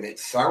saying. It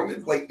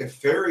sounded like the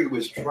fairy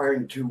was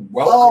trying to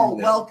welcome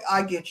them. Well,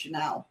 I get you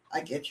now.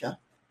 I get you.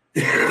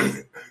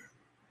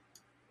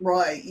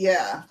 Right,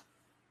 yeah.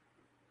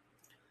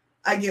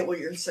 I get what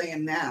you're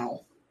saying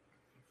now.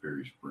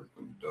 Fairy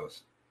sprinkling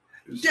dust.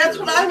 That's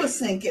what I was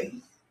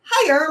thinking.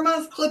 Hi,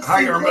 Irma's Clips Hi,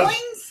 and Irma.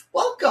 Coins.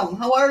 Welcome.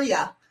 How are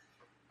ya?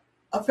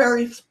 A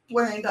fairy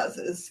spraying dust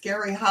is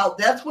scary. How?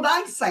 That's what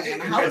I'm saying.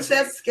 And How is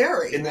that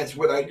scary? And that's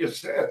what I just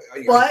said.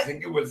 I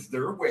think it was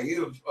their way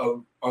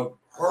of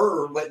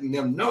her letting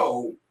them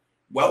know,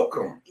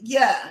 welcome.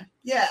 Yeah.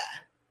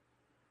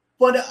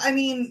 But I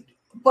mean,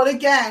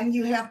 again,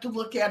 you have to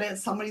look at it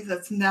as somebody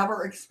that's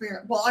never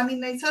experienced. Well, I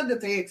mean, they said that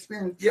they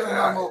experienced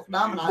paranormal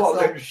phenomena.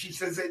 Well, she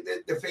says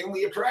that the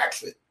family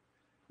attracts it.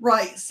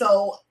 Right.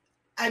 So,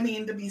 I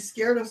mean, to be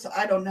scared of,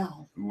 I don't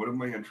know. What am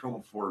I in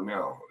trouble for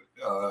now?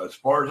 As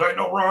far as I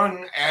know,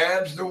 Ron,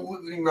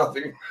 absolutely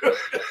nothing.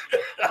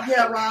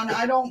 Yeah, Ron,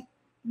 I don't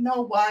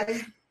know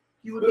why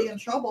you would be in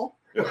trouble.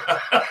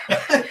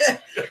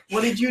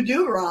 What did you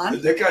do, Ron?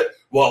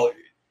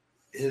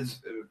 His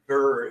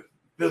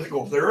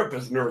physical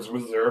therapist nurse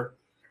was there.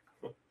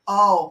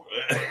 Oh.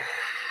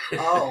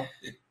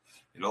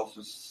 It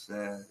also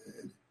said,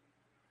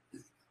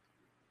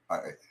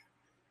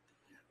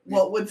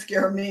 what would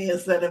scare me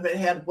is that if it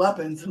had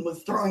weapons and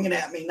was throwing it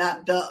at me,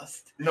 not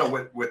dust. No,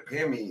 with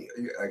Pammy,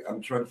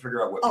 I'm trying to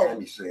figure out what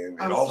Pammy's saying.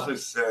 It also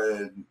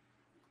said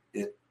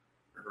it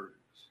heard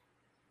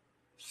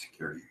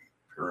scary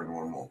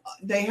paranormal.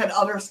 They had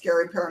other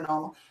scary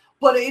paranormal.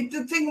 But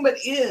the thing of it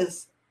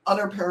is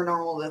other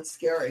paranormal that's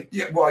scary.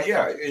 Yeah, well,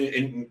 yeah.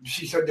 And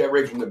she said that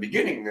right from the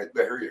beginning, that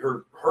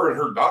her and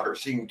her daughter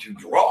seemed to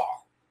draw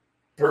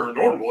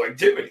paranormal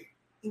activity.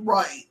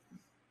 Right.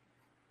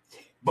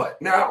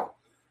 But now,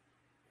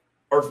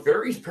 are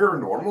fairies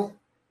paranormal?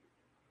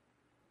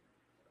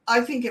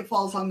 I think it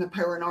falls on the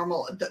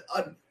paranormal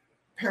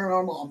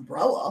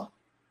umbrella.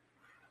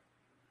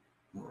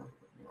 He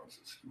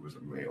was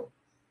a male.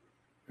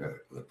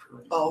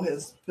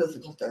 His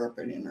physical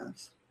therapy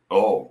nurse.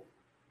 Oh,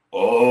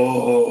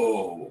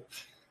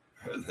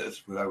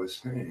 that's what I was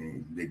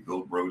saying. They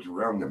build roads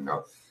around them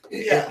now.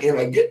 Yeah. And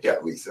I get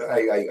that, Lisa.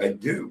 I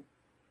do.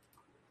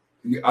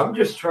 I'm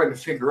just trying to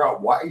figure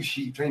out why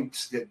she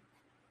thinks that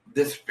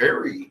this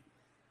fairy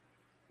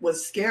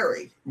was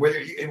scary. Whether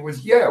it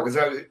was,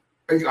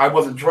 I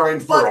wasn't trying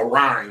for a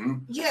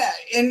rhyme. Yeah,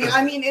 and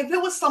I mean, if it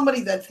was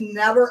somebody that's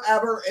never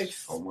ever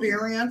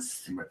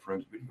experienced. See my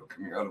friend's video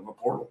coming out of a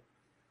portal.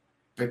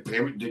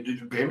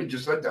 Pammy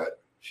just said that.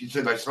 She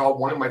said, I saw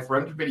one of my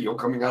friend's video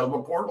coming out of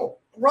a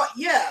portal. Right,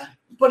 yeah.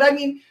 But I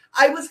mean,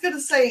 I was going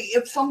to say,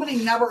 if somebody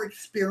never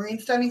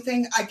experienced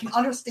anything, I can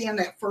understand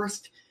that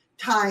first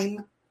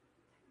time.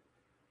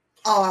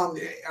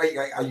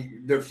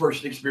 Their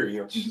first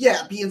experience.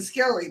 Yeah, being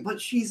scary,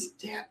 but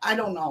I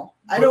don't know.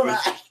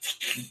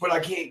 But I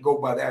can't go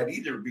by that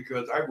either,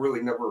 because I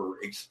really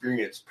never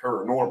experienced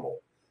paranormal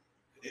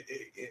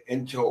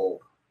until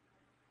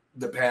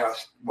the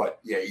past, a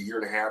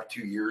year and a half,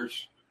 2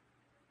 years.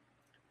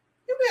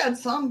 You've had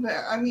some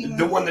there. I mean,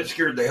 the one that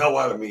scared the hell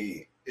out of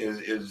me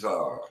is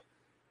the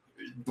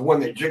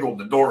one that jiggled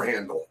the door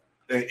handle.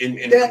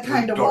 That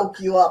kind of woke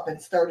you up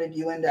and started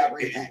you into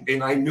everything.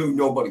 And I knew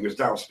nobody was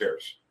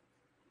downstairs.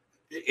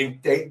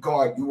 And thank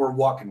God you were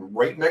walking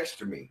right next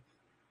to me,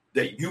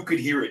 that you could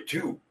hear it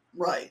too.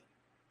 Right.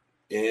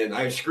 And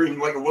I screamed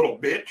like a little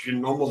bitch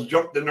and almost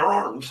jumped in their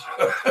arms.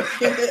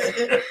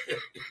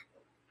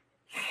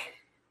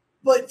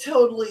 But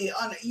totally,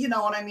 you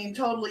know what I mean?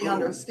 Totally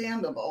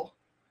understandable.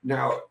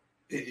 Now,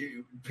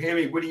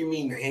 Pammy, what do you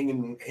mean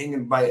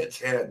hanging by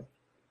its head?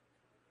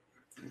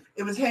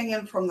 It was hanging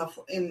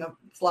in the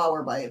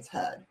flower by its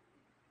head.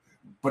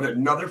 but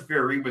another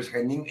fairy was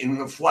hanging in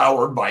the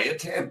flower by a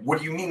tent. What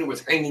do you mean it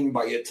was hanging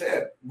by a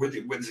tent? Was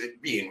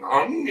it being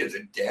hung? Is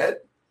it dead?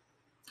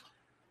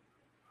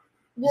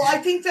 Well, I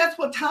think that's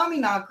what Tommy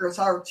knockers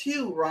are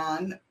too,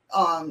 Ron.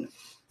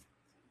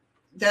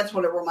 That's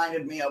what it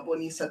reminded me of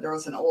when you said there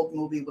was an old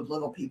movie with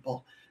little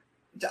people.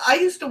 I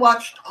used to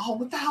watch,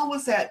 what the hell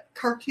was that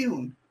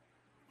cartoon?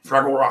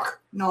 Fraggle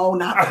Rock. No,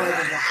 not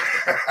Fraggle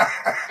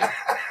Rock.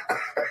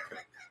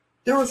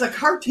 There was a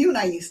cartoon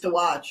I used to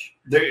watch.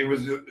 It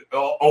was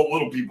all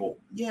little people.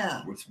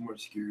 Yeah. What's more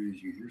scary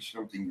is you hear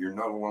something, you're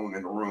not alone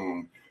in a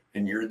room,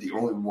 and you're the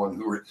only one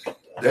who are.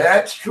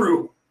 That's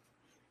true.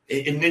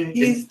 And then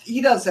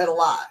he does that a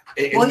lot.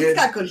 Well, he's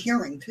got good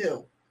hearing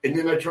too. And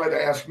then I try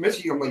to ask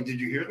Missy, I'm like, did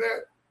you hear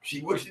that?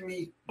 She looks at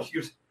me, she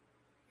goes,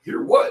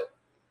 hear what?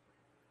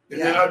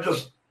 And then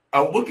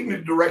I look in the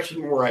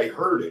direction where I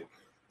heard it.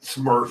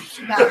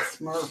 Smurfs. Not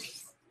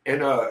Smurfs.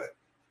 And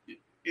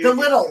the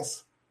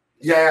Littles.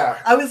 Yeah.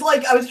 I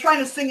was trying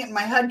to sing it in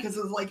my head because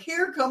it was like,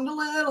 here come the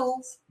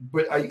Littles.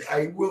 But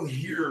I will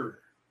hear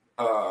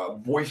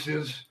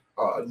voices,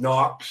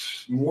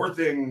 knocks, more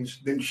things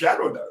than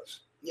Shadow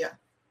does. Yeah.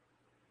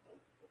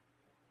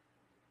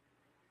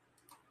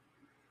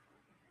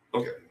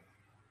 Okay.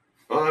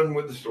 On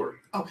with the story.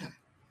 Okay.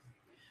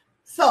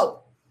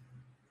 So,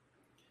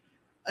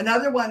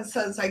 another one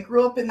says, I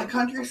grew up in the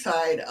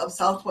countryside of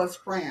southwest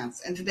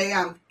France, and today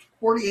I'm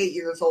 48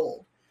 years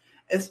old.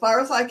 As far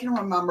as I can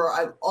remember,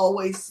 I've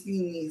always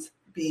seen these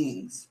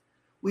beings.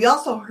 We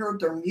also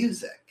heard their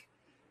music.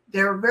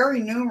 They're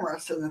very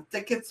numerous in the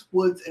thickets,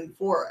 woods, and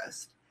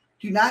forests.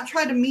 Do not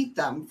try to meet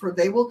them, for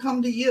they will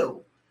come to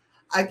you.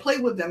 I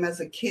played with them as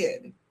a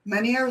kid.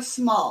 Many are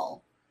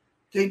small.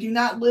 They do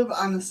not live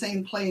on the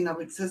same plane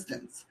of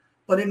existence,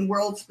 but in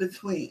worlds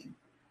between.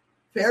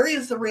 Fairy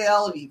is the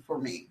reality for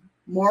me.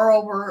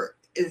 Moreover,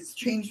 it's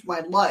changed my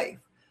life.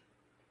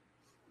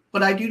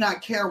 But I do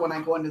not care when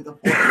I go into the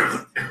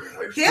forest.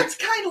 That's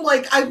kind of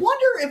like, I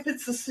wonder if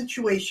it's a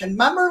situation.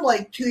 Remember,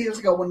 like 2 years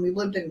ago when we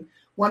lived in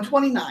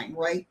 129,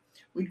 right?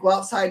 We'd go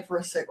outside for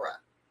a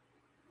cigarette.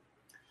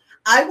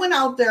 I went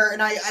out there,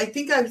 and I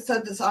think I've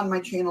said this on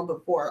my channel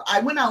before. I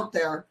went out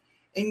there,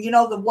 and you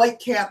know the white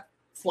cap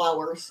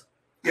flowers?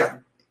 Yeah.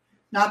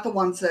 Not the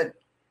ones that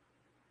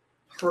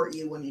hurt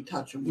you when you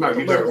touch them. No,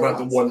 you're talking about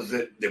the ones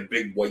that, the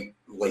big white,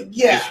 like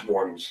this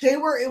ones.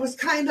 It was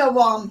kind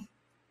of,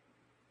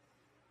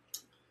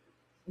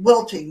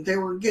 wilting. They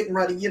were getting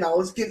ready, it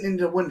was getting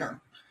into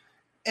winter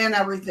and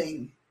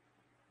everything.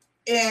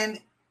 And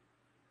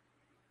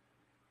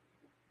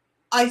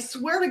I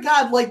swear to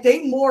God, like they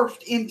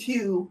morphed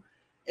into,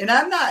 and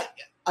I'm not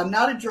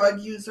a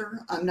drug user.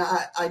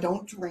 I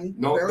don't drink.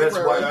 No, that's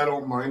rarely. Why I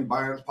don't mind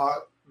buying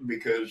pot,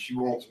 because she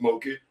won't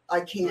smoke it. I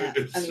can't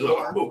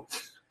anymore.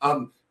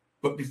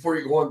 But before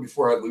you go on,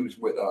 before I lose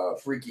what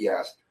Freaky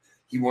asked,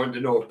 he wanted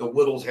to know if the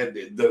Littles had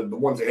the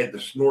ones that had the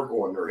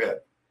snorkel on their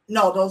head.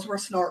 No, those were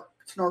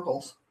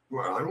snorkels.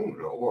 Well, I don't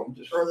know. I'm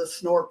just, or the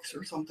snorks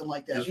or something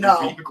like that. Just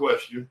no. Repeat the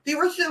question. They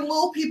were just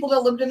little people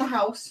that lived in a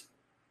house.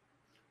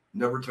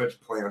 Never touch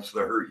plants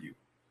that hurt you.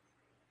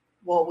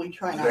 Well, we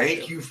try not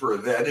Thank you for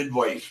that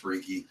advice,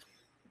 Freaky.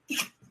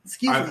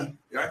 Excuse me.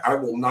 I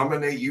will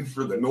nominate you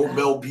for the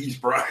Nobel Peace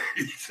Prize.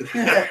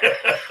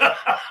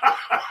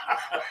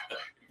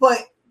 But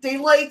they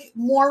like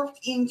morphed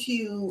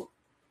into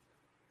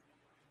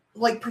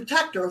like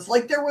protectors.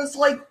 Like there was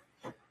like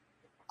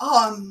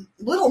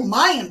little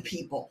Mayan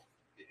people.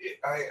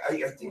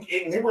 I think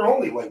they were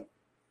only like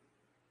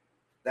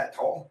that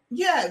tall.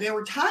 Yeah, they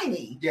were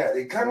tiny. Yeah,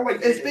 they kind of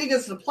like as big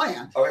as the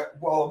plant.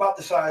 Well, about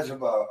the size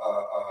of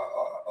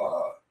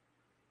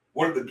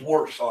one of the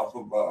dwarfs off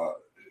of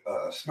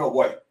Snow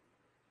White.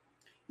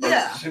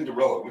 Yeah,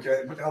 Cinderella.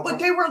 But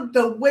they were,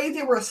 the way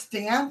they were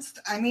stanced.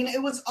 I mean,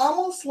 it was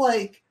almost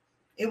like,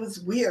 it was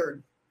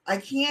weird. I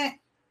can't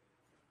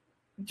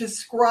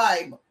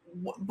describe,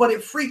 but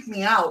it freaked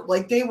me out.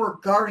 Like they were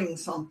guarding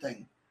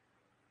something.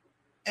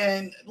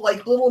 And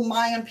like little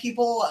Mayan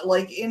people,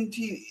 like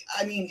into,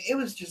 I mean, it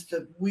was just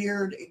a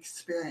weird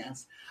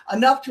experience.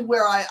 Enough to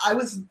where I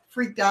was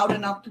freaked out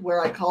enough to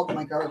where I called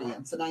my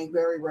guardians, and I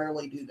very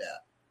rarely do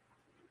that.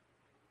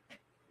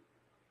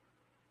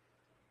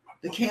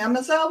 The cam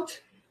is out?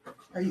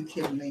 Are you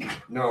kidding me?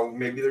 No,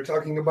 maybe they're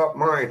talking about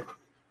mine.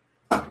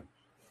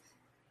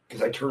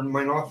 Because I turned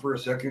mine off for a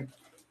second.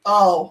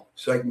 Oh.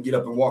 So I can get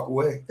up and walk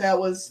away. That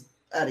was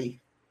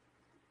Eddie.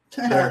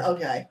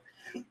 Okay.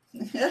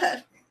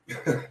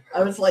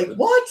 I was like,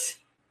 what?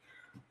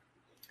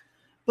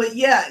 But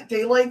yeah,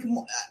 they like,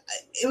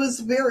 it was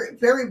very,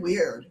 very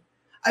weird.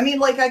 I mean,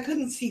 like I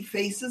couldn't see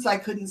faces. I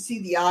couldn't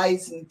see the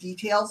eyes and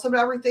details of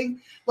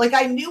everything. Like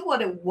I knew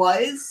what it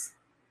was,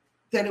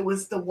 that it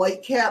was the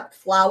white-capped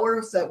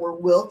flowers that were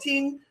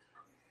wilting.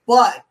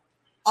 But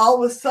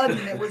all of a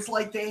sudden it was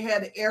like they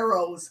had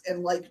arrows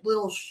and like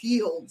little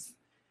shields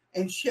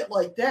and shit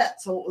like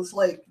that. So it was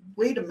like,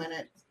 wait a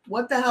minute,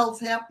 what the hell's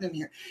happening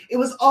here? It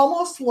was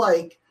almost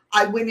like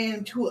I went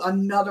into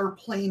another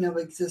plane of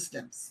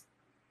existence.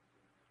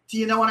 Do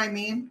you know what I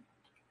mean?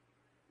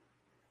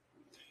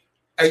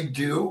 I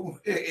do.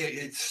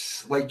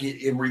 It's like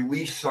it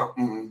released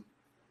something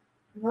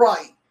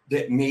Right.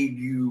 that made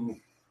you.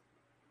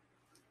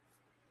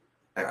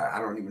 I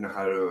don't even know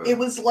how to. It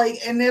was like,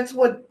 and that's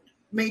what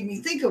made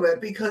me think of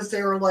it, because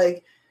they were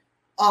like,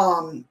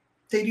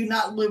 they do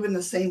not live in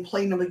the same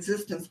plane of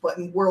existence, but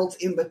in worlds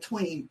in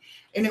between.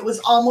 And it was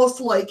almost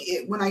like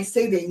it, when I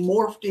say they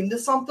morphed into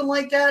something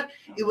like that,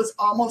 it was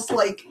almost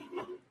like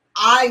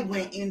I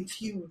went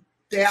into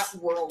that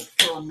world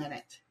for a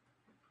minute.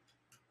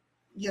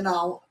 You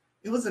know,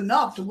 it was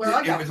enough to where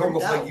I got It was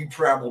almost like you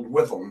traveled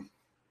with them.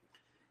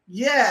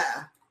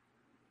 Yeah.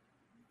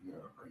 Yeah,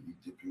 are you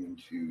dipping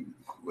into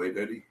Kool-Aid,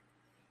 Eddie?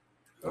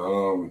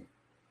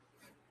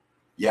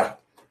 Yeah.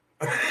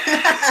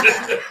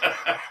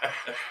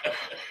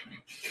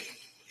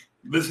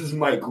 This is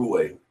my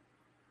Kool-Aid.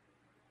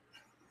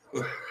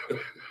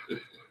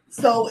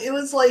 So it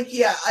was like,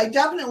 yeah, I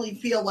definitely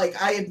feel like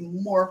I had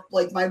morphed,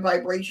 like my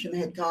vibration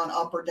had gone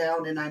up or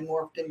down, and I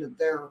morphed into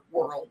their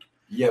world.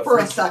 Yeah, for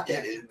a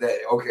second.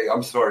 Okay,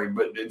 I'm sorry,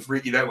 but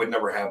Freaky, that would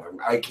never happen.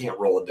 I can't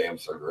roll a damn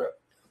cigarette.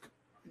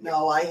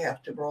 No, I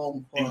have to roll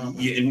them for them.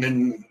 Yeah, and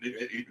then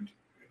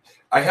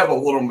I have a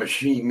little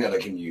machine that I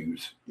can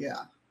use.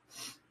 Yeah.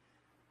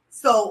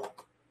 So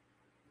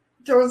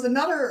there was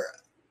another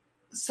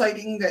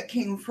sighting that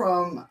came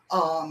from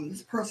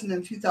this person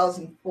in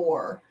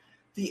 2004,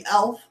 the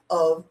Elf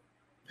of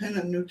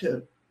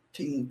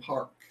Pennanuting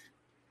Park.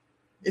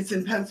 It's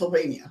in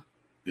Pennsylvania.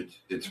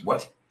 It's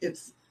what?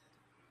 It's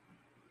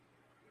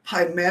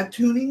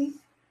Pymatooning.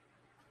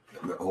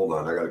 Hold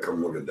on, I gotta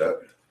come look at that.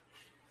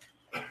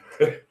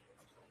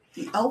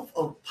 The Elf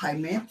of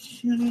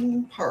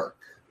Pymatooning Park.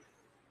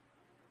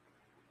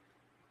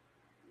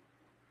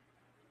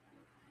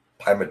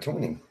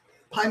 Pymatooning.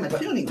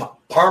 Pymatooning.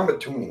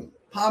 Parmatooning.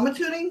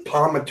 Pymatooning?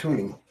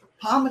 Parmatooning.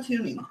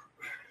 Pymatooning.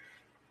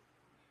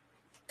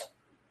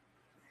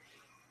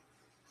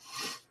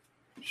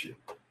 Shit,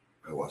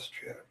 I lost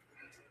track.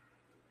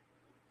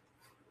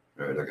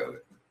 All right, I got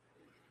it.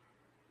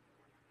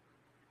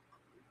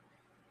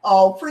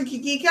 Oh, Freaky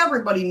Geek,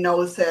 everybody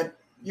knows that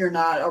you're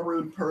not a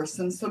rude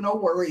person, so no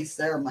worries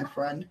there, my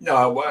friend.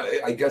 No, well,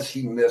 I guess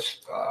he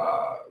missed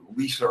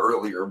Lisa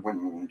earlier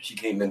when she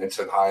came in and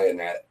said hi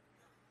and that.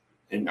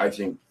 And I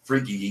think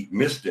Freaky Geek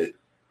missed it,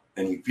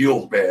 and he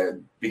feels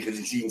bad because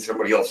he's seen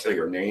somebody else say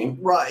her name.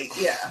 Right,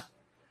 yeah.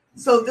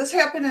 So this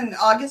happened in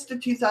August of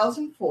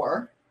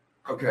 2004.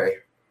 Okay,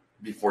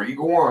 before you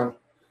go on,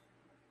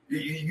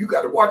 you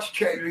got to watch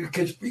chat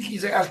because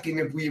Freaky's asking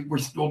if we were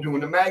still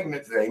doing the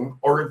magnet thing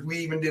or if we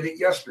even did it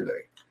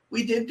yesterday.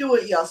 We did do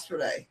it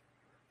yesterday.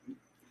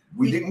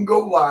 We didn't go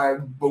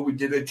live, but we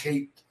did a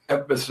taped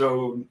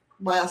episode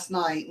last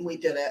night, and we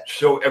did it.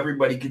 So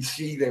everybody could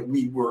see that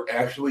we were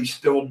actually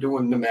still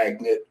doing the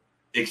magnet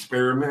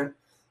experiment.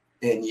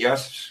 And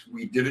yes,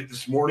 we did it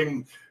this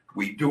morning.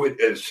 We do it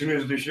as soon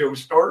as the show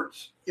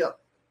starts. Yep.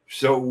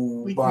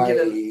 So by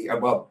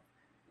about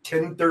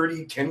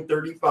 10:30,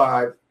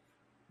 10:35,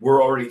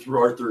 we're already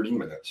through our 30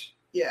 minutes.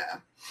 Yeah.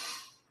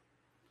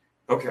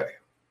 Okay.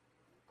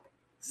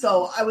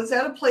 So I was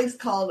at a place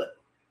called,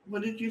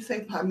 what did you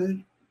say?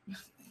 Pymatooning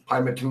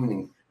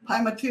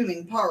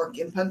Park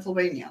in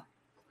Pennsylvania.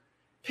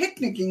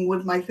 Picnicking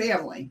with my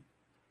family.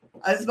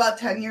 I was about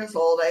 10 years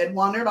old. I had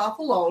wandered off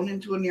alone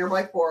into a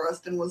nearby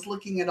forest and was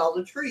looking at all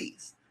the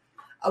trees.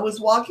 I was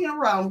walking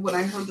around when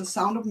I heard the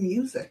sound of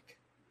music.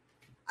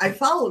 I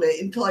followed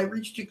it until I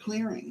reached a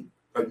clearing.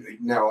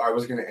 Now, I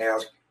was going to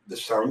ask the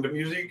sound of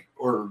music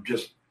or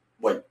just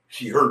like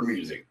she heard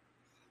music?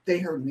 They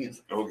heard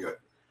music. Okay.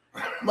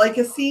 Like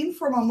a scene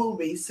from a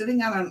movie,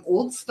 sitting on an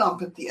old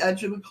stump at the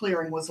edge of a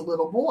clearing was a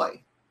little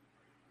boy.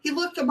 He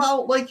looked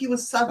about like he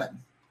was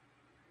 7.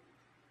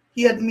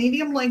 He had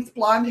medium-length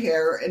blonde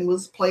hair and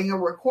was playing a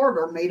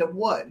recorder made of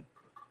wood.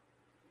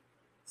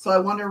 So I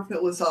wonder if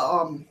it was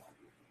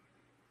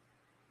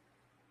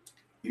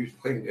He was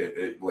playing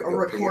like a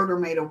recorder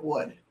made of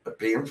wood. A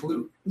pan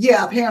flute?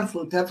 Yeah, a pan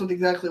flute. That's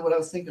exactly what I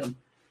was thinking.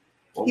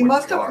 Oh he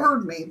must have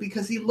heard me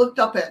because he looked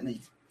up at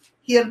me.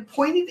 He had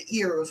pointed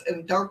ears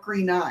and dark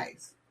green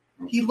eyes.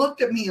 He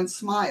looked at me and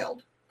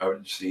smiled. I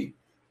would see.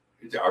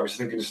 I was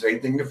thinking the same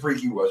thing the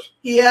Freaky was.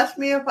 He asked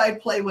me if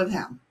I'd play with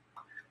him.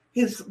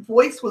 His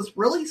voice was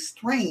really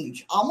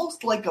strange,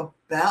 almost like a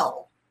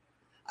bell.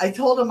 I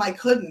told him I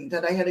couldn't,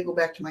 that I had to go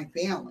back to my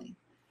family.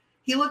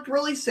 He looked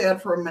really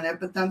sad for a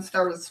minute, but then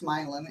started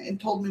smiling and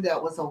told me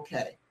that was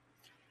okay.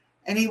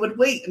 And he would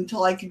wait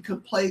until I could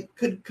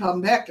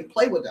come back and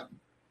play with him.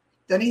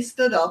 Then he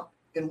stood up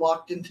and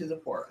walked into the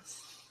forest.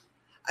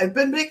 I've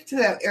been back to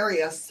that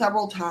area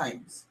several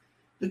times.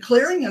 The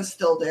clearing is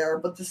still there,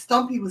 but the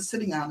stump he was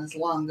sitting on is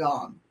long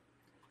gone.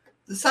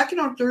 The second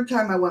or third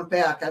time I went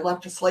back, I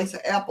left a slice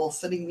of apple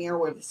sitting near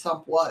where the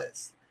stump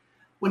was.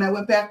 When I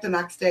went back the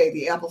next day,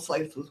 the apple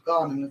slice was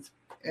gone,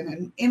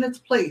 and in its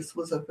place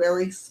was a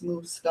very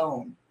smooth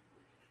stone.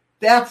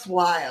 That's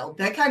wild.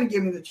 That kind of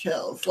gave me the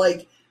chills.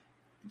 Like,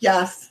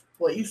 yes,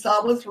 what you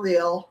saw was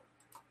real.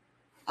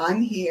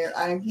 I'm here,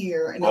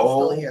 and I'm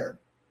still here.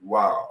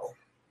 Wow.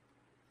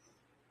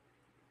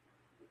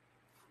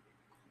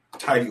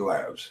 Tidy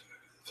Labs.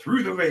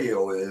 Through the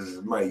Veil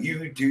is my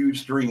YouTube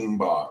stream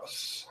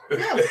boss.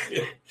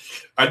 Yes.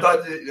 I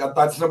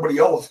thought somebody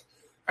else.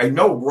 I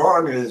know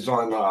Ron is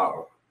on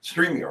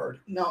StreamYard.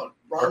 No,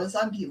 Ron is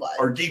on DLive.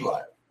 Or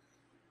DLive.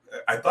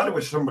 I thought it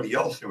was somebody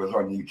else that was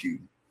on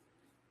YouTube.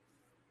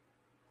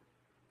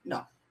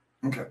 No.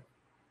 Okay.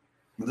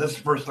 This is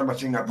the first time I've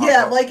seen that pop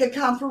Yeah, up. like a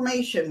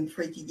confirmation,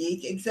 Freaky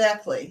Geek.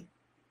 Exactly.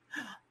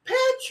 Patrick!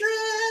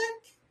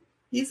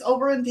 He's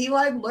over in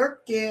DLive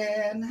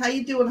lurking. How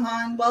you doing,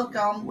 hon?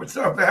 Welcome. What's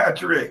up,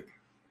 Patrick?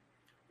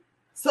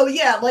 So,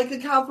 yeah, like a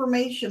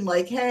confirmation,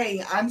 like,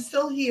 hey, I'm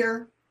still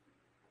here,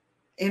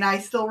 and I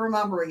still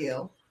remember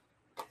you.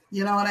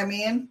 You know what I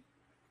mean?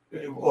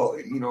 Well,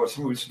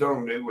 Smooth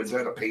Stone, was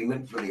that a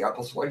payment for the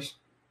apple slice?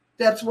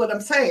 That's what I'm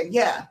saying,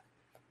 yeah.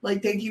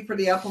 Like, thank you for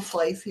the apple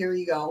slice. Here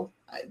you go.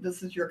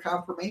 This is your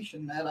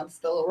confirmation that I'm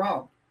still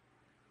around.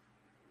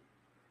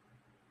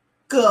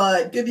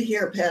 Good to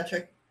hear,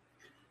 Patrick.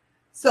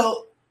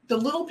 So, the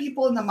little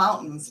people in the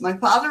mountains. My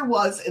father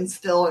was and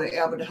still an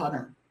avid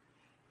hunter.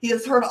 He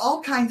has heard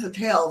all kinds of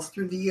tales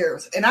through the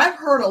years. And I've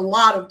heard a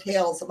lot of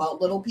tales about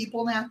little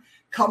people now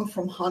come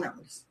from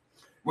hunters.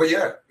 Well,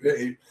 yeah.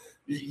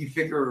 You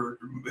figure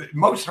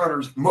most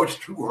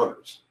true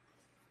hunters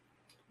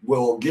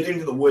will get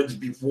into the woods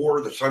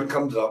before the sun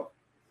comes up.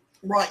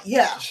 Right,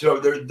 yeah. So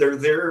they're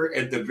there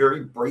at the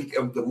very break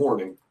of the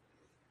morning.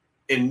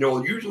 And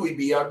they'll usually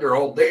be out there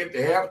all day if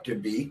they have to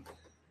be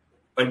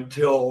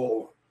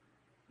until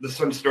the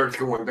sun starts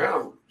going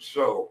down.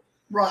 So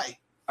right.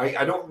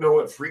 I don't know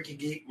if Freaky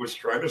Geek was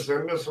trying to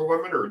send us a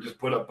lemon or just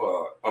put up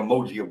a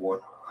emoji of one.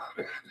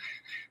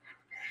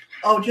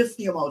 Oh, just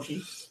the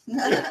emoji.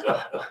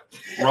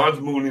 Ron's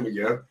mooning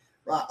again.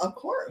 Right, of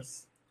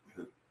course.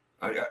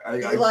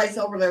 Eli's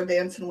over there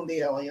dancing with the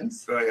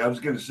aliens. I was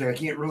going to say, I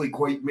can't really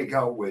quite make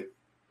out what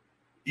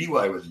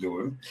Eli was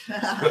doing.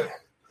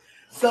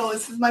 So it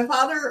says, my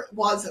father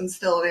was and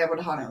still an avid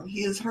hunter.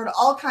 He has heard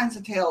all kinds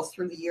of tales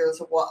through the years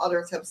of what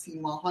others have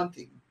seen while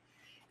hunting.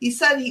 He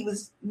said he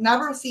was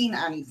never seen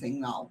anything,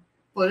 though,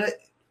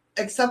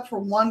 except for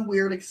one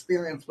weird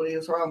experience when he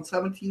was around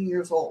 17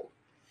 years old.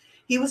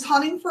 He was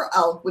hunting for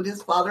elk with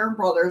his father and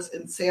brothers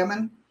in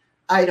Salmon,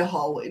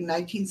 Idaho in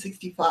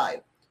 1965.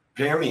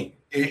 Pammy,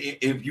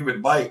 if you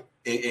would like,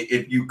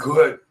 if you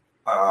could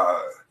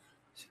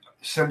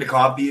send a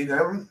copy of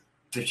them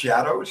to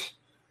Shadows.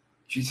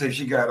 She said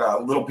she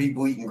got little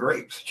people eating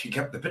grapes. She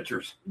kept the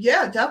pictures.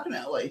 Yeah,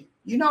 definitely.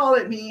 You know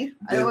what I mean.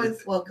 I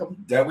always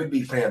welcome. That would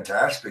be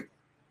fantastic.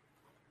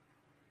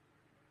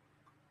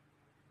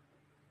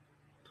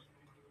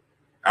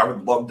 I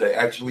would love to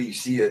actually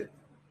see it.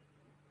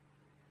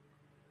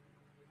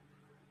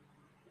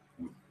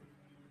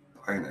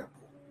 Pineapple.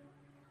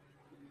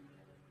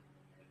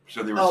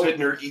 So they were sitting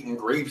there eating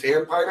grapes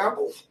and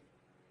pineapples?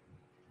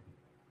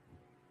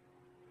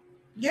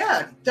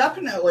 Yeah,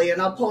 definitely.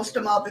 And I'll post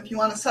them up. If you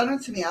want to send them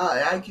to me,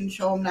 I can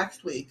show them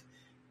next week.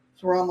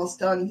 So we're almost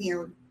done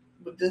here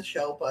with this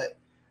show, but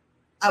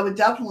I would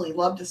definitely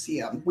love to see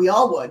them. We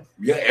all would.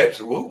 Yeah,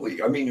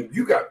 absolutely. I mean, if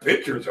you got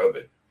pictures of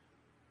it.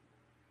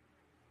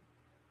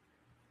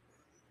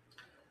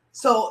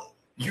 So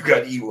you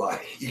got Eli.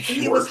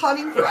 He was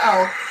hunting for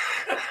elk.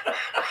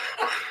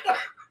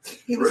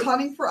 He was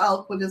hunting for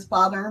elk with his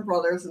father and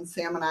brothers in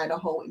Salmon,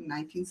 Idaho in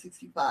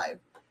 1965.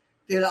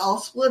 They had all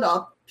split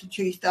up to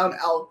chase down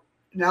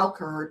an elk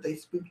herd they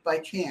spooked by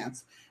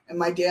chance, and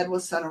my dad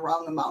was sent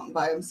around the mountain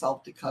by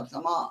himself to cut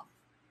them off.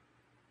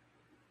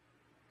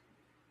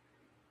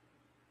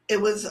 It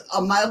was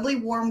a mildly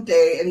warm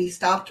day, and he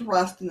stopped to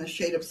rest in the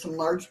shade of some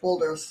large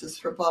boulders to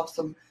strip off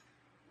some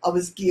of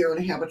his gear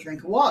and have a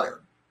drink of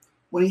water.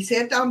 When he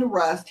sat down to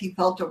rest, he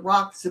felt a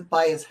rock zip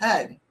by his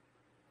head.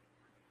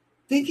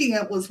 Thinking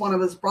it was one of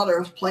his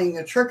brothers playing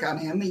a trick on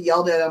him, he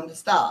yelled at him to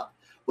stop,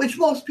 which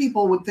most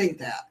people would think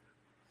that.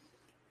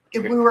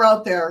 If we were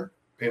out there.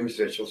 Pam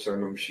said she'll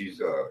send them. She's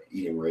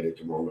eating right at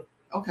the moment.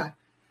 Okay.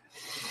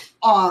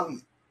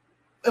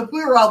 If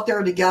we were out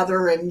there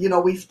together and,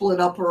 we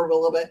split up for a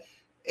little bit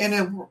and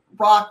a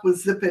rock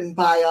was zipping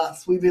by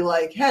us, we'd be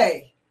like,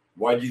 hey.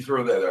 Why'd you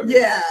throw that at me?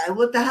 Yeah,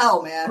 what the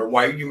hell, man? Or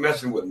why are you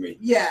messing with me?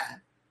 Yeah.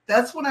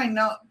 That's when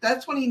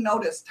he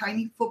noticed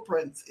tiny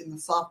footprints in the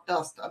soft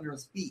dust under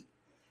his feet.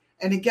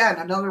 And again,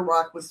 another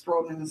rock was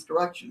thrown in his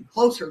direction,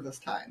 closer this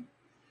time.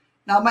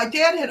 Now, my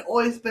dad had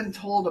always been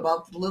told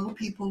about the little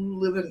people who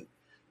live in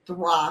the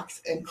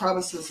rocks and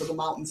crevices of the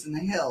mountains and the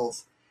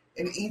hills,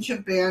 an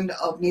ancient band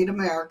of Native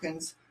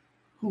Americans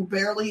who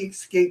barely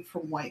escaped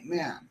from white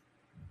man.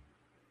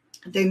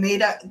 They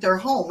made their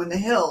home in the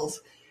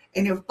hills,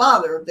 and if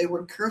bothered, they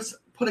would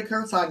put a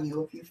curse on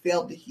you if you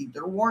failed to heed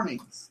their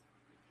warnings.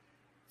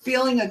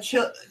 Feeling a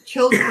chill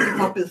creep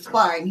up his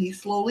spine, he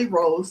slowly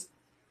rose,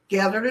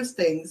 gathered his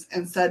things,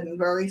 and said in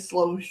very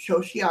slow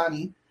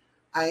Shoshiani,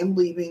 I am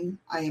leaving.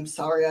 I am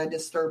sorry I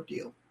disturbed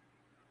you.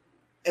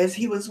 As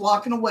he was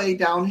walking away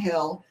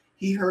downhill,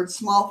 he heard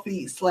small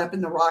feet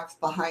slapping the rocks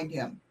behind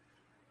him.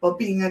 But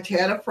being a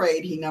tad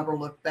afraid, he never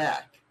looked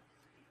back.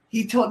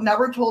 He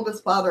never told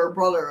his father or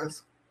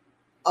brothers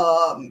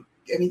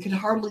and he could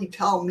hardly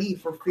tell me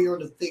for fear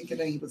of thinking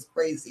that he was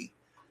crazy.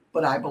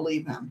 But I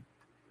believe him.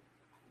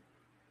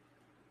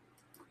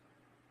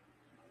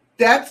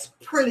 That's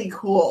pretty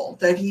cool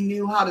that he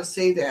knew how to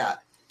say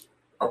that.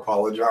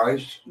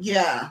 Apologized.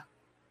 Yeah.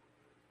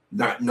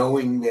 Not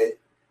knowing that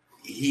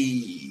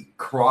he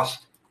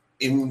crossed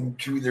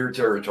into their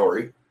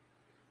territory.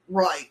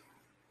 Right.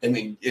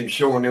 And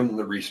showing him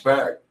the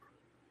respect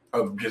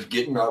of just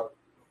getting up,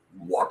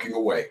 walking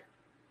away,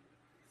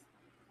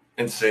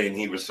 and saying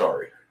he was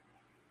sorry.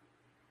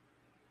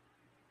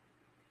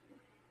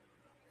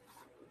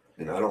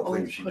 And I don't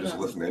think she just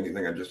listened to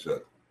anything I just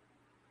said.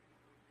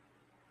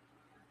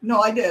 No,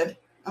 I did.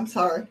 I'm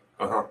sorry.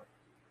 Uh-huh.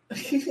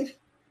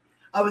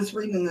 I was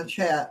reading the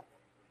chat.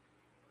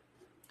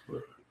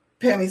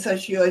 Pammy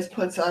says she always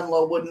puts on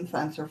low wooden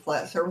fence or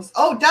flat surface.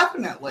 Oh,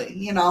 definitely.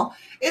 You know,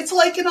 it's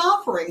like an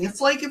offering.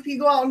 It's like if you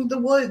go out into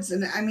the woods,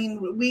 and I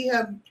mean, we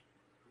have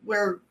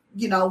where,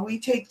 you know, we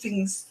take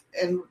things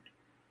and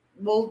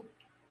we'll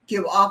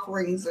give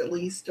offerings at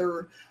least,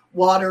 or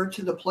water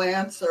to the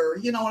plants, or,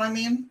 you know what I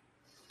mean?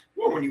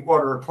 Well, when you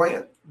water a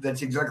plant,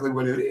 that's exactly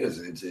what it is.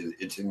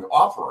 It's an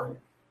offering.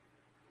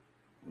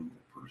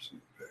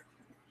 Person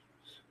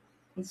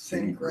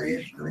thin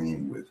grayish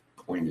green with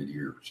pointed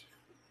ears.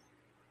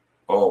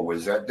 Oh,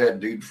 was that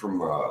dude from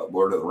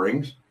Lord of the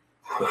Rings?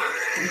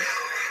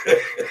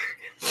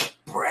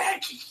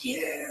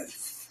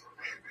 Precious.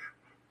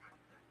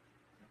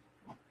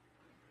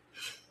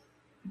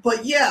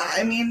 But yeah,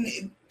 I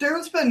mean,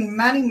 there's been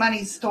many,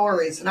 many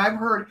stories, and I've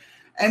heard,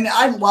 and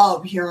I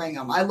love hearing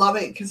them. I love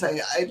it because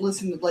I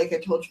listen to, like I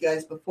told you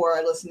guys before,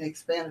 I listen to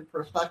Expanded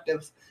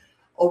Perspectives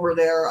over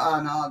there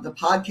on the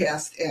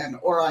podcast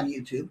or on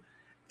YouTube.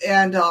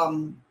 And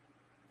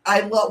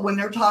I love when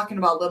they're talking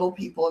about little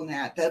people and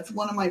that. That's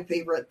one of my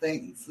favorite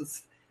things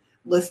is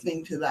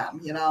listening to them,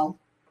 you know.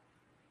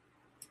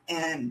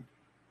 And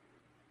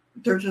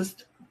they're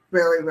just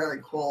very,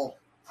 very cool.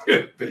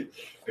 Again,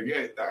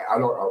 I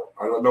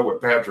don't know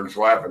what Patrick's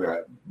laughing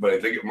at, but I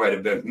think it might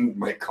have been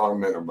my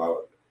comment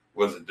about,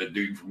 was it the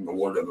dude from the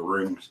Lord of the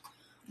Rings?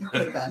 It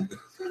could have been.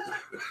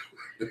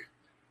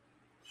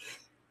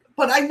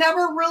 But I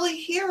never really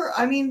hear,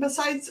 I mean,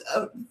 besides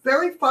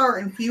very far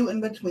and few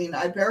in between,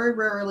 I very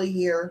rarely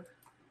hear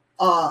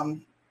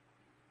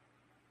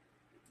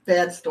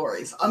bad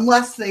stories,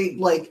 unless they,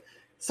 like,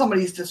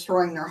 somebody's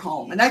destroying their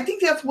home. And I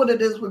think that's what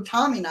it is with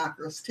Tommy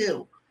knockers,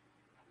 too.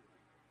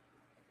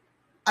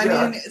 I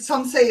mean,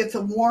 some say it's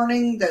a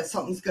warning that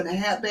something's going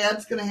to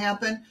bad's going to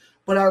happen,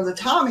 but are the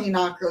Tommy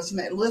knockers,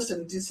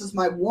 listen, this is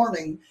my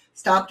warning,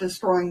 stop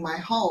destroying my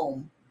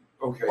home.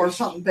 Okay. Or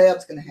something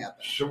bad's going to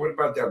happen. So what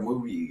about that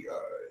movie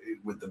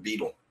with the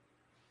beetle?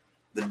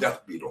 The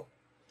death beetle.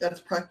 That's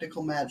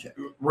practical magic.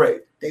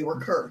 Right. They were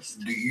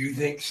cursed. Do you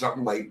think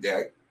something like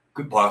that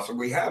could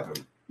possibly happen?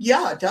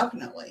 Yeah,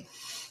 definitely.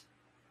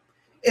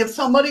 If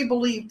somebody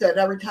believed that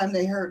every time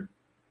they heard,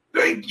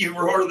 thank you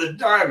for the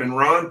diamond,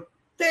 Ron.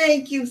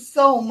 Thank you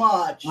so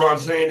much. Ron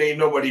saying ain't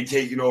nobody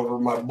taking over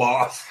my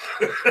boss.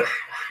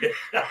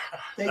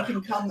 They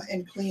can come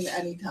and clean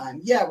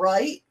anytime. Yeah,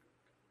 right?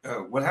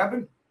 What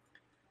happened?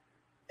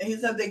 He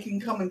said they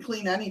can come and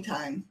clean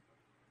anytime.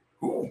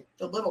 Who?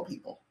 The little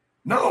people.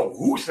 No,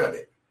 who said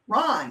it?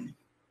 Ron.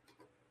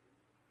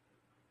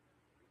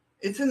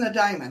 It's in the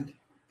diamond.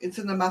 It's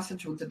in the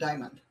message with the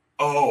diamond.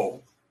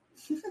 Oh.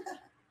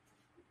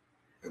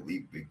 I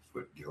leave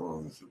Bigfoot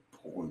gallons of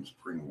Poland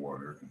spring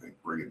water and they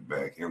bring it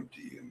back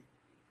empty and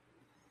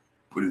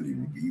put it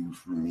in view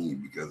for me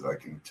because I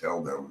can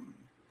tell them,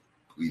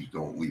 please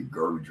don't leave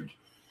garbage.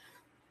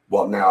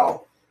 Well,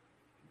 now,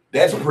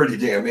 that's pretty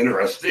damn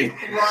interesting.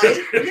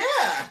 Right?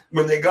 Yeah.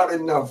 When they got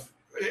enough,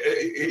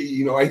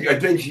 you know, I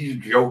think she's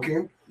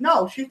joking.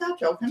 No, she's not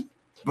joking.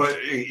 But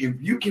if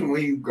you can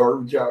leave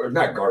garbage out, or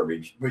not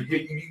garbage, but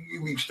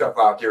you leave stuff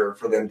out there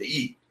for them to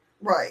eat.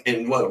 Right.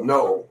 And let them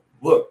know,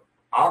 look,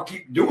 I'll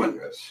keep doing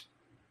this.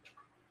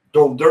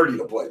 Don't dirty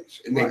the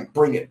place. And then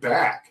bring it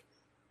back.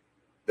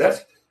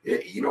 That's,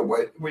 you know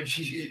what, when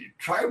she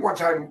try it one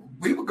time,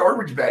 leave a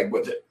garbage bag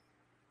with it.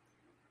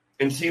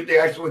 And see if they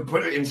actually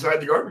put it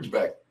inside the garbage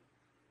bag.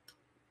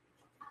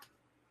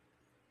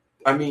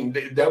 I mean,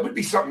 that would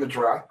be something to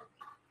try.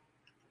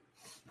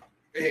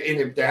 And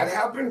if that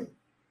happened,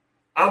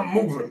 I'm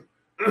moving.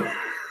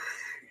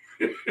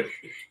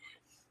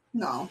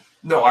 No.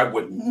 No, I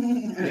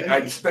wouldn't.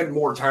 I'd spend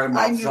more time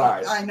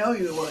outside. I know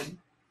you would.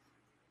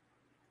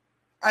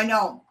 I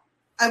know.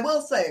 I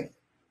will say,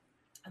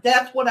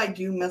 that's what I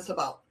do miss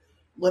about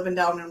living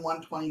down in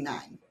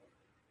 129.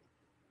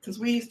 Because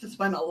we used to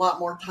spend a lot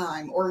more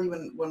time, or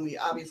even when we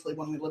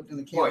lived in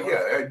the camper. Well,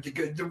 yeah,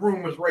 the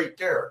room was right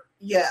there.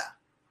 Yeah.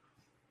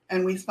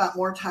 And we spent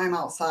more time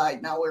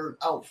outside. Now we're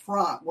out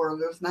front where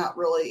there's not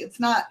really, it's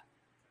not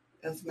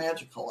as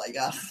magical, I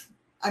guess.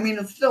 I mean,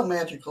 it's still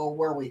magical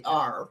where we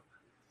are.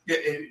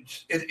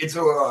 It's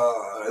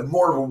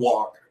more of a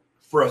walk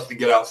for us to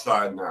get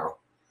outside now.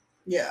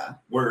 Yeah.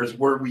 Whereas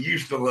where we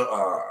used to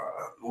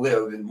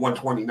live in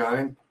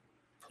 129,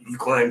 you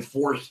climbed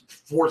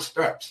four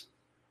steps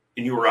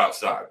and you were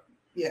outside.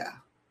 Yeah.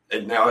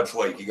 And now it's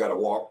like you got to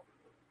walk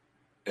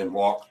and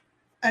walk.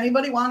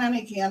 Anybody want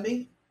any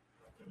candy?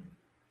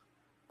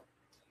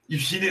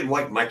 She didn't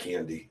like my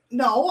candy.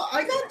 No,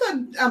 I got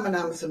the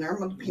M&Ms in there,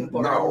 the peanut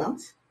butter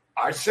M&Ms.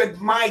 I said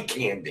my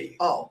candy.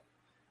 Oh.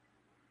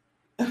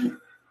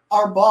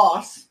 Our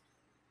boss.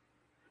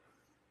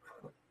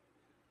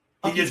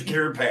 He gets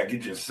care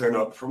packages sent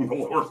up from the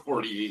lower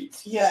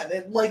 48. Yeah,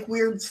 like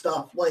weird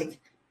stuff, like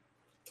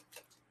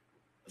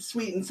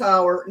sweet and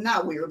sour,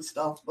 not weird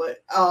stuff,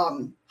 but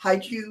high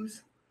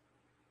chews,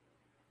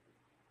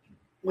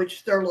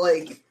 which they're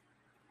like,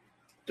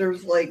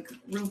 there's like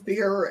root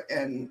beer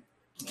and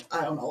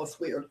I don't know, it's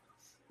weird.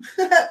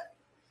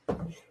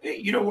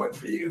 You know what,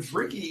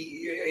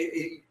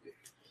 Freaky,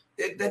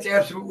 that's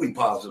absolutely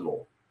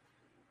possible.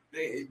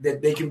 That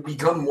they can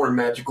become more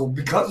magical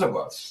because of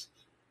us,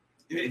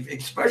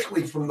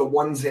 especially from the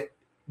ones that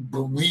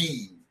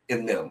believe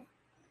in them.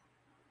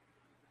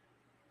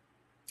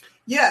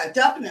 Yeah,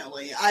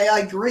 definitely. I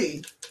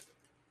agree.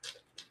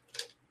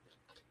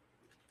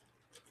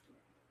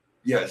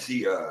 Yeah,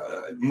 see,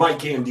 my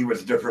candy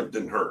was different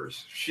than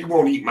hers. She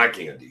won't eat my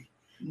candy.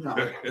 No.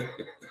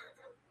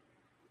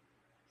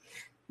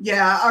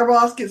 Yeah, our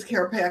boss gets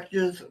care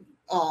packages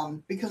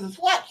because it's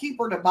a lot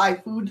cheaper to buy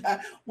food,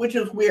 which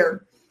is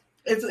weird.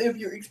 It's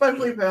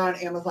especially if you're on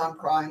Amazon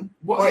Prime.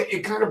 Well,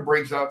 it kind of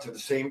breaks out to the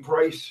same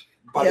price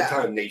by the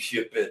time they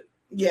ship it.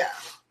 Yeah.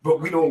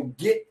 But we don't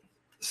get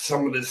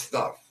some of this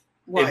stuff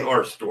in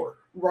our store.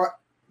 Right.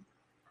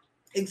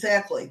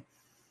 Exactly.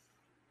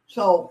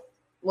 So,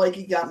 like,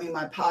 he got me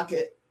my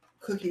pocket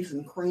cookies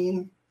and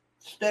cream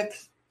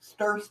sticks,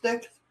 stir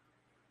sticks.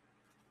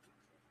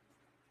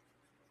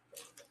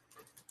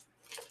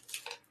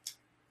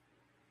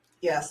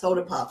 Yeah,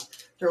 soda pop.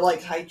 They're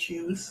like high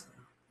chews.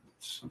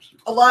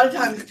 A lot of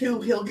times,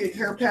 too, he'll get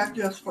care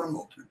packages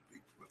from,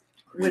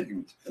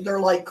 they're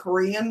like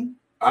Korean.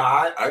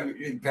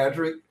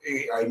 Patrick,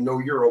 I know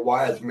you're a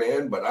wise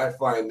man, but I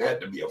find that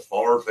to be a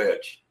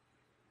far-fetched.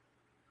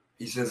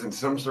 He says in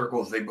some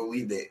circles, they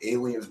believe that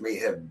aliens may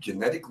have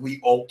genetically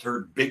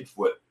altered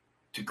Bigfoot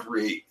to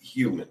create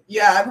human.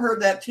 Yeah, I've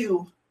heard that,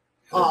 too,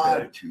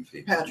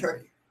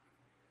 Patrick.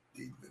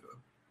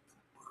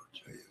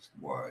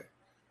 Why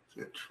is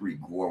that tree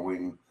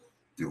glowing?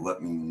 To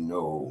let me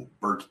know.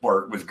 Birch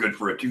bark was good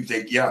for a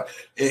toothache. Yeah,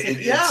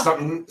 it's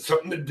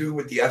something to do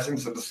with the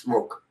essence of the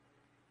smoke.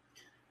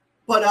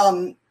 But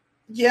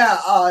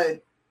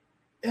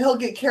he'll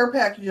get care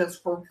packages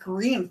for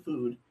Korean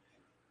food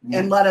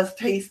and let us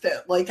taste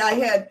it. Like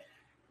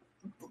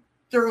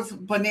there's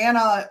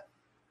banana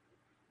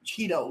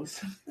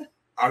Cheetos.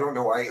 I don't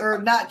know.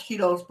 Or not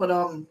Cheetos, but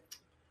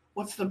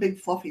what's the big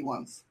fluffy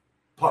ones?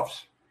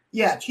 Puffs.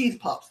 Yeah, cheese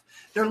puffs.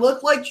 They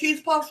look like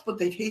cheese puffs, but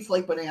they taste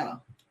like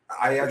banana.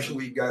 I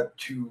actually got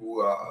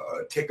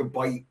to take a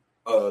bite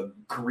of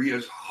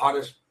Korea's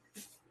hottest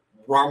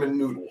ramen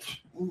noodles.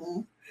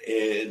 Mm-hmm.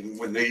 And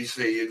when they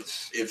say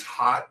it's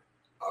hot,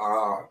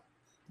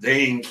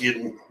 they ain't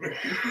kidding.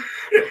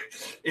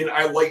 And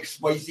I like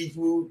spicy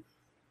food,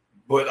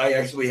 but I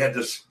actually had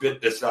to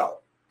spit this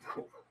out.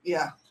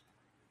 Yeah.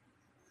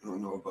 I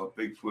don't know about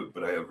Bigfoot,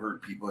 but I have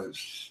heard people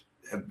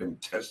have been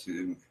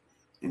tested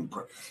in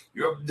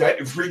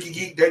that Freaky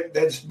Geek,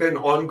 that's been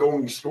an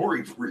ongoing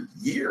story for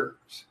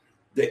years.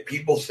 That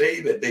people say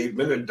that they've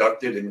been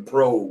abducted and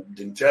probed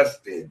and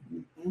tested.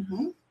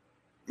 Mm-hmm. I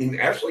mean,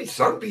 actually,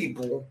 some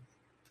people,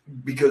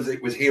 because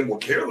it was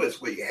handled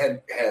carelessly,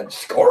 had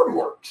scar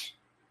marks.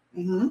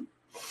 Mm-hmm.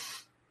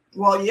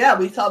 Well, yeah,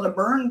 we saw the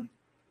burn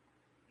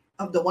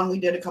of the one we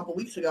did a couple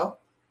weeks ago.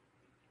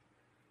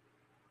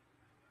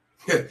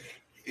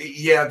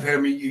 Yeah,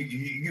 Pammy,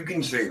 you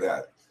can say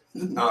that.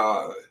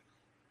 Mm-hmm.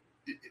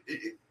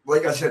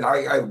 Like I said,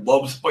 I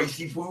love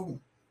spicy food.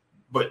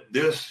 But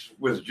this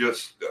was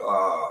just,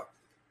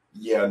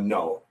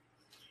 no.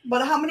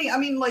 But how many,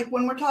 like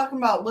when we're talking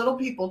about little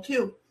people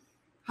too,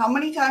 how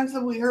many times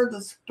have we heard the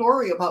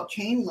story about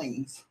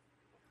chainlings?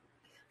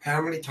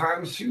 How many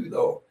times too,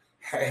 though,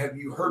 have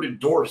you heard a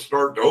door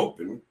start to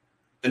open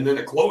and then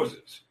it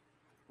closes?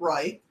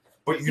 Right.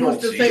 But you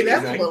don't see say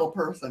that's a little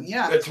person,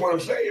 yeah. That's what I'm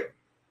saying.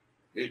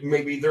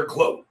 Maybe they're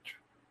closed.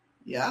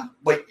 Yeah.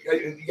 Like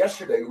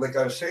yesterday, like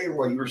I was saying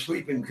while you were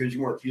sleeping because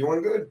you weren't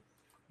feeling good,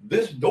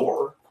 this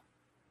door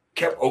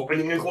kept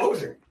opening and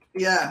closing.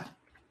 Yeah.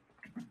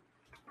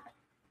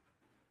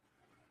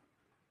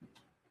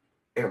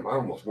 Damn, I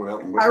almost went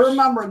out and I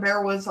remember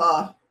there was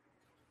I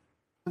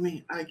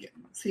can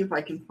see if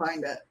I can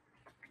find it.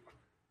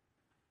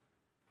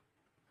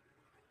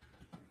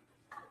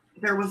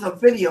 There was a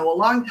video a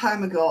long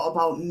time ago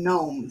about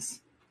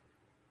gnomes.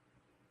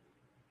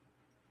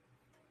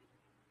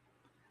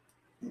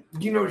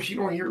 You know, you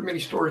don't hear many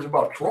stories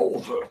about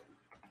trolls, though.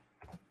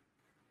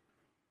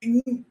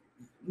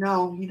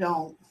 No, you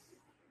don't.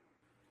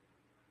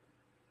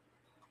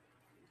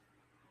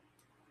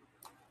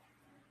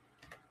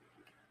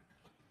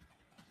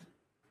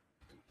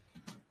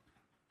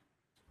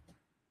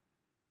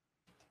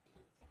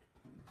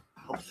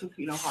 Helps if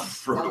you know how to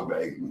spell.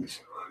 Baggings.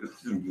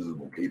 It's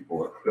invisible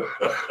people.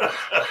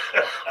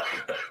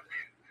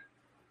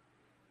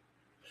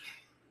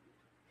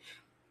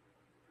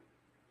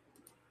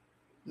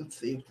 Let's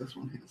see if this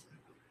one has it.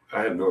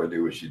 I have no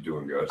idea what she's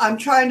doing, guys. I'm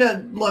trying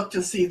to look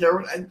to see.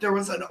 There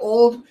was an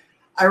old.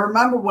 I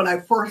remember when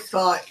I first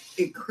saw it,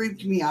 it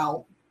creeped me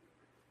out.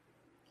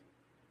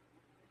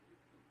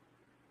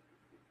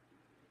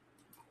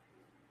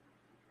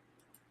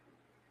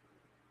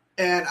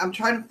 And I'm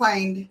trying to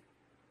find.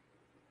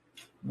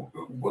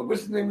 What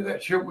was the name of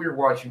that show we were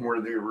watching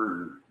where they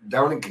were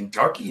down in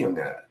Kentucky and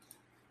that?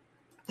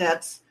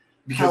 That's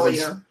Because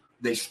Hellier.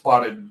 they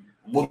spotted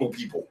little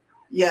people.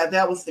 Yeah,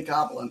 that was the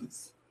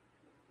goblins.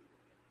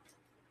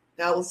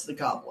 That was the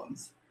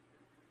goblins.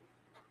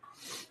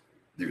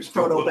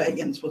 Frodo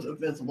Baggins was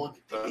invisible.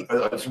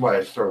 That's why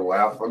I started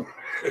laughing.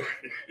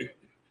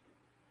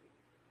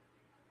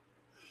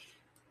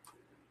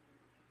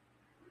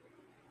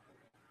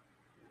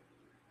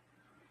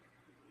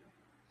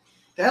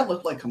 That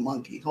looked like a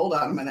monkey. Hold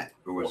on a minute.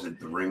 Was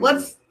it the ring?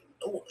 Let's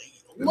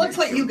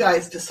let you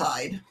guys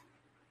decide.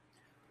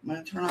 I'm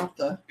going to turn off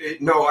the...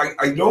 No,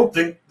 I don't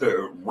think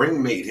the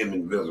ring made him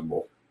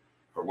invisible.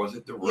 Or was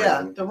it the ring?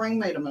 Yeah, the ring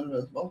made him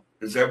invisible.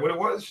 Is that what it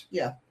was?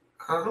 Yeah.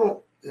 I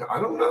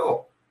don't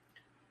know.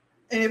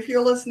 And if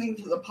you're listening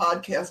to the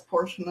podcast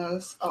portion of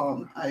this,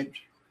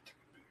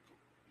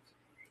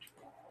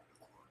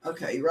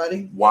 Okay, you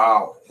ready?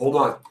 Wow. Hold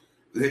on.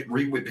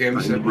 Read what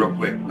Pam said real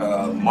quick.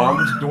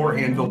 Mom's door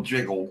handle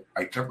jiggled.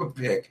 I took a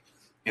pic,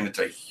 and it's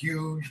a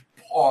huge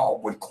paw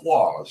with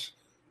claws,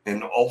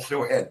 and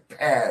also had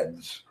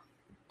pads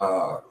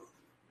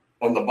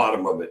on the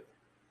bottom of it.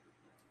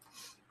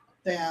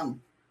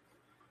 Damn.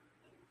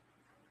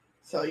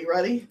 So, you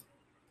ready?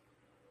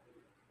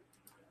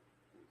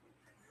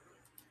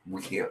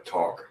 We can't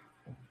talk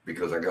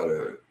because I got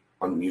to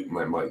unmute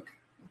my mic.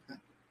 Okay.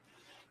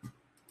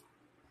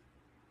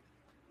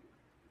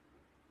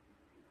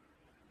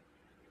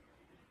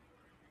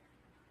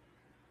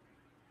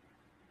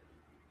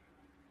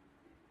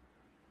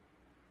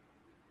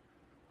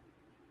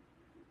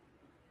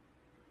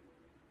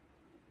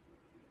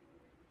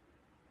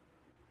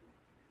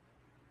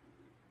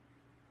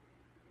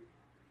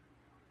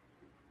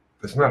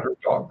 It's not her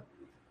dog.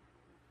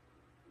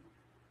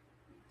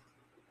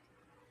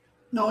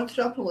 No, it's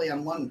definitely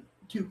on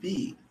 2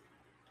 feet.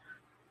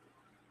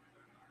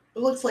 It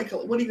looks like...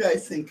 What do you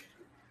guys think?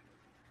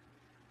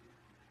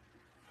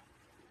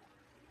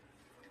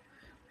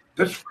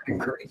 That's freaking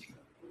crazy.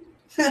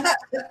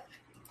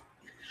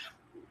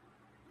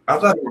 I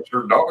thought it was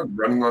her dog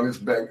running on his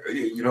back,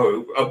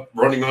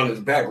 running on his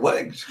back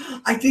legs.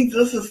 I think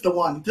this is the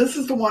one. This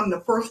is the one,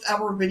 the first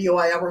ever video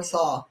I ever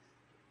saw.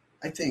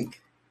 I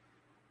think.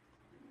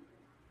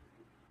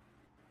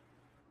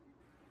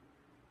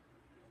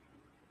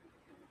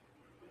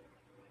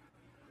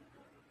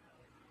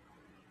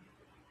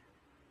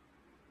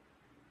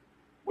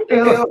 What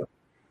the hell?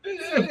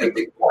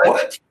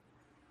 What?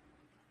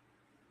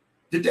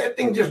 Did that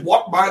thing just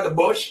walk by the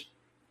bush?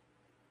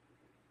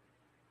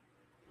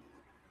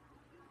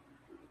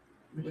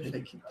 I wish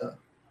they keep the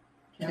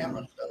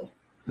camera still.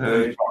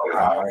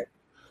 Hi.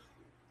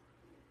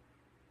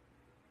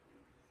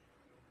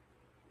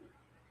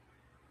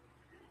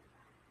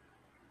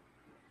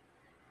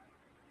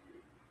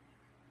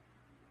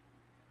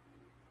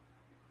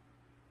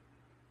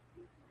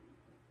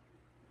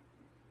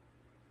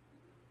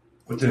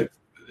 What's it?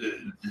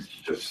 It's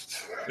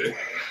just.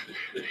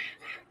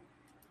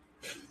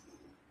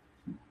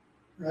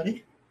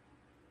 Ready?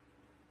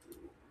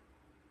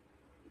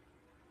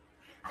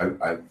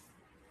 I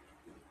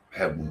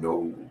have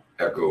no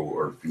echo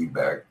or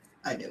feedback.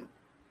 I do.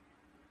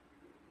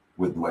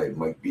 With my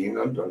mic being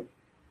undone.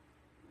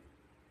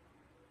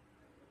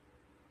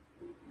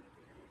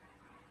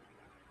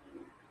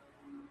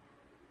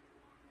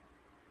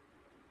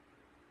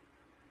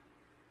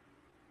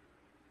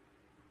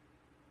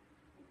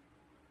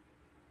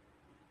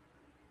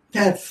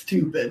 That's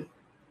stupid.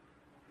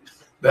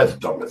 That's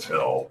dumb as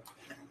hell.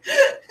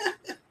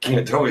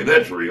 Can't tell me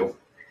that's real.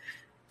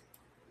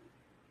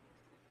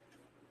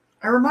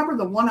 I remember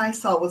the one I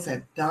saw was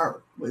at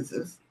dark. Was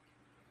this?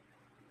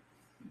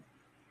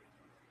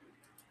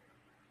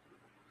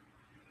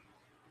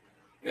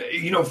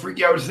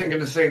 Freaky, I was thinking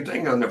the same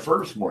thing on the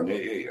first one.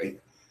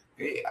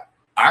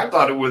 I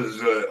thought it was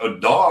a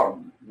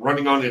dog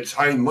running on its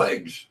hind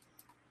legs.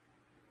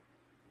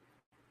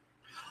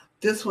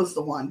 This was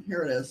the one.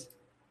 Here it is.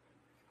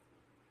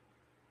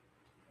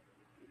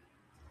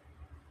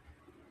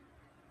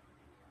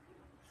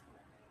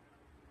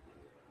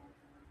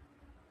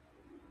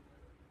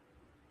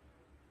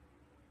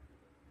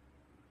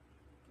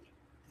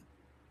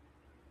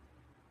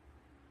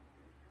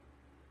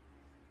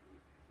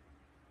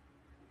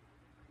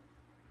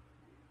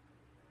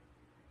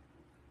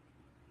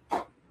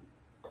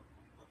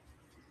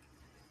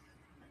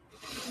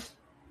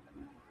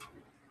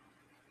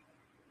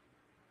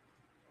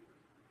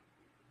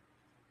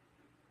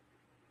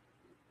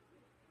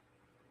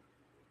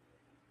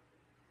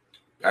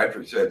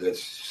 Patrick said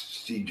that's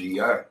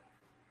CGI.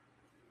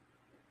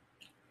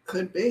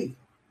 Could be.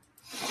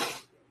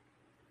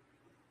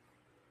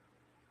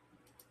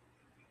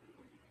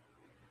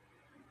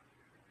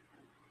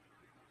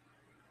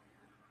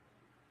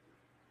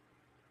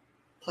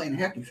 playing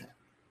hacky sack.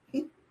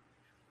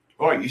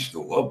 Oh, I used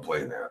to love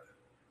playing that.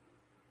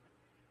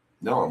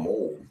 Now I'm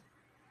old.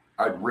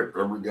 I'd rip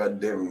every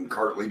goddamn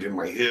cartilage in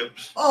my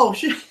hips. Oh,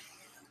 shit.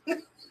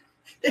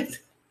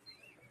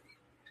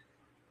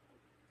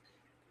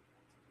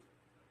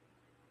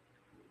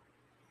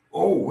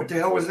 Oh, what the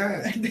hell was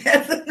that?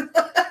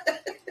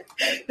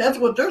 That's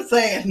what they're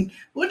saying.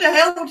 What the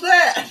hell was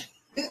that?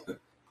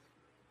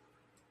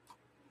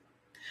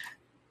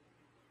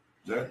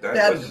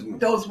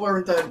 Those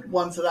weren't the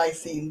ones that I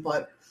seen,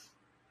 but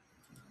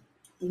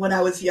when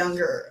I was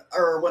younger,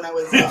 or when I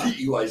was...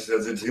 Eli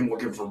says it's him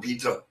looking for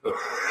pizza.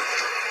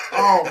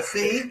 Oh,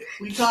 see?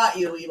 We caught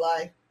you,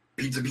 Eli.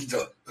 Pizza.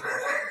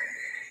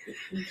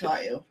 We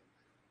caught you.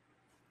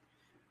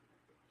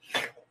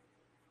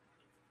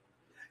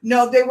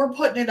 No, they were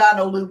putting it on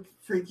a loop,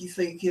 Freaky,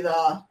 so you could...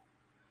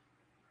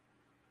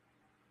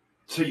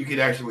 So you could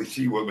actually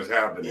see what was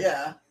happening.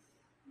 Yeah.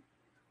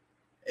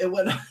 It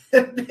went...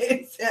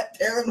 They sat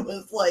there and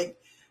was like...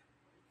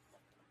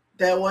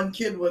 That one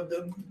kid with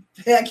the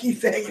hacky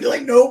sack,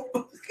 like, nope.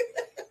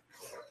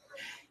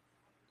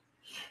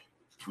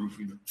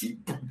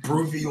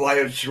 Proof Eli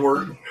is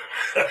short.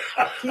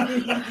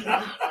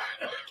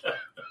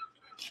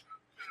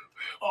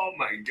 Oh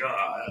my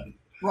God.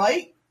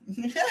 Right?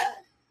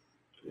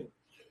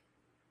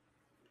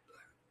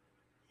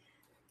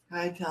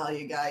 I tell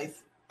you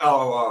guys.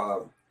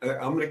 Oh,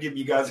 I'm gonna give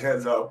you guys a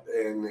heads up,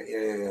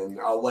 and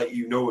I'll let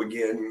you know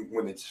again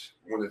when it's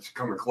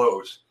coming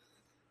close.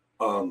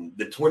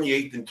 The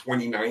 28th and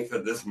 29th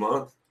of this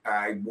month,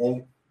 I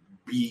won't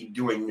be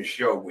doing the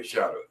show with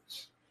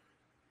Shadows.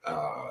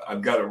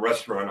 I've got a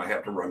restaurant I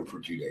have to run for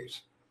 2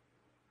 days.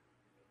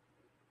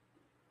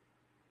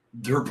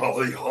 They're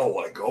probably all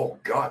like, "Oh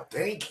God,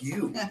 thank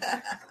you."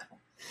 That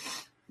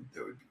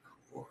would be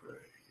cool.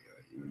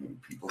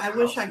 I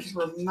wish I could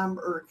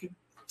remember or could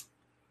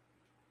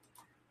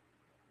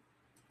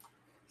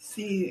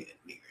see.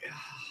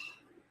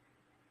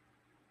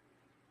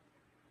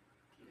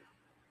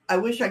 I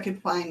wish I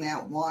could find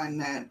that one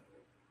that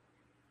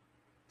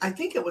I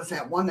think it was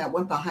that one that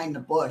went behind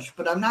the bush,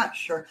 but I'm not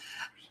sure.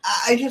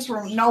 I just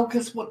know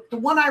because the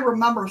one I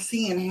remember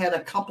seeing had a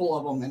couple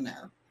of them in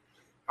there.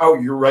 Oh,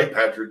 you're right,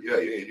 Patrick. Yeah,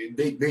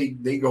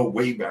 they go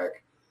way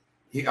back.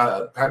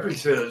 Patrick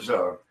says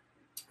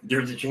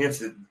there's a chance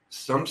that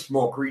some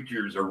small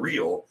creatures are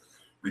real.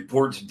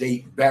 Reports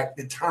date back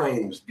to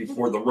times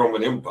before the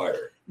Roman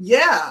Empire.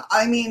 Yeah,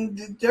 I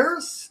mean,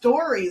 there's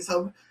stories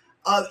of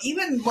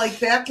even like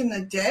back in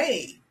the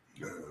day.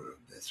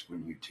 That's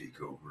when you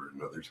take over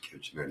another's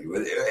kitchen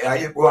anyway.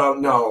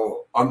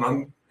 No,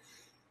 I'm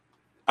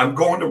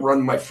going to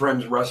run my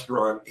friend's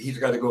restaurant. He's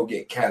got to go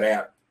get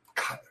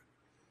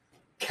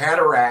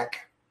cataract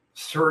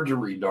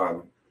surgery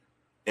done,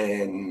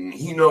 and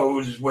he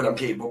knows what I'm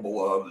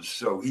capable of.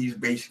 So he's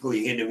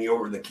basically handing me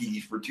over the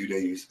keys for 2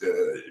 days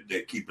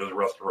to keep his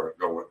restaurant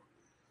going.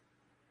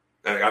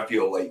 And I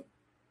feel like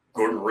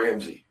Gordon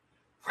Ramsay.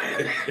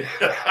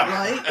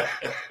 Right?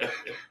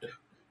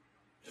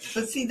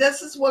 But see,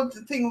 this is what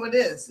the thing what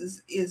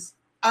is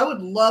I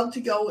would love to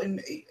go and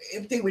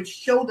if they would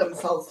show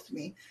themselves to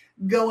me,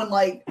 go and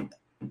like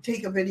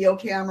take a video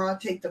camera,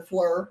 take the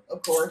Fleur,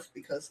 of course,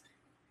 because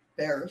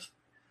bears.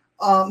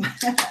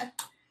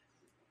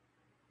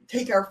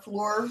 Take our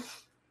Fleur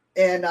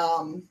and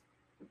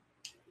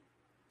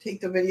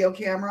take the video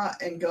camera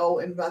and go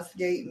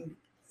investigate and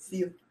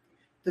see if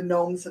the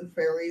gnomes and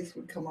fairies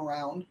would come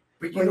around.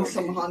 Bring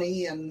some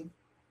honey and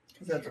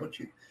because that's what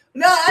you.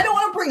 No, I don't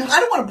want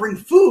to bring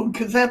food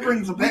because that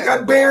brings a bear. We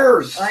got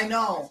bears. I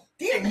know.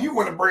 Damn, you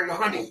want to bring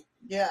honey?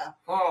 Yeah.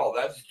 Oh,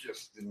 that's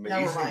just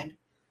amazing.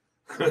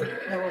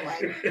 Never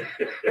mind.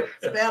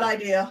 It's a bad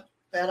idea.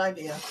 Bad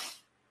idea.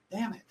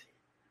 Damn it.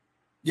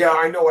 Yeah,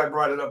 I know I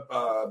brought it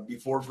up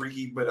before,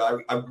 Freaky, but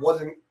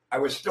I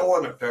was still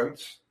on the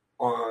fence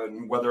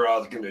on whether I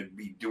was going to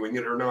be doing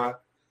it or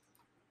not.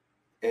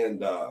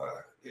 And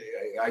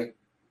I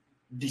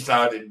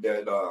decided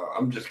that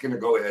I'm just going to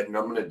go ahead and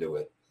I'm going to do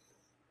it.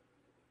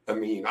 I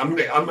mean, I'm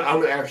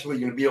actually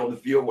going to be able to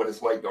feel what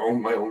it's like to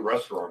own my own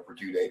restaurant for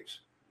 2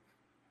 days.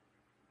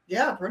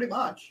 Yeah, pretty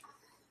much.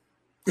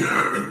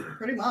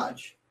 Pretty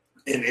much.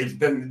 And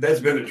that's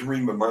been a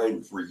dream of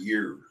mine for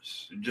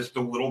years. Just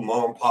a little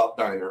mom and pop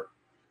diner.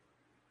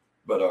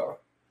 But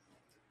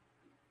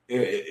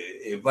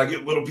if I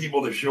get little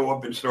people to show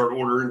up and start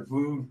ordering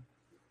food,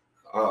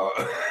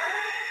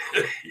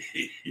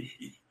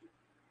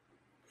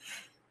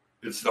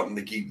 it's something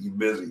to keep you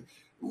busy.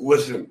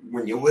 Listen,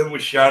 when you live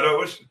with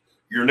Shadows,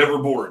 you're never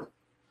bored.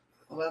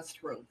 Well, that's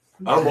true.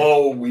 I'm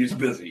always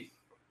busy.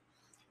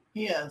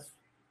 He is.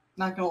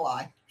 Not gonna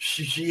lie.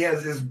 She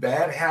has this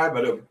bad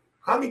habit of,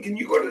 honey, can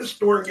you go to the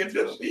store and get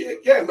this?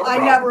 Yeah, no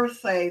problem. I never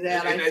say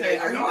that. I say,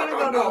 are you going to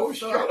go to the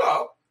store? Shut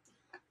up.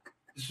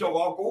 So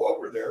I'll go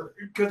over there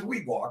because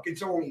we walk.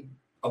 It's only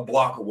a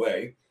block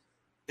away.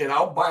 And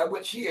I'll buy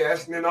what she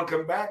asks, and then I'll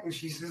come back, and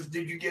she says,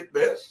 did you get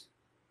this?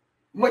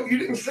 I'm like, you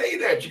didn't say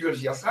that. She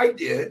goes, yes, I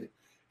did.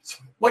 So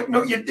I'm like,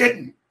 no, you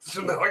didn't.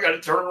 So now I got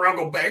to turn around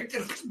and go back to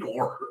the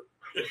store.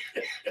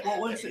 What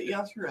was it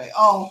yesterday?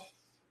 Oh,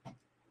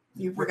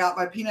 you forgot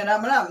my peanut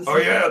M&Ms. Oh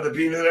yeah, the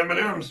peanut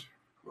M&Ms.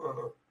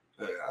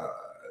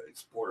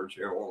 Explorer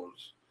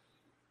channels.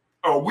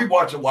 Oh, we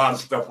watch a lot of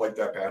stuff like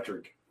that,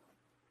 Patrick.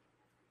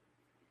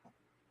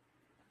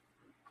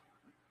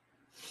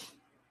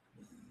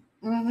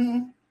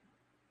 Mm-hmm.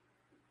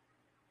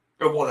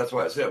 Oh, well, that's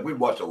what I said. We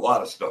watch a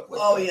lot of stuff like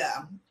that. Oh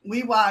yeah,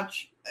 we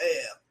watch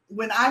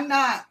when I'm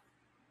not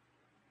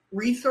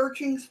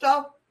researching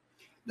stuff.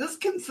 This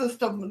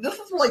consists of this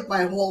is like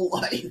my whole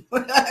life.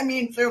 I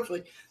mean,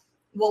 seriously.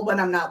 Well, when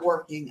I'm not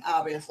working,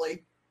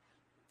 obviously.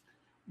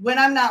 When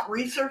I'm not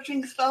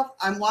researching stuff,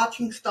 I'm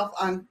watching stuff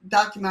on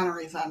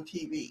documentaries on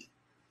TV.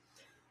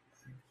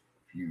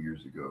 A few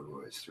years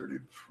ago, I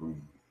started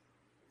from.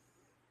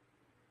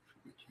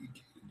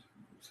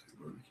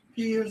 A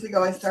few years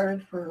ago, I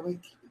started for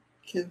like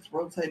kids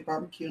roadside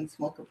barbecue and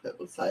smoke a pit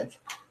with sides.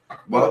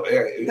 Well,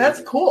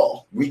 that's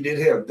cool. We did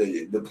have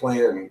the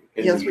plan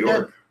in Yes, New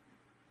York,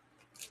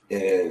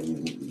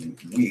 and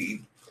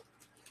we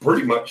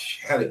pretty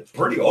much had it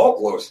pretty all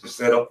close to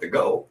set up to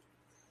go.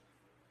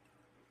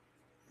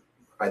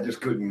 I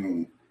just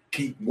couldn't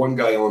keep one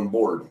guy on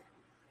board.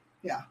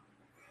 Yeah.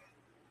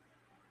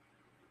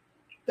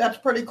 That's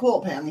pretty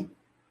cool, Pammy.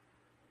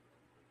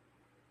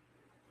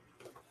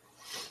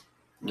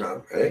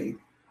 No, hey,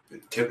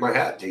 tip my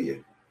hat to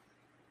you.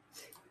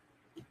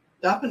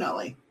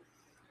 Definitely.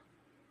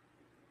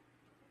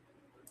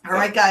 All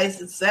right,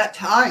 guys, it's that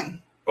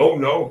time. Oh,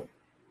 no.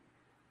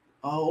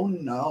 Oh,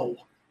 no.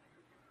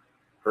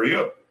 Hurry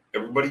up.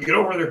 Everybody get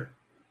over there.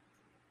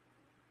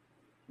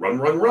 Run,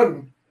 run,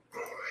 run.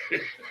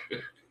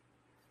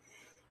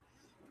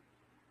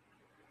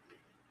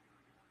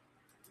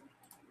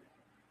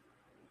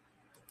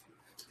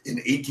 An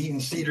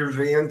 18-seater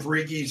van,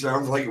 Freaky,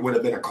 sounds like it would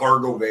have been a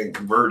cargo van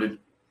converted.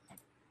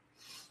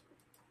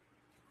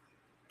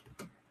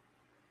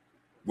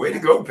 Way to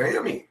go,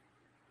 Pammy.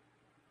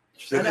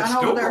 She said it's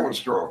still going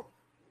strong.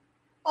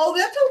 Oh,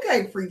 that's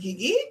okay, Freaky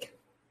Geek.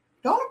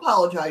 Don't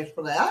apologize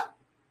for that.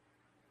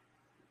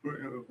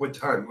 What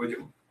time?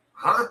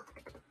 Huh?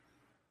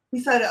 He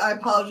said, I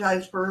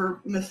apologize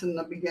for missing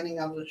the beginning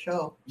of the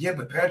show. Yeah,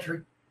 but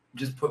Patrick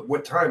just put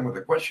what time with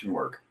a question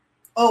mark.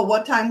 Oh,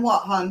 what time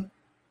what, hon?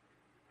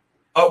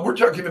 We're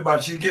talking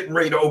about she's getting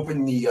ready to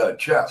open the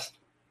chest.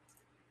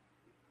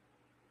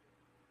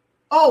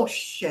 Oh,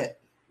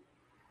 shit.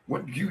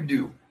 What did you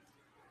do?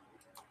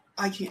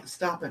 I can't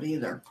stop it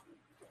either.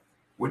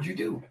 What'd you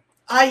do?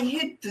 I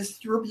hit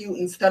distribute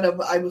instead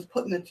of, I was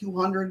putting the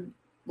 200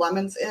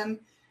 lemons in,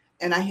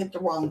 and I hit the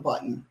wrong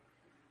button.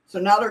 So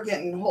now they're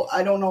getting,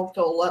 I don't know if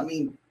they'll let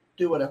me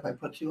do it if I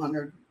put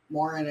 200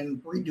 more in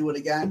and redo it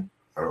again.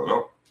 I don't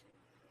know.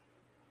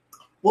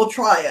 We'll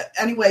try it.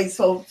 Anyway,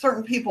 so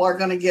certain people are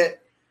going to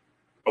get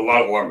a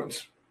lot of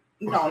lemons.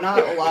 No, not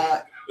a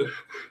lot.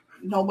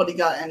 Nobody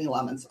got any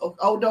lemons.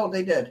 Oh, no,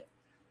 they did.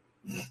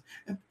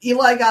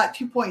 Eli got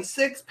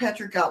 2.6,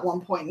 Patrick got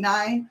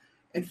 1.9,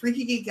 and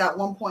Freaky Geek got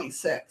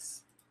 1.6.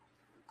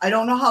 I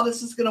don't know how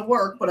this is going to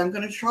work, but I'm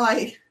going to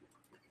try.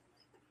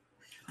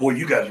 Boy,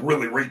 you guys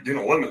really raked in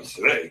the lemons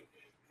today.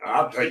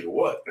 I'll tell you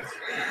what.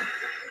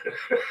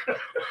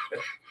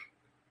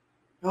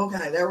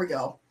 Okay, there we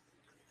go.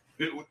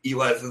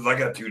 Eli says, I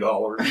got $2.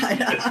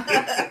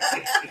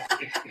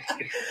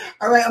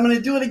 All right, I'm going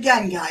to do it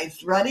again,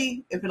 guys.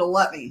 Ready? If it'll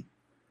let me.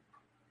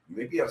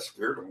 Maybe I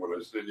scared him when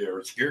I stood there.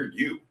 Or scared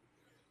you.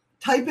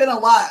 Type in a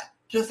lot.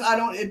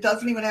 It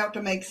doesn't even have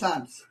to make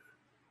sense.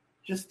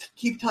 Just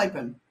keep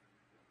typing.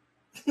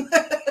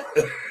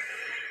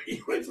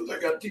 Eli says, I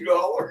got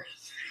 $2.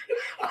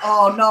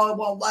 Oh, no, it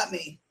won't let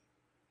me.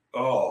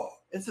 Oh.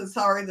 It says,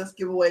 sorry, this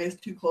giveaway is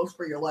too close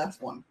for your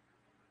last one.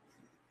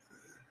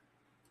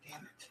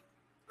 Damn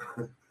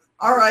it.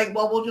 All right,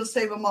 well, we'll just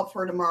save them up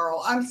for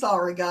tomorrow. I'm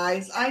sorry,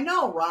 guys. I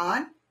know,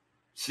 Ron.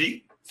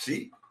 See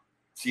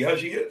how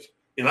she is?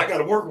 And I got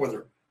to work with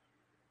her.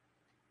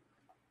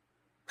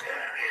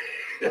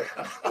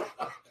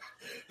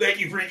 Thank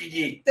you, Freaky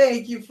Geek.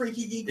 Thank you,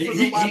 Freaky Geek, for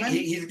the lemon.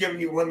 He's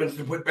giving you lemons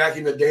to put back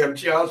in the damn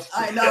chest.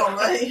 I know,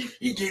 right?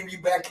 He gave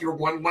you back your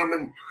one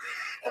lemon.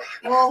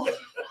 Well,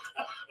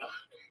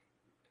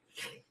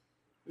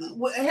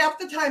 half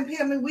the time,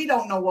 Pam, we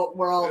don't know what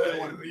we're all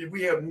doing.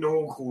 We have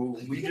no clue.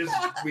 We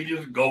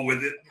just go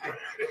with it.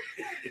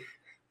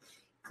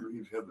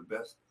 Koreans have the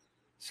best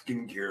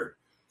skincare.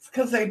 It's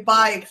because they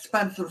buy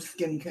expensive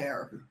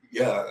skincare.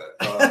 Yeah,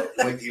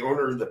 like the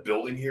owner of the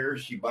building here,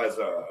 she buys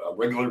a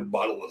regular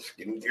bottle of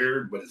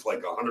skincare, but it's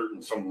like $100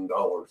 and something.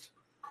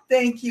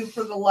 Thank you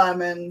for the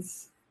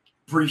lemons.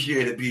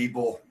 Appreciate it,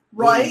 people.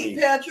 Right,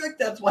 Patrick?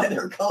 That's why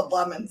they're called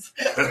lemons.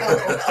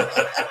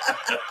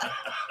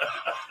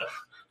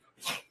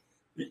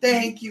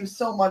 Thank you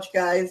so much,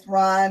 guys.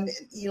 Ron,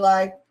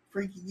 Eli,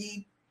 Freaky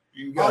Geek.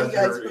 All you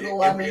guys for the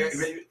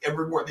lemons.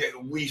 Everyone,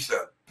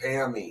 Lisa,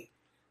 Pammy.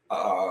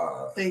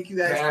 Thank you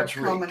guys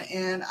Patrick, for coming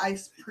in. I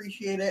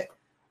appreciate it.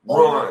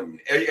 Ron,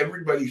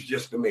 everybody's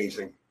just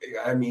amazing.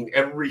 I mean,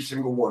 every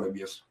single one of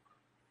you.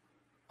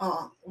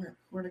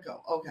 Where to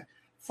go? Okay.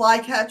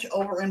 Flycatch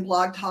over in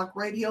Blog Talk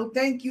Radio.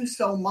 Thank you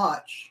so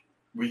much.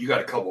 Well, you got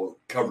to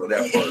cover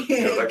that part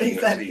because I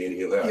can't see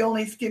any of that. The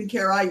only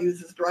skincare I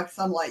use is direct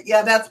sunlight.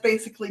 Yeah, that's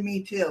basically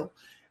me too.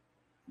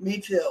 Me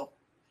too.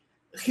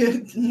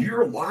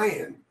 You're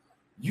lying.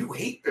 You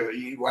hate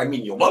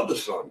you love the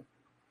sun.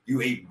 You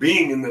hate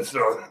being in the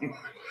sun.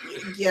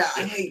 Yeah,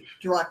 I hate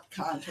direct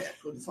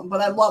contact with the sun,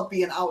 but I love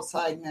being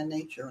outside in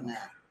nature and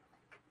that.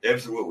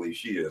 Absolutely,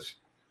 she is.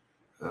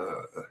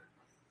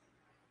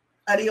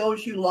 Eddie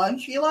owes you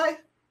lunch, Eli?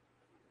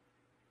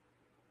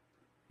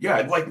 Yeah,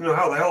 I'd like to know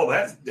how the hell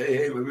that's.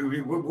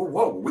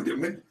 Whoa.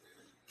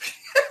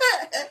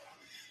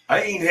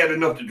 I ain't had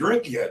enough to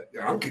drink yet.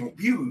 I'm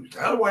confused.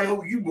 How do I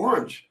owe you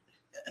lunch?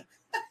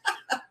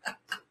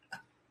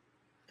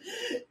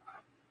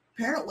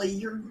 Apparently,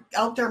 you're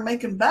out there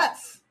making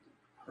bets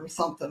or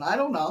something. I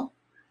don't know.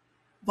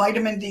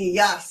 Vitamin D,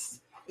 yes.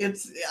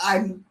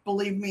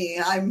 Believe me,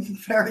 I'm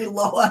very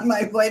low on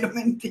my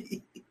vitamin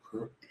D.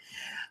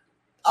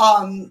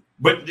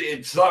 But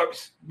it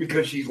sucks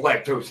because she's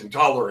lactose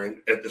intolerant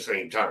at the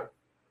same time.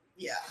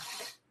 Yeah.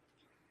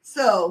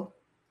 So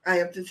I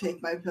have to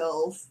take my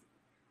pills.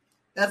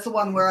 That's the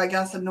one where I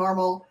guess a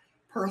normal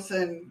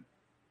person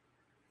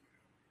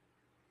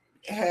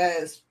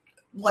has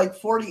like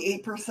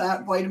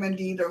 48% vitamin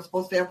D. They're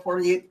supposed to have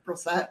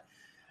 48%.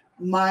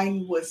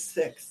 Mine was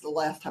 6 the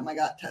last time I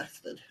got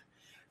tested.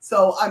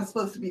 So I'm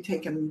supposed to be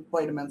taking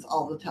vitamins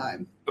all the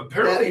time.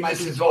 Apparently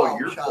this is all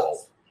your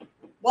fault.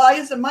 Why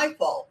is it my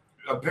fault?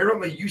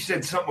 Apparently you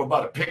said something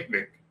about a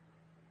picnic.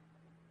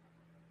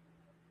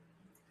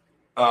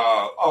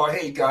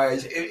 Hey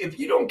guys, if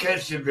you don't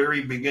catch the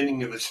very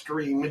beginning of the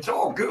stream, it's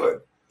all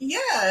good.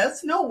 Yeah,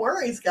 it's no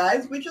worries,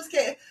 guys. We just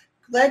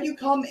glad you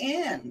come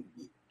in.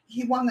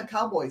 He won the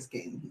Cowboys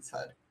game, he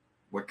said.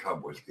 What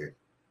Cowboys game?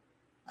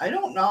 I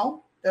don't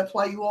know. That's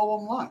why you owe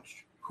him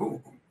lunch.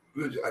 Who?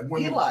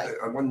 Eli.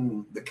 I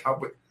won the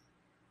Cowboy.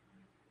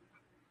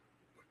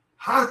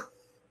 Huh?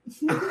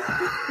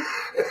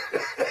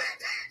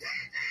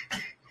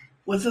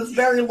 Was this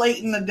very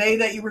late in the day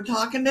that you were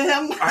talking to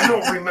him? I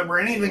don't remember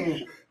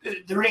anything.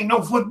 There ain't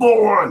no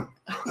football on.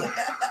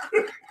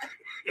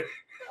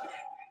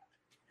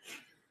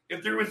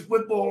 If there was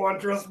football on,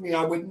 trust me,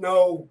 I would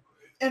know.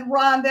 And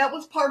Ron, that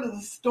was part of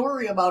the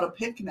story about a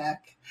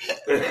picnic.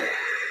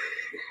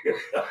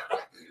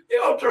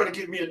 Y'all trying to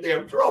get me in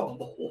damn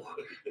trouble.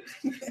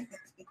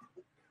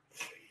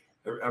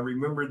 I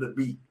remember the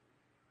beat.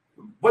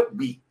 What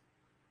beat?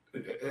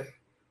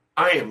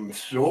 I am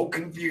so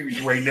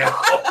confused right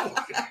now.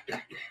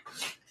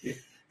 That's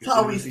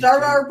how we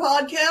start our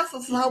podcast.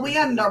 That's how we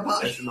end our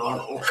podcast. It's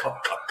not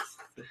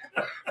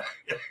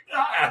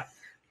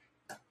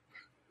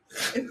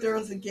If there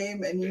was a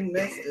game and you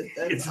missed it,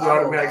 that's it's an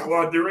automatic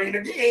law. There ain't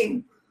a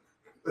game.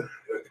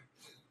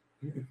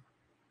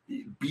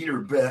 Beat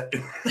or bet.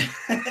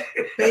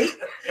 Bait?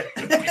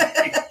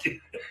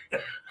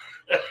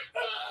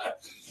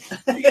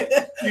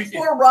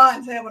 Poor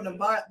Ron's having a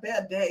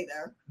bad day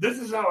there. This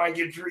is how I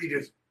get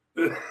treated.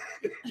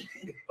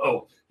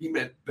 Oh, he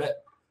meant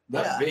bet,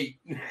 not bait.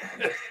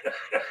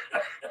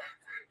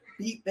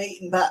 Beat,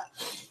 bait, and bet.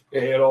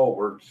 Yeah, it all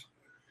works.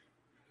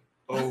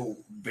 Oh,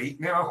 bait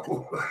now?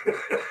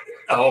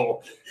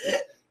 Oh,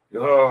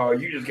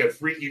 you just got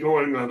freaky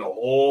going on a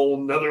whole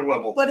nother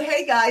level. But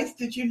hey, guys,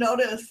 did you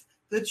notice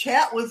the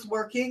chat was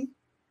working?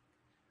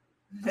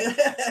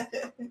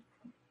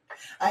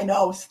 I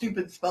know,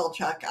 stupid spell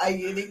check.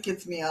 It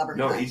gets me every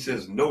time. No, he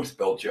says no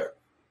spell check.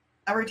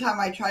 Every time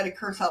I try to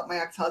curse out my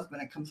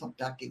ex-husband, it comes up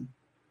ducking.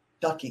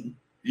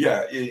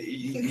 Yeah,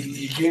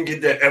 you can't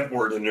get that F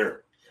word in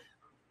there.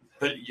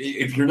 But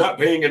if you're not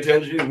paying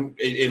attention,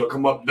 it'll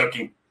come up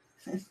ducking.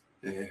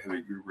 Yeah, have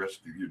a good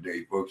rest of your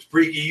day, folks.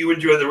 Freaky, you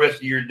enjoy the rest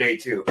of your day,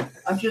 too.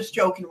 I'm just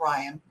joking,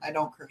 Ryan. I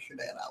don't curse your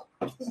dad out.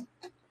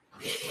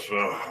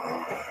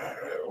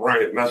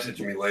 Ryan,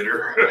 message me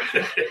later.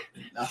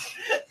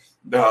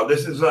 No,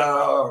 this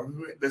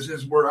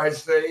is where I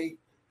say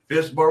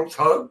fist bumps,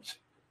 hugs,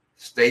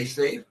 stay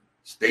safe,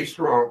 stay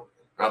strong.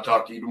 I'll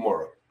talk to you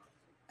tomorrow.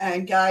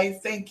 And guys,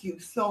 thank you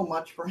so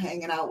much for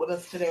hanging out with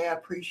us today. I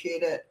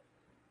appreciate it.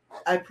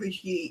 I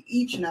appreciate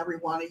each and every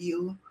one of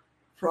you,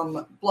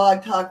 from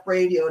Blog Talk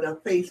Radio to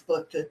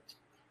Facebook to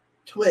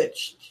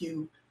Twitch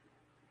to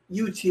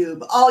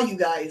YouTube. All you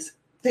guys,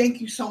 thank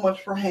you so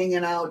much for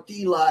hanging out.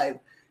 D-Live,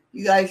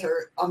 you guys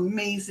are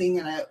amazing,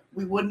 and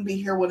we wouldn't be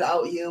here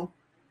without you.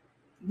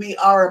 We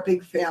are a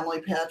big family,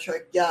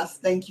 Patrick. Yes,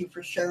 thank you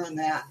for sharing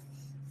that.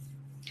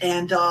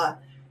 And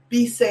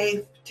be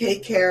safe,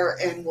 take care,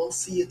 and we'll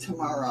see you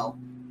tomorrow.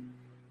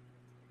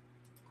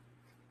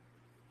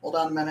 Hold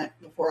on a minute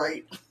before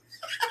I...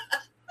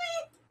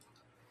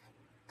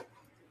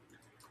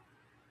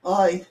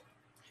 All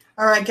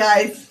right,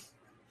 guys.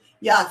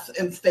 Yes,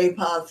 and stay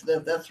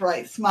positive. That's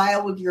right.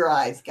 Smile with your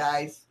eyes,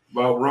 guys.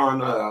 Well,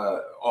 Ron,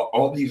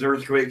 all these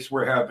earthquakes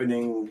were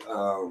happening.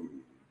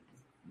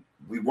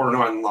 We weren't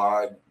on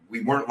live.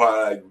 We weren't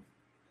live.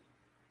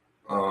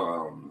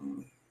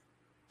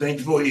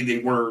 Thankfully, they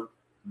weren't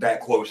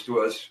that close to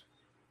us.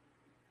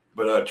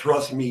 But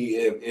trust me,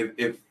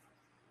 if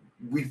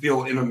we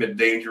feel imminent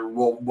danger,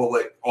 we'll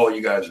let all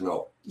you guys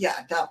know.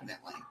 Yeah,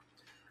 definitely.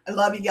 I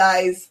love you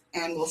guys,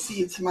 and we'll see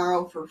you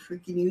tomorrow for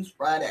Freaky News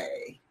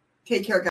Friday. Take care, guys.